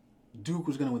that Duke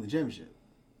was going to win the championship.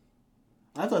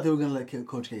 I thought they were going to let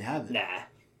Coach K have it. Nah.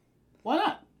 Why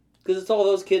not? Because it's all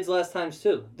those kids last times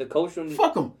too. The coach,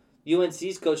 fuck them.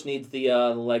 UNC's coach needs the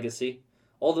legacy.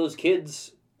 All those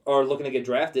kids are looking to get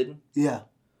drafted. Yeah.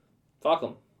 Fuck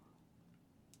them.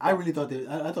 I really thought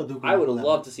I thought Duke. I would have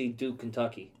loved to see Duke,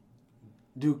 Kentucky.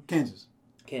 Duke, Kansas.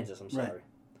 I'm sorry. Right.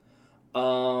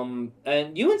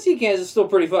 And UNC Kansas is still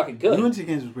pretty fucking good. UNC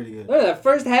Kansas is pretty good. Look at that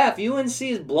first half. UNC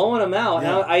is blowing them out.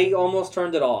 Yeah. And I almost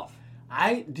turned it off.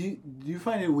 Do you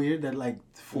find it weird that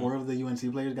 4 of the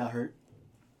UNC players got hurt?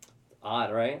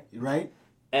 Odd, right? Right.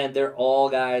 And they're all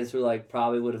guys who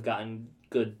probably would have gotten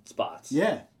good spots.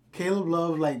 Yeah, Caleb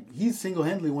Love, he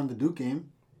single-handedly won the Duke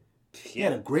game. He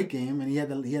had a great game, and he had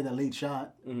that late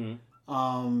shot.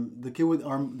 Mm-hmm. The kid with the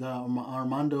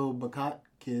Armando Bacot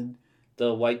kid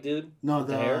The white dude? No,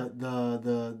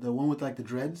 the one with like the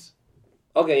dreads.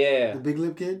 Okay, yeah. The big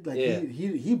lip kid, like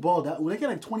he balled out. Well, they got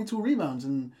like 22 rebounds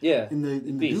in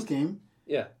the Duke game.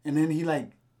 Yeah. And then he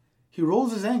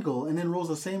rolls his ankle and then rolls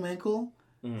the same ankle.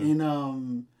 And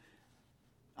I'm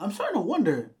starting to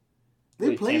wonder.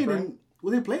 They played in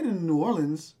New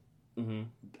Orleans. Mm-hmm.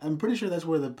 I'm pretty sure that's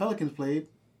where the Pelicans played,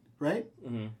 right?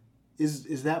 Mm-hmm.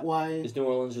 Is that why? Is New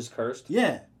Orleans just cursed?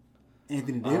 Yeah.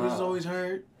 Anthony Davis is always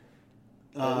hurt.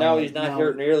 Now he's not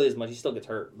hurt nearly as much. He still gets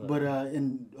hurt. But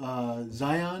in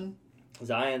Zion.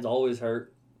 Zion's always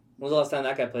hurt. When was the last time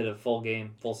that guy played a full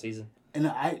game, full season? And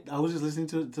I was just listening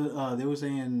to they were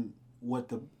saying what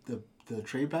the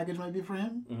trade package might be for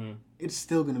him. Mm-hmm. It's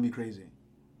still going to be crazy.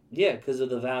 Yeah, because of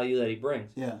the value that he brings.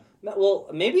 Yeah. Well,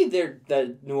 maybe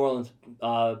that New Orleans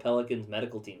Pelicans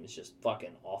medical team is just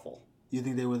fucking awful. You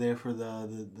think they were there for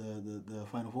the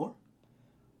Final Four?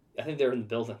 I think they're in the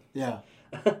building. Yeah.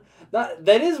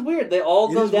 That is weird. They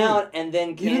all go down, weird. And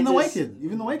then Kansas...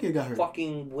 Even the white kid got hurt.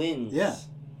 Fucking wins. Yeah.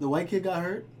 The white kid got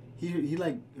hurt. He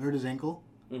like hurt his ankle.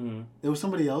 Mm-hmm. There was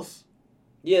somebody else.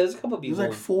 Yeah, there's a couple of people.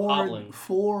 There's like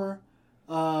four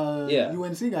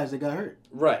UNC guys that got hurt.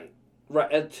 Right.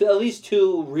 At least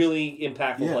two really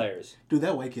impactful players. Dude,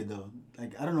 that white kid though,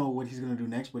 like I don't know what he's gonna do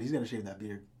next, but he's gotta shave that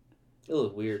beard. It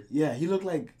looked weird. Yeah, he looked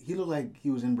like he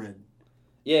was inbred.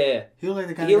 Yeah. He looked like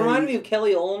the kind he of guy. He reminded me of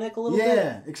Kelly Olynyk a little bit.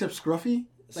 Yeah, except scruffy.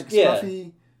 Like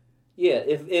scruffy. Yeah,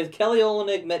 if Kelly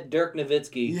Olynyk met Dirk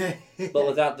Nowitzki, but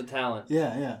without the talent.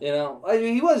 Yeah. You know, I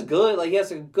mean, he was good. Like he has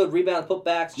some good rebound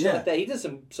putbacks, shit like that. He did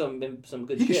some good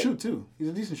shit. He can shoot too. He's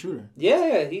a decent shooter.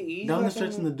 Yeah. He down the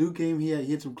stretch in the Duke game, he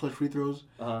had some clutch free throws.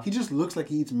 Uh-huh. He just looks like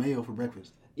he eats mayo for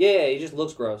breakfast. Yeah, he just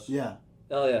looks gross. Yeah.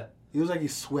 Oh yeah. He looks like he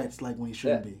sweats like when he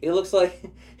shouldn't be. He looks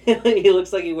like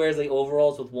he wears like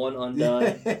overalls with one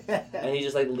undone, and he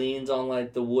just like leans on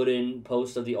like the wooden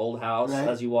post of the old house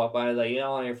as you walk by. He's like, you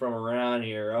know, you're from around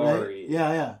here, are you?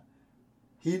 Yeah.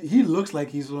 He looks like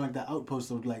he's like the outpost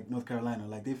of like North Carolina.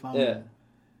 Like they found him.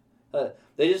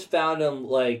 They just found him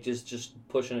like just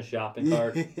pushing a shopping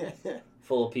cart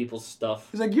full of people's stuff.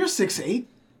 He's like, you're 6'8".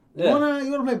 You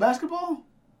wanna play basketball?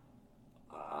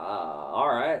 All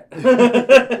right.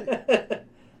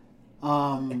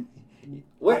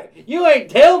 Where you ain't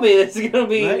tell me this is gonna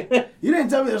be. Right? You didn't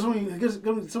tell me there's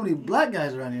so many black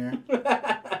guys around here.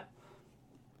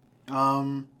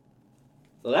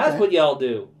 So that's what y'all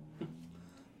do.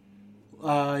 Is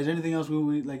there anything else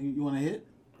we like you want to hit?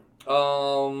 You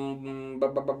want to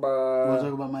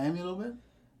talk about Miami a little bit?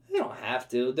 They don't have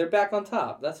to. They're back on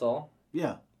top. That's all.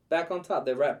 Yeah. Back on top.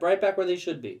 They're right back where they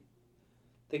should be.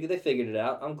 They figured it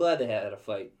out. I'm glad they had a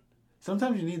fight.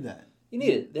 Sometimes you need that. You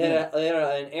need it. They had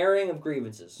an airing of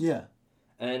grievances. Yeah.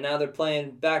 And now they're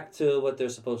playing back to what they're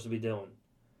supposed to be doing.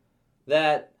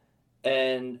 That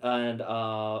and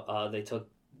they took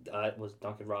was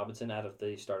Duncan Robinson out of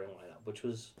the starting lineup, which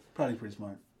was probably pretty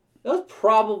smart. That was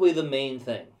probably the main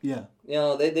thing. Yeah. You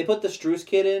know, they put the Strus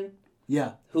kid in.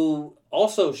 Yeah. Who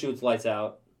also shoots lights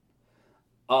out.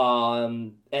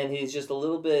 And he's just a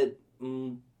little bit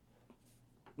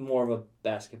more of a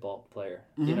basketball player,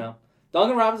 you know?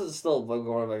 Duncan Robinson is still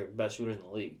one of the best shooters in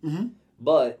the league. Mm-hmm.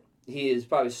 But he is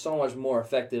probably so much more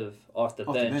effective off the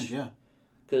bench. Yeah.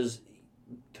 Because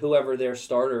whoever their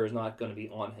starter is not going to be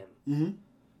on him. Mm-hmm.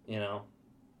 You know?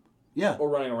 Yeah. Or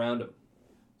running around him.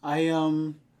 I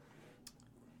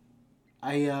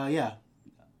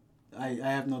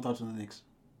have no thoughts on the Knicks.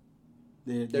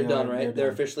 They're done, right?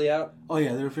 They're officially out? Oh,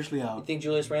 yeah, they're officially out. You think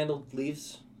Julius Randle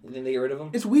leaves? You think they get rid of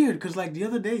him? It's weird, because, like, the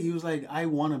other day, he was like, I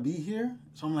want to be here.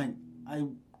 So I'm like, I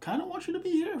kind of want you to be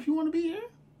here if you want to be here.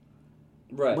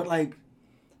 Right. But, like...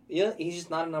 Yeah, he's just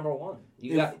not a number one.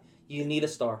 You need a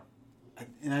star.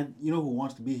 You know who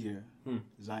wants to be here?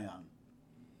 Zion.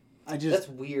 That's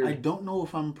weird. I don't know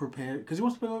if I'm prepared, because he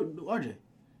wants to play with RJ.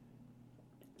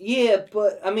 Yeah,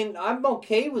 but, I mean, I'm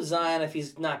okay with Zion if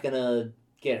he's not going to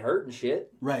get hurt and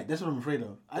shit. Right, that's what I'm afraid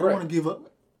of. I don't want to give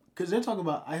up, because they're talking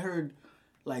about, I heard,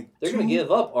 like... They're going to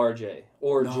give up RJ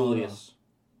or Julius.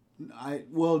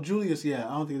 No. Julius, yeah,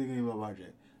 I don't think they're going to give up RJ.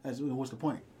 What's the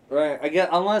point? Right, I guess,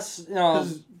 unless, you know,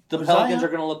 the Pelicans are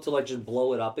going to look to, like, just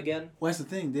blow it up again. Well, that's the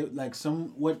thing.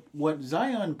 What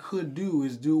Zion could do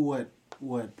is do what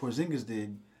Porzingis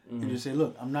did, and just say,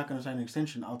 look, I'm not going to sign an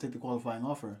extension. I'll take the qualifying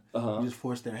offer. And just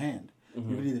force their hand. You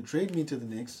can either trade me to the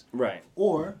Knicks, right,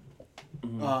 or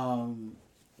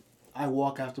I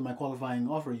walk after my qualifying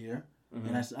offer year,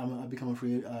 and I become a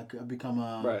free. I can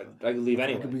leave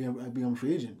anyway. I become a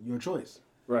free agent. Your choice.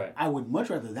 Right. I would much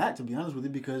rather that, to be honest with you,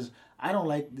 because I don't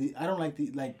like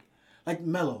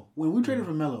Melo. When we traded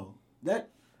for Melo,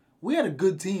 we had a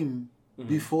good team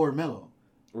before Melo.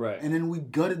 Right. And then we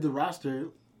gutted the roster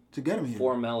to get him here.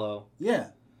 For Melo. Yeah.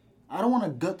 I don't want to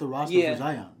gut the roster for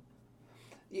Zion.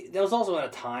 There was also at a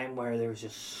time where there was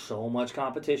just so much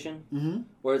competition. Mm-hmm.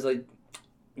 Where it's like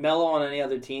Melo on any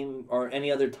other team or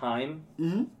any other time,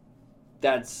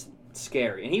 that's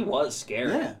scary. And he was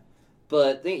scary. Yeah.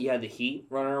 But you had the Heat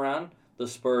running around. The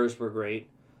Spurs were great.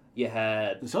 You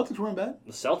had... The Celtics weren't bad.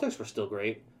 The Celtics were still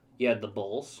great. You had the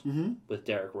Bulls mm-hmm. with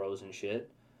Derrick Rose and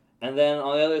shit. And then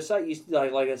on the other side,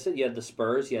 like I said, you had the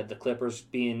Spurs. You had the Clippers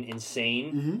being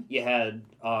insane. Mm-hmm. You had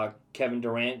Kevin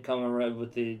Durant coming around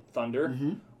with the Thunder.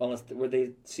 Mm-hmm. Unless were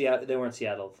they Seattle? They weren't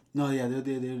Seattle. No, yeah,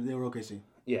 they were OKC.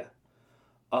 Yeah.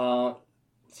 So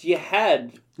you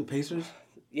had the Pacers.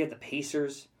 You had the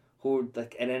Pacers, who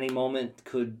like at any moment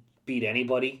could beat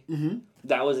anybody. Mm-hmm.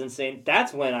 That was insane.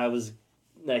 That's when I was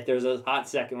like, there was a hot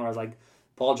second where I was like,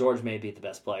 Paul George may be the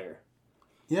best player.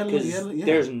 Yeah,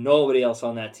 there's nobody else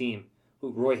on that team.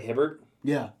 Roy Hibbert?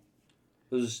 Yeah.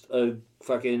 Who's a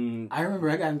fucking... I remember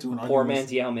I got into an argument. Poor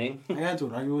man's Yao Ming. I got into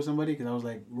an argument with somebody because I was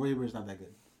like, Roy Hibbert's not that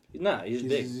good. Nah, he's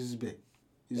big. He's just big.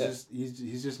 He's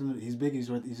big. He's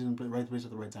in the right place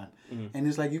at the right time. Mm-hmm. And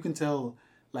it's like you can tell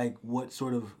like what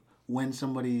sort of when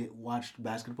somebody watched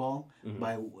basketball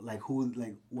by like who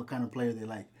like what kind of player they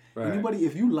like. Right. Anybody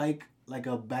if you like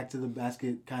a back to the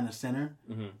basket kind of center,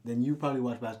 then you probably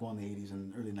watched basketball in the 80s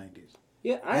and early 90s.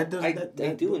 Yeah, I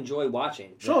do enjoy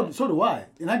watching. So do I.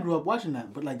 And I grew up watching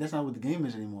that, but like that's not what the game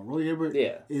is anymore. Roy Hibbert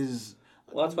is...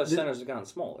 Well, that's why centers have gotten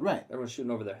smaller. Right. Everyone's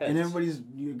shooting over their heads. And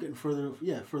you're getting further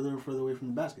away from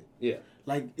the basket. Yeah.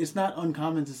 Like, it's not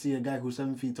uncommon to see a guy who's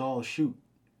 7 feet tall shoot.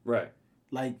 Right.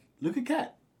 Like, look at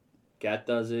Cat. Cat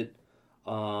does it.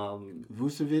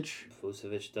 Vucevic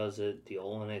does it. The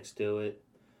Oliniks do it.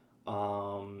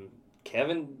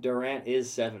 Kevin Durant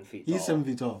is 7 feet tall. He's 7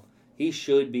 feet tall. He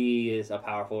should be a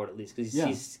power forward at least because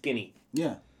he's skinny.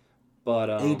 Yeah. But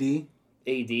AD,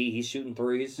 he's shooting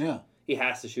threes. Yeah. He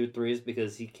has to shoot threes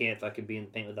because he can't fucking be in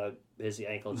the paint without his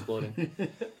ankle exploding.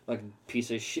 Like a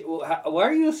piece of shit. Why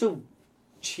are you so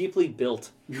cheaply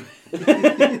built? Are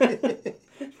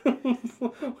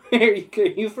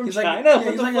you from China?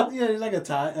 He's like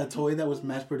a toy that was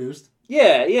mass produced.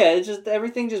 Yeah. It's just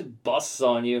everything just busts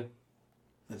on you.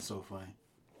 That's so funny.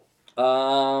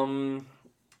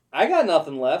 I got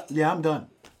nothing left. Yeah, I'm done.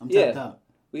 I'm tapped out.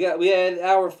 We had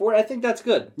hour 40. I think that's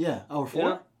good. Yeah, hour 4. You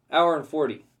know? Hour and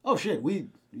 40. Oh shit, okay.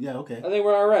 I think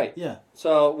we're all right. Yeah.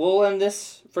 So we'll end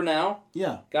this for now.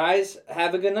 Yeah. Guys,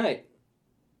 have a good night.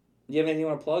 Do you have anything you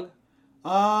want to plug?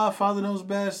 Father Knows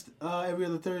Best, every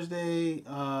other Thursday.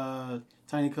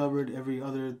 Tiny Cupboard, every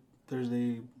other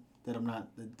Thursday that I'm not,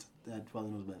 that Father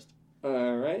Knows Best.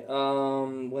 All right.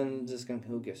 When is this going to,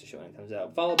 who gives a shit when it comes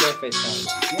out? Follow Bareface Comedy.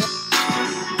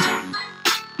 Yep.